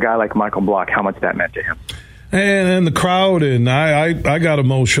tell for a guy like Michael Block how much that meant to him. And the crowd, and I got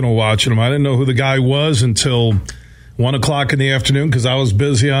emotional watching him. I didn't know who the guy was until 1 o'clock in the afternoon because I was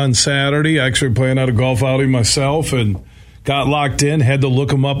busy on Saturday, actually playing at a golf outing myself, and got locked in, had to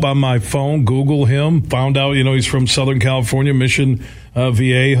look him up on my phone, Google him, found out, he's from Southern California, Mission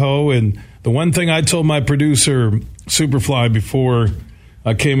Viejo. And the one thing I told my producer, Superfly, before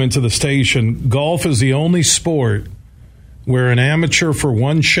I came into the station, golf is the only sport where an amateur for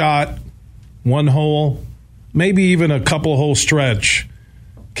one shot, one hole, maybe even a couple hole stretch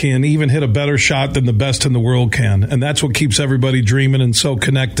can even hit a better shot than the best in the world can. And that's what keeps everybody dreaming and so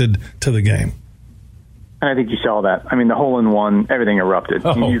connected to the game. And I think you saw that. I mean, the hole-in-one, everything erupted.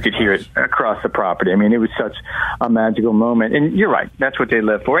 Oh. You could hear it across the property. I mean, it was such a magical moment. And you're right. That's what they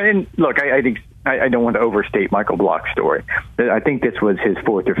live for. And look, I think I don't want to overstate Michael Block's story. I think this was his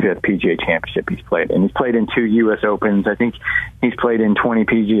fourth or fifth PGA championship he's played. And he's played in 2 U.S. Opens. I think he's played in 20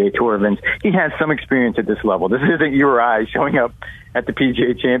 PGA Tour events. He has some experience at this level. This isn't you or I showing up at the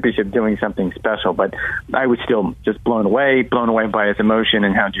PGA Championship doing something special. But I was still just blown away by his emotion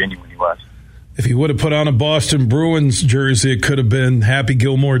and how genuine he was. If he would have put on a Boston Bruins jersey, it could have been Happy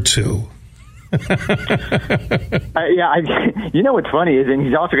Gilmore 2. You know what's funny is, and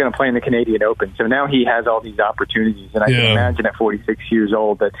he's also going to play in the Canadian Open, so now he has all these opportunities, and I can imagine at 46 years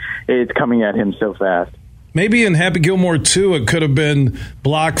old that it's coming at him so fast. Maybe in Happy Gilmore 2, it could have been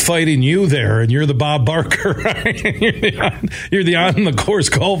Block fighting you there, and you're the Bob Barker. You're the on-the-course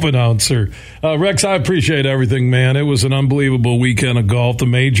golf announcer. Rex, I appreciate everything, man. It was an unbelievable weekend of golf. The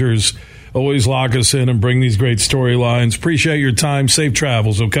majors always lock us in and bring these great storylines. Appreciate your time. Safe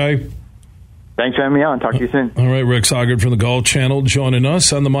travels, okay? Thanks for having me on. Talk to you soon. All right, Rex Hoggard from the Golf Channel joining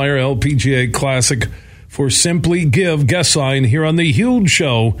us on the Meyer LPGA Classic for Simply Give guest line here on The Huge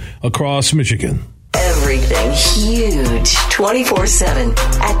Show across Michigan. Everything huge 24/7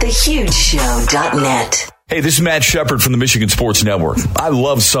 at thehugeshow.net. Hey, this is Matt Shepard from the Michigan Sports Network. I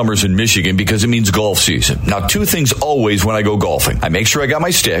love summers in Michigan because it means golf season. Now, 2 things always when I go golfing. I make sure I got my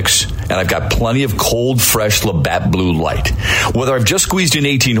sticks, and I've got plenty of cold, fresh Labatt Blue Light. Whether I've just squeezed in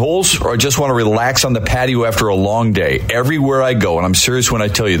 18 holes or I just want to relax on the patio after a long day, everywhere I go, and I'm serious when I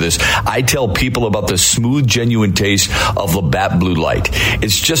tell you this, I tell people about the smooth, genuine taste of Labatt Blue Light.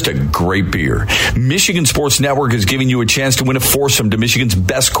 It's just a great beer. Michigan Sports Network is giving you a chance to win a foursome to Michigan's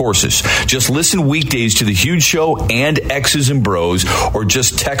best courses. Just listen weekdays to the Huge Show and X's and Bros, or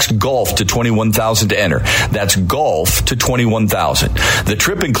just text golf to 21,000 to enter. That's golf to 21,000. The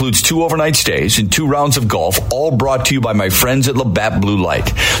trip includes 2 overnight stays and 2 rounds of golf, all brought to you by my friends at Labatt Blue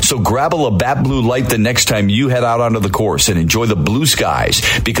Light. So grab a Labatt Blue Light the next time you head out onto the course and enjoy the blue skies,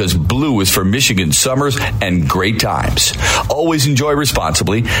 because blue is for Michigan summers and great times. Always enjoy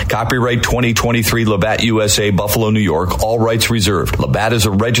responsibly. Copyright 2023 Labatt USA, Buffalo, New York. All rights reserved. Labatt is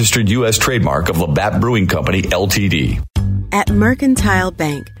a registered U.S. trademark of Labatt Brewing Company, Ltd. At Mercantile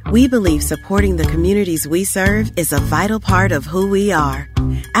Bank, we believe supporting the communities we serve is a vital part of who we are.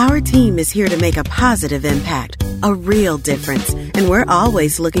 Our team is here to make a positive impact, a real difference, and we're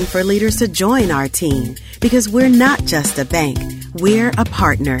always looking for leaders to join our team, because we're not just a bank, we're a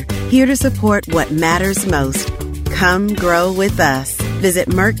partner, here to support what matters most. Come grow with us. Visit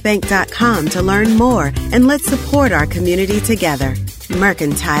mercbank.com to learn more, and let's support our community together.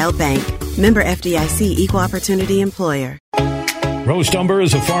 Mercantile Bank. Member FDIC, Equal Opportunity Employer. Roast Umber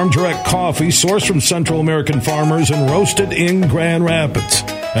is a farm-direct coffee sourced from Central American farmers and roasted in Grand Rapids.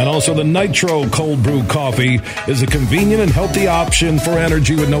 And also the Nitro Cold Brew Coffee is a convenient and healthy option for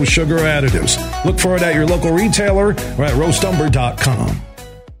energy with no sugar additives. Look for it at your local retailer or at roastumber.com.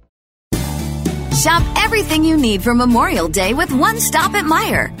 Shop everything you need for Memorial Day with one stop at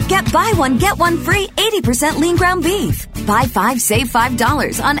Meijer. Get buy one, get one free 80% lean ground beef. Buy 5, save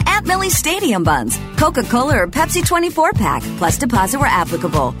 $5 on Aunt Millie's Stadium buns, Coca-Cola or Pepsi 24-pack, plus deposit where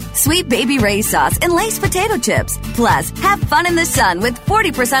applicable. Sweet Baby Ray's sauce and Lay's potato chips. Plus, have fun in the sun with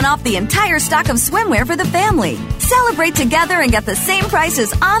 40% off the entire stock of swimwear for the family. Celebrate together and get the same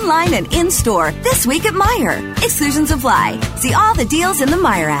prices online and in-store this week at Meijer. Exclusions apply. See all the deals in the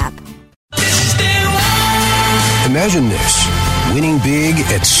Meijer app. Imagine this, winning big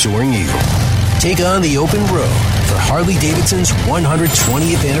at Soaring Eagle. Take on the open road for Harley-Davidson's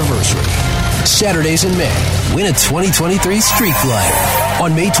 120th anniversary. Saturdays in May, win a 2023 Street Glider.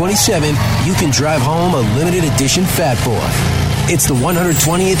 On May 27th, you can drive home a limited edition Fat Boy. It's the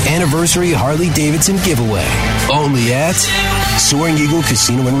 120th anniversary Harley-Davidson giveaway. Only at Soaring Eagle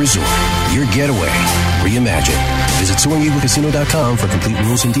Casino and Resort. Your getaway reimagined. Visit SoaringEagleCasino.com for complete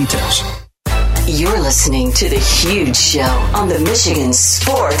rules and details. You're listening to The Huge Show on the Michigan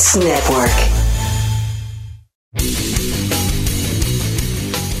Sports Network.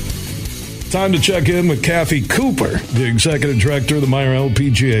 Time to check in with Kathy Cooper, the executive director of the Meijer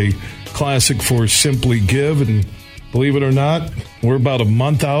LPGA Classic for Simply Give. And believe it or not, we're about a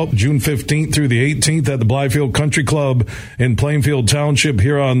month out, June 15th through the 18th at the Blythefield Country Club in Plainfield Township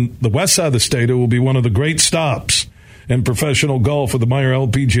here on the west side of the state. It will be one of the great stops in professional golf with the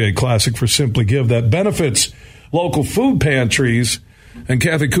Meijer LPGA Classic for Simply Give that benefits local food pantries. And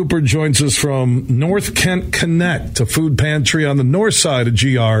Kathy Cooper joins us from North Kent Connect, a food pantry on the north side of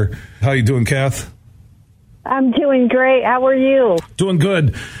GR. How you doing, Kath? I'm doing great. How are you? Doing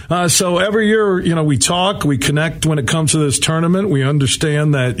good. So every year, we talk, we connect when it comes to this tournament. We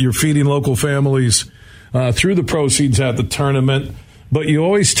understand that you're feeding local families through the proceeds at the tournament. But you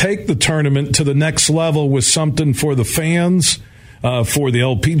always take the tournament to the next level with something for the fans, for the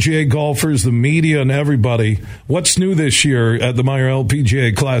LPGA golfers, the media, and everybody. What's new this year at the Meijer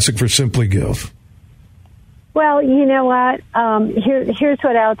LPGA Classic for Simply Give? Well, you know what? Here's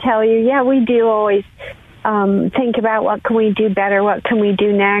what I'll tell you. Yeah, we do always think about what can we do better, what can we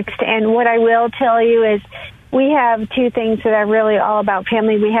do next. And what I will tell you is we have two things that are really all about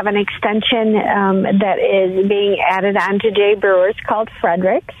family. We have an extension that is being added on to Jay Brewers called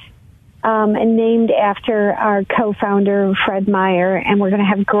Frederick's, and named after our co-founder, Fred Meyer. And we're going to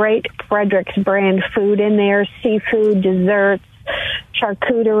have great Frederick's brand food in there, seafood, desserts,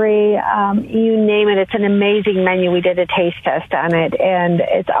 charcuterie, you name it. It's an amazing menu. We did a taste test on it, and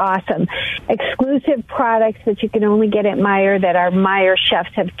it's awesome. Exclusive products that you can only get at Meijer that our Meijer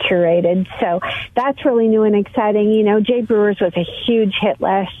chefs have curated. So that's really new and exciting. Jay Brewers was a huge hit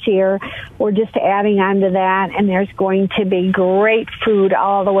last year. We're just adding on to that, and there's going to be great food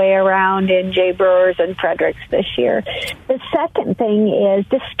all the way around in Jay Brewers and Frederick's this year. The second thing is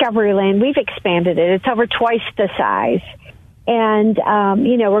Discoveryland. We've expanded it. It's over twice the size. And,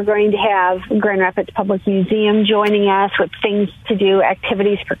 we're going to have Grand Rapids Public Museum joining us with things to do,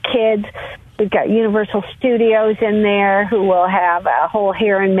 activities for kids. We've got Universal Studios in there who will have a whole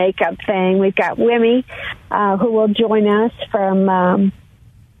hair and makeup thing. We've got Wimmy who will join us from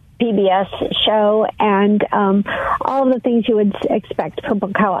PBS show, and all of the things you would expect.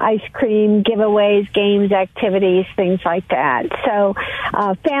 Purple Cow ice cream, giveaways, games, activities, things like that. So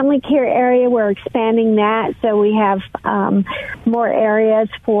family care area, we're expanding that. So we have more areas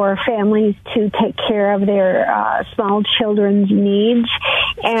for families to take care of their small children's needs.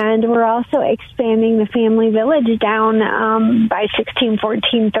 And we're also expanding the family village down by 16,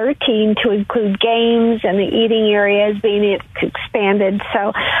 14, 13 to include games, and the eating areas being expanded.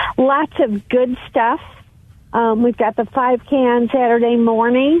 So lots of good stuff. We've got the 5K on Saturday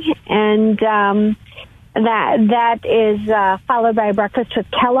morning, and that is followed by breakfast with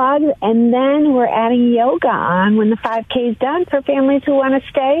Kellogg's, and then we're adding yoga on when the 5K is done for families who want to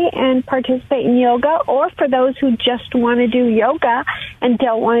stay and participate in yoga, or for those who just want to do yoga and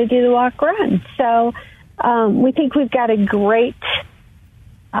don't want to do the walk run. So we think we've got a great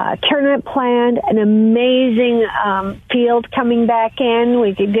tournament planned, an amazing field coming back in.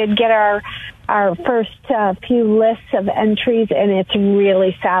 We did get our first few lists of entries, and it's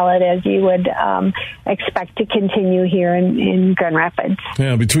really solid, as you would expect to continue here in Grand Rapids.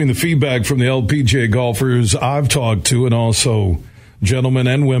 Yeah, between the feedback from the LPGA golfers I've talked to, and also gentlemen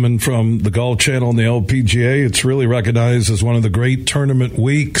and women from the Golf Channel and the LPGA, it's really recognized as one of the great tournament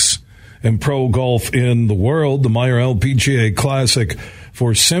weeks in pro golf in the world. The Meijer LPGA Classic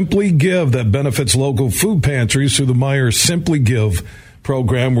for Simply Give that benefits local food pantries through the Meijer Simply Give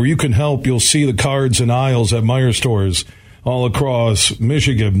program, where you can help. You'll see the cards and aisles at Meijer stores all across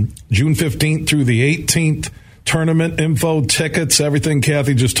Michigan. June 15th through the 18th, tournament info, tickets, everything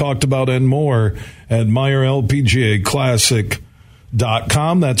Kathy just talked about and more at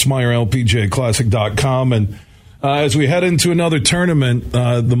MeijerLPGAClassic.com. That's MeijerLPGAClassic.com. And as we head into another tournament,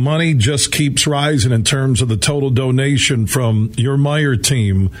 the money just keeps rising in terms of the total donation from your Meijer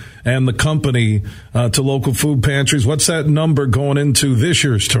team and the company to local food pantries. What's that number going into this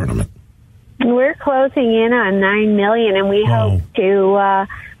year's tournament? We're closing in on $9 million, and we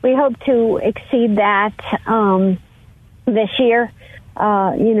hope to exceed that this year.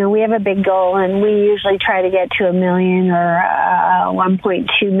 We have a big goal, and we usually try to get to $1 million or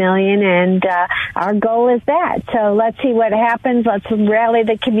 $1.2 million, and our goal is that. So let's see what happens. Let's rally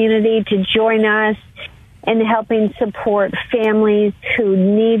the community to join us in helping support families who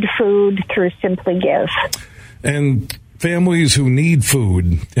need food through Simply Give. And families who need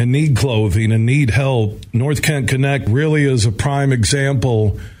food and need clothing and need help, North Kent Connect really is a prime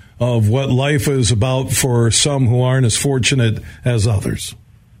example of what life is about for some who aren't as fortunate as others.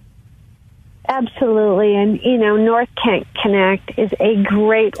 Absolutely. And, North Kent Connect is a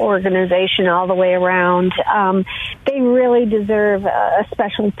great organization all the way around. They really deserve a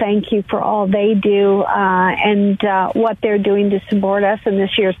special thank you for all they do and what they're doing to support us in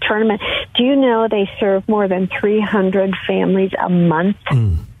this year's tournament. Do you know they serve more than 300 families a month?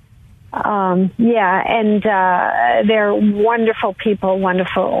 They're wonderful people,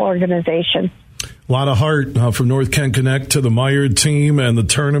 wonderful organization. A lot of heart from North Kent Connect to the Meijer team and the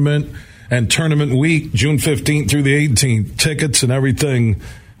tournament and tournament week, June 15th through the 18th. Tickets and everything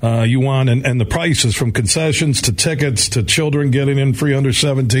you want, and the prices from concessions to tickets to children getting in free under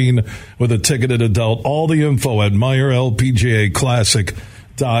 17 with a ticketed adult. All the info at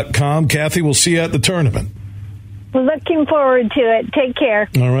MeijerLPGAClassic.com. Kathy, we'll see you at the tournament. We're looking forward to it. Take care.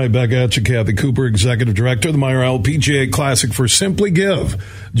 All right, back at you, Kathy Cooper, Executive Director of the Meijer LPGA Classic for Simply Give,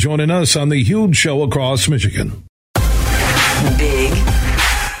 joining us on the Huge Show across Michigan. Big,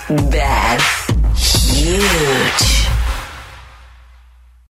 bad, huge.